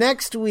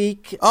 next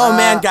week... Oh,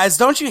 man, guys,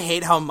 don't you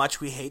hate how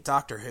much we hate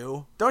Doctor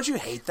Who? Don't you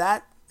hate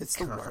that? It's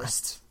the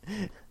worst.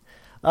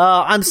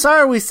 I'm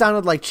sorry we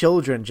sounded like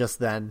children just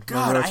then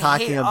when we were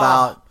talking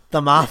about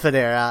the Moffat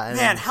era. And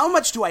man, how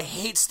much do I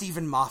hate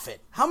Stephen Moffat?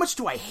 How much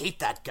do I hate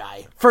that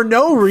guy? For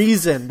no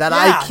reason that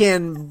I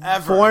can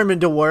form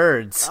into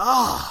words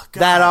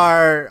that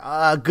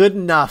are good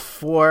enough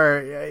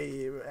for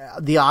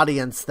the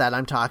audience that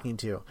I'm talking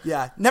to.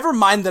 Yeah, never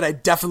mind that I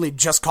definitely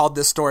just called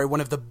this story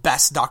one of the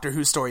best Doctor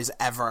Who stories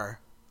ever.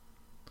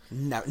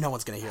 No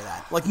one's going to hear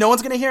that. Like, no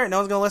one's going to hear it. No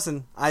one's going to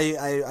listen.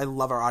 I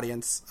love our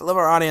audience. I love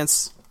our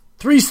audience.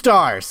 3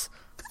 stars.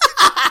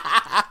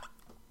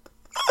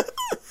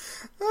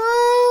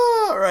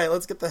 All right,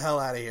 let's get the hell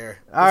out of here.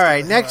 All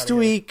right, next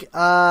week,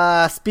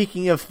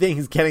 speaking of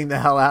things getting the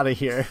hell out of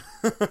here.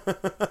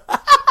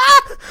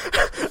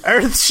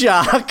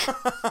 Earthshock.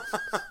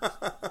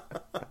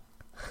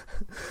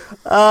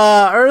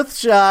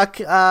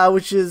 Earthshock,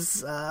 which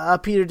is a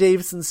Peter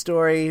Davison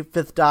story,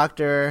 5th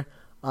Doctor,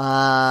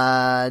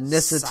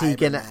 Nyssa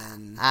Tegan,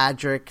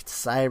 Adric,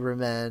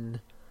 Cybermen,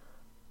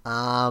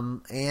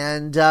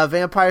 and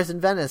Vampires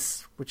in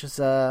Venice, which is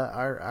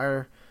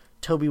our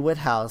Toby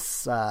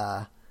Whithouse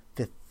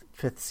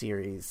fifth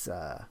series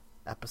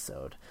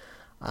episode.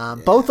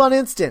 Both on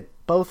Instant.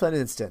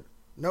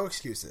 No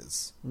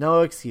excuses.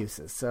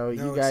 So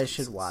you guys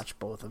should watch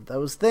both of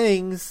those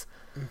things.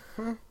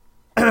 Mm-hmm.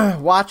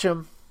 Watch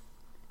them.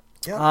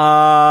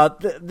 Yep.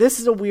 This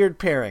is a weird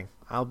pairing,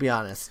 I'll be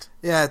honest.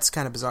 Yeah, it's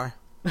kind of bizarre.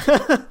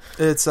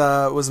 It's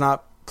was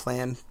not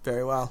planned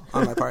very well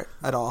on my part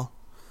at all.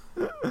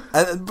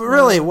 But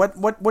really,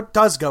 what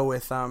does go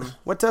with Vampires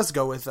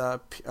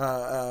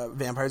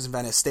in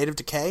Venice? State of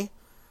Decay?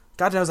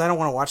 God knows I don't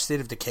want to watch State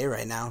of Decay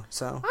right now.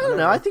 So I don't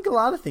know. I think a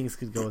lot of things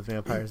could go with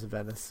Vampires in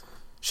Venice.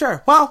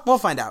 Sure. Well, we'll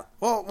find out.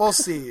 We'll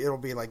see. It'll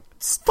be like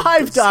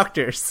 5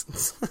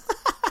 doctors.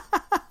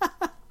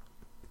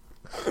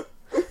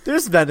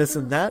 There's Venice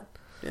in that.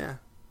 Yeah.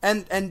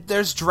 And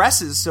there's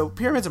dresses, so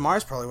Pyramids of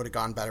Mars probably would have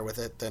gone better with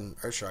it than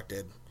Earthshock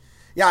did.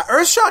 Yeah,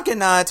 Earthshock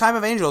and Time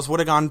of Angels would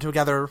have gone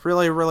together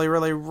really, really,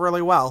 really,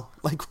 really well.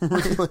 Like,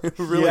 really,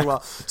 really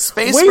well.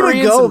 Space Way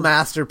Marines. to go,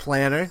 Master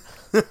Planner.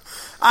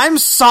 I'm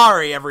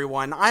sorry,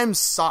 everyone. I'm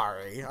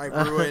sorry. I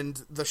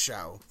ruined the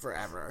show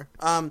forever.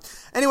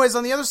 Anyways,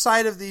 on the other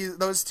side of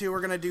those two,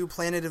 we're going to do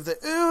Planet of the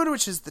Ood,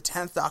 which is the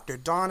 10th Dr.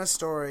 Donna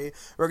story.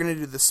 We're going to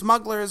do The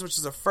Smugglers, which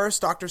is a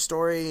first Doctor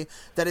story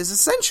that is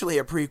essentially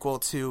a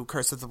prequel to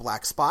Curse of the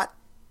Black Spot.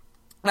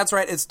 That's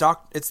right. It's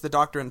the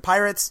Doctor and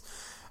Pirates.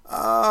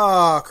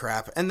 Oh,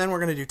 crap. And then we're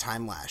going to do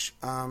Time Lash.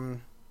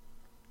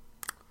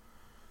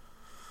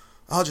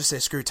 I'll just say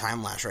screw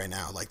Time Lash right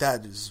now. Like,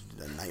 that is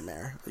a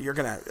nightmare. You're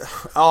going to...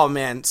 Oh,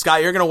 man.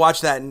 Scott, you're going to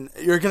watch that, and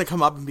you're going to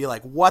come up and be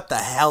like, what the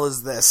hell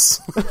is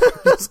this?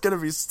 It's going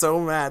to be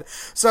so mad.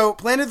 So,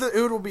 Planet of the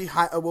Ood will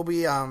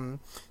be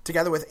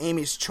together with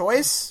Amy's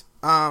Choice.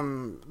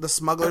 The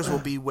Smugglers will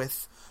be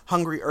with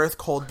Hungry Earth,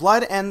 Cold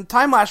Blood. And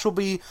Time Lash will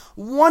be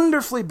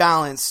wonderfully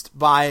balanced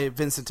by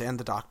Vincent and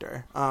the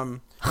Doctor.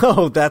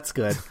 Oh, that's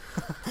good.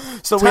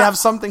 So we have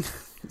something...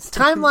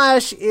 Time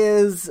Lash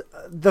is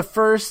the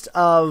first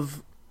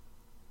of,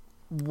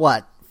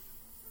 what,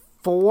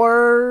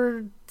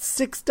 4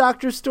 6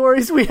 Doctor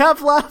stories we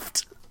have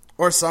left?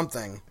 Or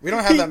something. We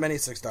don't have that many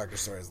 6 Doctor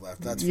stories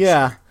left, that's for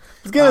yeah. sure.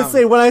 I was going to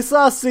say, when I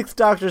saw a 6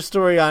 Doctor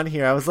story on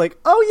here, I was like,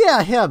 oh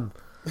yeah, him.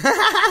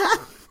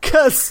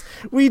 Because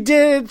we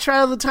did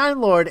Trial of the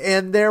Time Lord,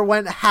 and there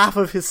went half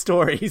of his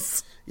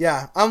stories.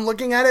 Yeah, I'm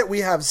looking at it. We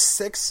have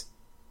six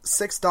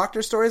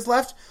Doctor stories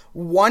left.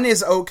 1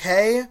 is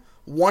okay.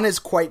 1 is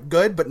quite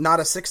good, but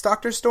not a 6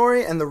 Doctor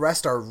story, and the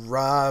rest are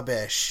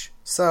rubbish.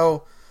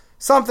 So,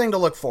 something to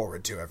look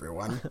forward to,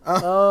 everyone.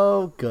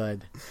 Oh,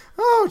 good.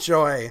 Oh,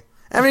 joy.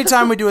 Every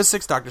time we do a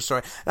 6 Doctor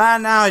story.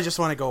 Now I just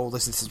want to go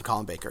listen to some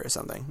Colin Baker or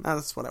something.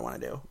 That's what I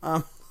want to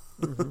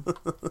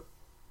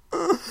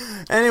do.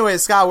 Anyway,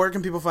 Scott, where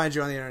can people find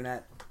you on the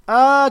internet?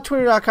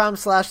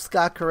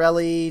 Twitter.com/Scott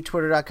Corelli,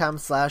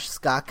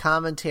 Twitter.com/Scott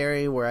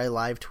Commentary, where I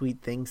live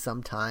tweet things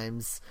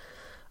sometimes.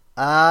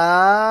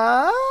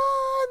 And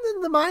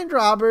then the Mind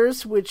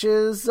Robbers, which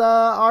is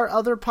our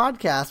other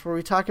podcast where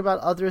we talk about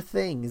other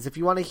things. If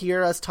you want to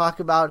hear us talk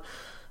about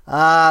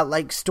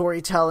like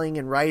storytelling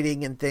and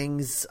writing and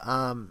things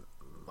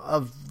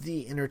of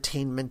the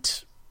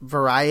entertainment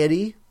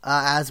variety,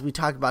 as we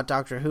talk about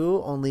Doctor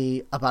Who,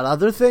 only about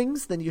other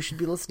things, then you should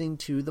be listening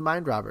to the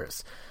Mind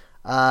Robbers.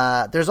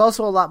 There's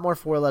also a lot more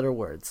 4-letter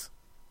words.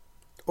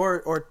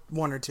 Or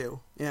 1 or 2.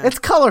 Yeah. It's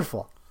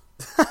colorful.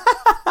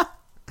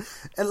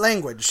 And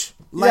language.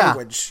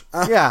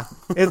 Yeah,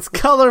 it's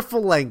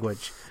colorful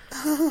language.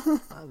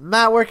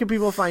 Matt, where can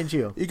people find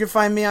you? You can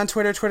find me on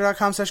Twitter,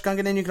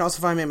 twitter.com/Gungadin. You can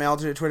also find me at my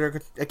alternate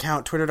Twitter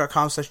account,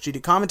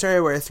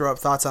 twitter.com/GDCommentary, where I throw up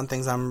thoughts on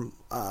things I'm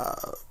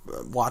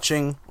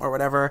watching or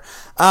whatever.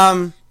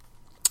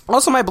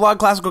 Also, my blog,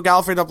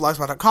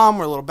 classicalgallifrey.blogspot.com.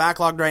 We're a little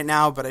backlogged right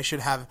now, but I should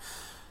have a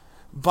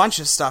bunch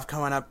of stuff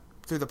coming up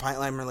through the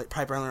pipeline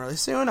really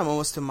soon. I'm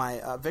almost to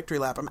my victory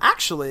lap. I'm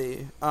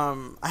actually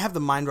I have the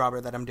Mind Robber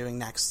that I'm doing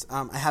next.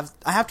 I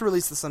have to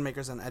release the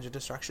Sunmakers and Edge of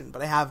Destruction,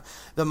 but I have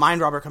the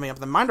Mind Robber coming up.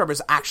 The Mind Robber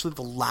is actually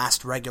the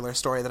last regular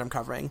story that I'm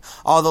covering.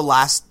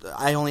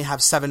 I only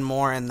have 7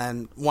 more, and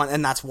then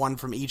that's 1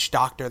 from each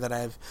Doctor that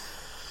I've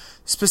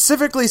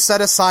specifically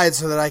set aside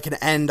so that I can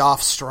end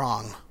off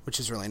strong, which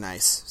is really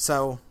nice.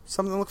 So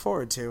something to look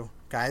forward to,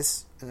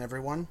 guys and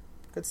everyone.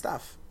 Good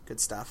stuff.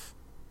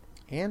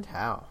 And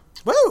how?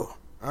 Woo!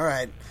 All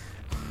right.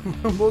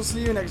 We'll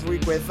see you next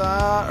week with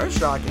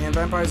Earthshock and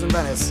Vampires in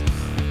Venice,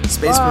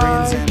 Space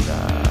Marines, and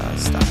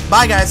stuff.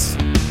 Bye, guys.